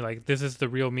is me, like this is the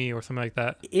real me, or something like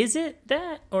that. Is it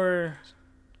that or?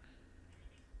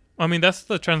 I mean, that's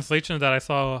the translation that I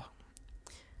saw.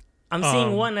 I'm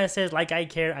seeing one that says like I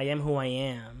care, I am who I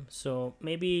am. So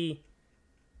maybe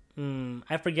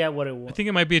I forget what it was. I think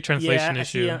it might be a translation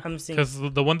issue. I'm seeing, because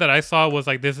the one that I saw was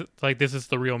like this is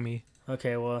the real me.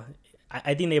 Okay, well,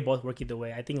 I think they both work either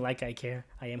way. I think like I care,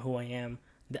 I am who I am.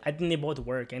 I think they both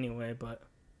work anyway, but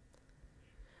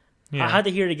yeah. I had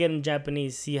to hear it again in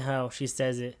Japanese, see how she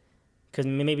says it. Because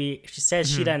maybe if she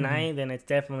says Shiranai, then it's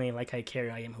definitely like I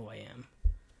care, I am who I am.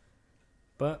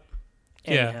 But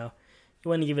anyhow, you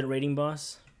want to give it a rating,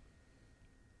 boss?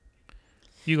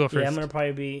 You go first. Yeah, I'm going to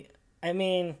probably be... I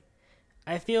mean,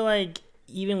 I feel like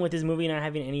even with this movie not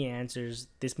having any answers,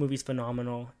 this movie's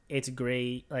phenomenal. It's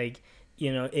great. Like,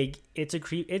 you know, it's a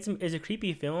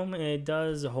creepy film, and it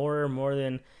does horror more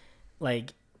than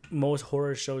like most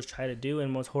horror shows try to do,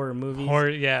 and most horror movies. Horror,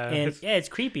 yeah. And it's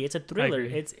creepy. It's a thriller.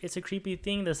 It's a creepy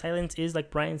thing. The silence is,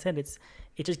 like Brian said,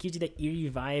 it just gives you that eerie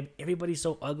vibe. Everybody's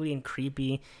so ugly and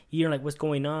creepy. You're like, what's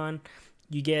going on?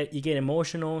 You get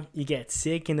emotional. You get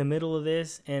sick in the middle of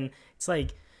this, and it's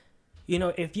like, you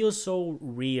know, it feels so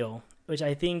real, which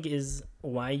I think is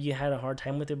why you had a hard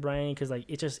time with it, Brian, because like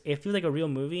it feels like a real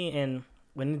movie, and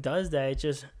when it does that,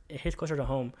 it hits closer to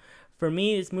home. For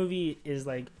me, this movie is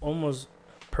like almost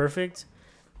perfect,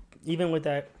 even with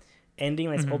that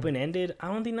ending that's open-ended. I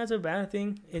don't think that's a bad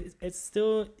thing. It's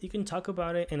still, you can talk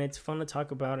about it, and it's fun to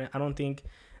talk about it. I don't think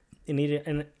it needed,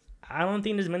 and I don't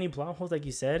think there's many plot holes like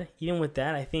you said. Even with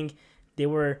that, I think they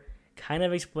were kind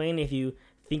of explained. If you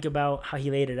think about how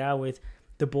he laid it out with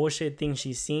the bullshit thing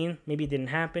she's seen, maybe it didn't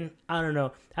happen. I don't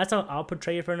know. That's how I'll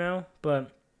portray it for now.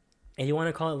 But if you want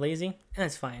to call it lazy,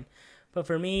 that's fine. But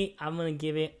for me, I'm gonna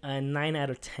give it a 9 out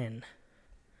of 10.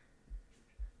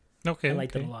 Okay. I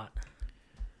liked it a lot.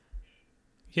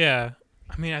 Yeah.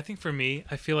 I mean, I think for me,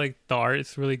 I feel like the art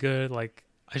is really good. Like,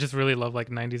 I just really love like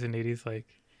 90s and 80s. Like,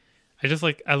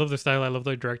 I love the style. I love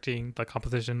the directing, the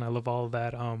composition. I love all of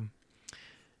that.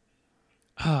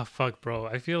 Fuck, bro.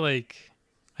 I feel like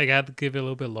I had to give it a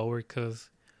little bit lower because,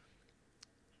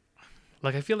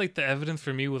 like, I feel like the evidence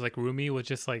for me was like Rumi was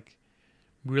just like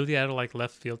really out of like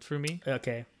left field for me.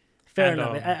 Okay. Fair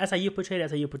enough. That's how you portray it.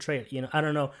 That's how you portray it. You know, I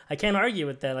don't know. I can't argue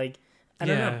with that. Like, I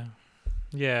don't know.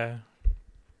 Yeah.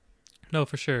 No,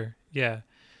 for sure. Yeah.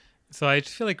 So I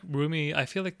just feel like Rumi. I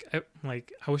feel like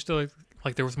I wish there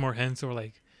like there was more hints or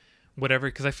like whatever,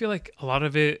 because I feel like a lot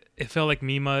of it felt like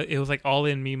Mima. It was like all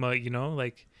in Mima. You know,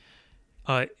 like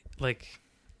I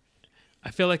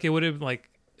feel like it would have like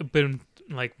been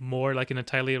like more like an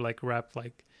entirely like rap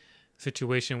like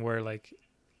situation where like,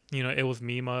 you know, it was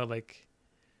Mima, like,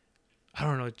 I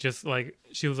don't know, just like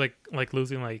she was like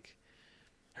losing like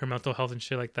her mental health and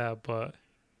shit like that. But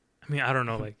I mean, I don't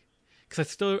know, like,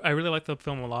 because I really like the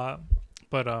film a lot,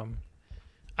 but I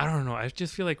don't know, I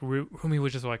just feel like Rumi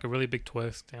was just like a really big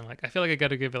twist, and like I feel like I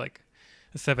gotta give it like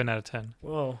a 7 out of 10.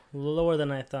 Whoa, lower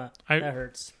than I thought. That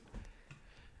hurts.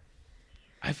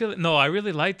 I feel no, I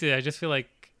really liked it. I just feel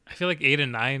like 8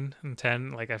 and 9 and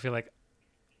 10. Like I feel like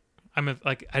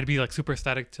I'd be like super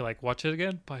ecstatic to like watch it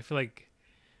again, but I feel like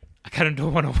I kind of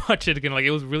don't want to watch it again. Like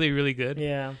it was really, really good.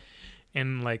 Yeah.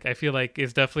 And like I feel like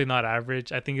it's definitely not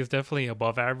average. I think it's definitely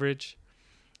above average.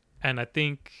 And I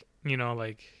think, you know,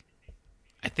 like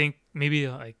I think maybe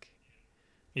like,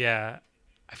 yeah,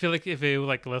 I feel like if it was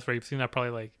like less rape scene, I'd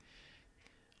probably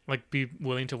like be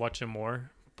willing to watch it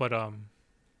more. But I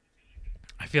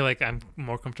feel like I'm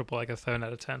more comfortable like a 7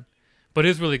 out of 10. but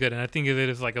it's really good, and I think it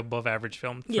is like above average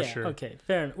film for sure. Okay,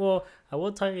 fair enough. Well, I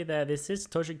will tell you that this is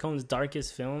Satoshi Kon's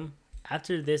darkest film.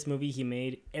 After this movie he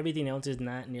made, everything else is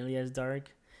not nearly as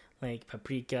dark, like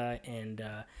Paprika and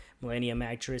Millennium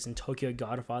Actress and Tokyo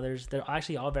Godfathers. They're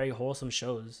actually all very wholesome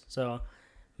shows. So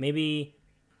maybe,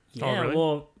 yeah, really?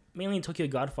 well, mainly Tokyo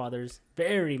Godfathers,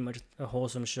 very much a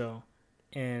wholesome show,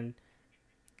 and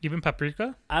even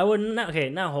Paprika. I would not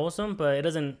not wholesome, but it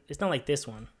doesn't. It's not like this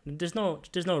one. There's no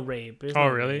rape. There's no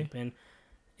really? Rape, and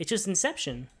it's just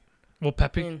Inception. Well,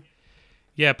 Paprika.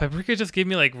 Yeah, Paprika just gave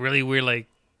me like really weird, like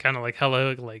kind of like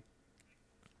hella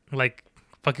like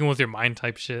fucking with your mind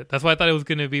type shit. That's why I thought it was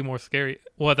gonna be more scary.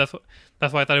 Well, that's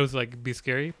why I thought it was like be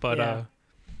scary. But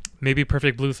maybe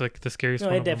Perfect Blue's like the scariest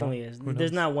one. No, it definitely is.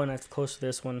 There's not one that's close to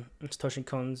this one. It's Satoshi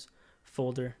Kon's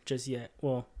folder just yet.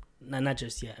 Well, not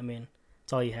just yet. I mean,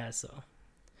 it's all he has. So,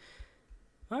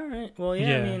 all right. Well,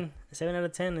 yeah. I mean, 7 out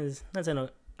of 10 is that's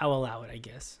enough. I'll allow it, I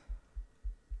guess.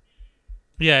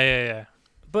 Yeah.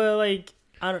 But like,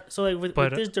 I don't. So like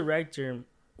with this director,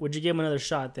 would you give him another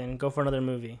shot? Then go for another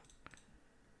movie.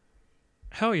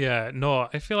 Hell yeah. No,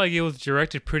 I feel like it was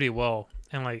directed pretty well,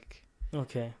 and like.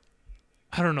 Okay.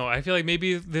 I don't know. I feel like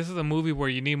maybe this is a movie where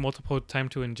you need multiple time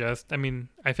to ingest. I mean,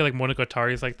 I feel like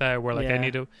Monogatari is like that, where like I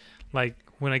need to, like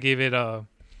when I gave the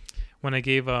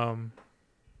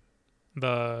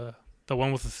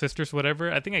one with the sisters, whatever.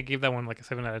 I think I gave that one like a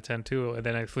 7 out of 10 too, and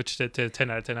then I switched it to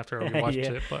 10 out of 10 after I rewatched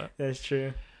it. But that's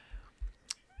true.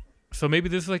 So maybe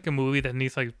this is like a movie that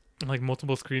needs like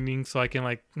multiple screenings, so I can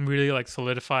like really like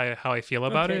solidify how I feel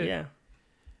about it. Yeah.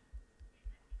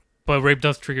 But rape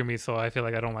does trigger me, so I feel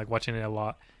like I don't like watching it a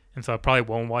lot, and so I probably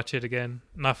won't watch it again,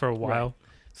 not for a while. Right.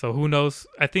 So who knows?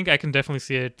 I think I can definitely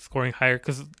see it scoring higher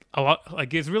because a lot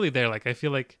like it's really there. Like I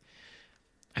feel like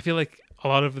a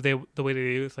lot of the way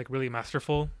they do it's like really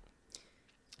masterful.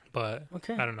 But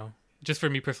I don't know. Just for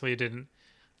me personally, it didn't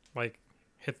like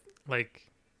hit like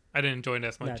I didn't enjoy it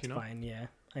as much. That's you know. Fine. Yeah,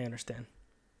 I understand.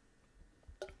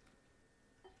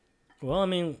 Well, I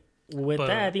mean, with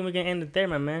that, I think we're gonna end it there,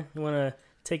 my man. You wanna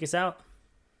take us out?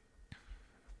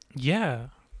 Yeah.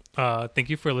 Thank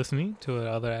you for listening to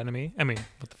another anime. I mean,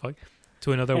 what the fuck?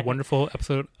 To another wonderful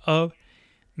episode of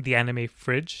the Anime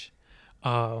Fridge.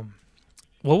 What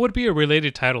would be a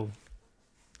related title?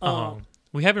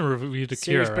 We haven't reviewed Akira,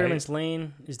 Serious Experiments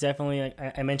Lane is definitely,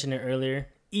 like I mentioned it earlier,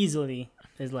 easily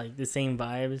is like the same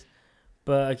vibes.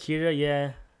 But Akira,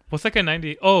 yeah. What's like a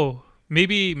 90? Oh,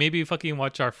 maybe fucking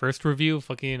watch our first review,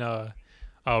 fucking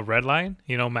Redline,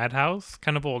 you know, Madhouse,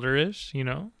 kind of older-ish, you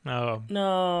know.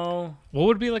 No. What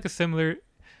would be like a similar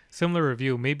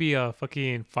review? Maybe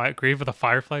fucking Grave of the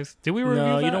Fireflies. Did we review that?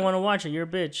 No, you don't want to watch it. You're a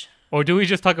bitch. Or do we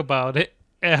just talk about it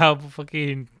and how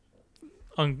fucking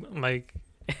like?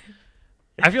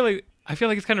 I feel like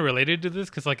it's kind of related to this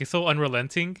because like it's so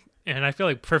unrelenting, and I feel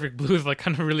like Perfect Blue is like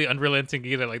kind of really unrelenting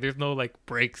either. Like there's no like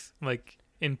breaks like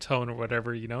in tone or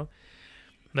whatever, you know.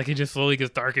 Like it just slowly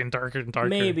gets darker and darker and darker.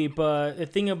 Maybe, but the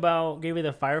thing about Grave of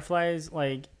the Fireflies,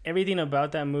 like everything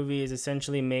about that movie is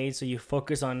essentially made so you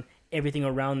focus on everything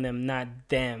around them, not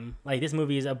them. Like this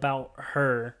movie is about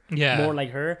her, more like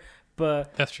her.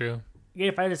 But that's true. Grave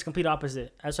of the Fireflies is complete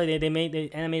opposite. That's why they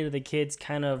animated the kids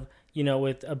kind of, you know,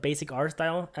 with a basic art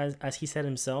style, as he said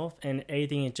himself, and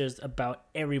everything is just about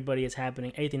everybody is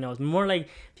happening, everything else. More like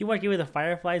if you watch Grave of the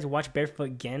Fireflies, watch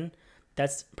Barefoot Gen.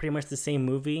 That's pretty much the same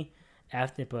movie.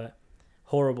 After, but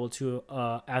horrible too.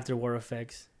 After war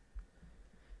effects.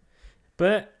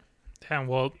 But damn,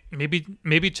 well,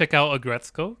 maybe check out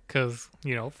Agretzko because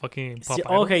you know fucking.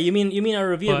 Okay, you mean our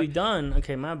review we done?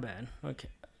 Okay, my bad. Okay.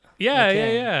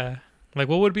 Yeah. Like,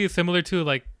 what would be similar to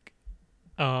like,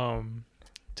 to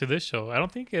this show? I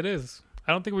don't think it is.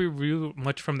 I don't think we review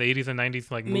much from the 80s and 90s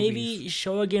like maybe movies.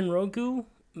 Shogun Roku.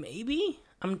 Maybe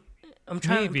I'm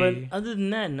trying, but other than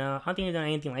that, no, I don't think we've done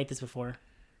anything like this before.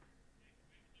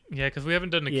 Yeah, because we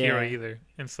haven't done Akira either,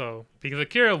 and so because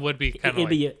Akira would be kind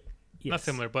of like not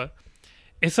similar, but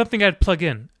it's something I'd plug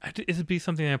in. It'd be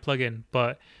something I'd plug in.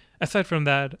 But aside from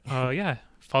that,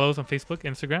 follow us on Facebook,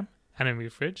 Instagram, Anime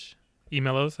Fridge.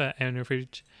 Email us at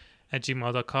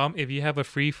animefridge@gmail.com. If you have a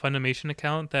free Funimation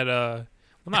account that well,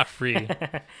 not free,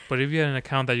 but if you have an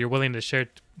account that you're willing to share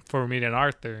for me and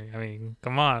Arthur, I mean,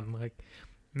 come on, like.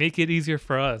 Make it easier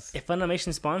for us. If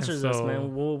Funimation sponsors us,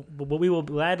 man, we will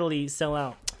gladly sell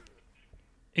out.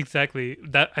 Exactly.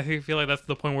 That I feel like that's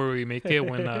the point where we make it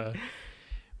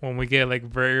when we get like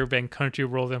Verb and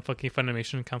Crunchyroll and fucking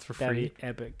Funimation accounts for free.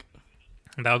 That'd be epic.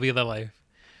 That would be the life.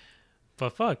 But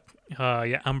fuck.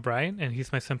 I'm Brian and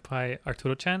he's my senpai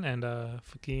Arturo Chan and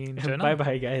fucking Jenna.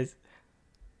 Bye guys.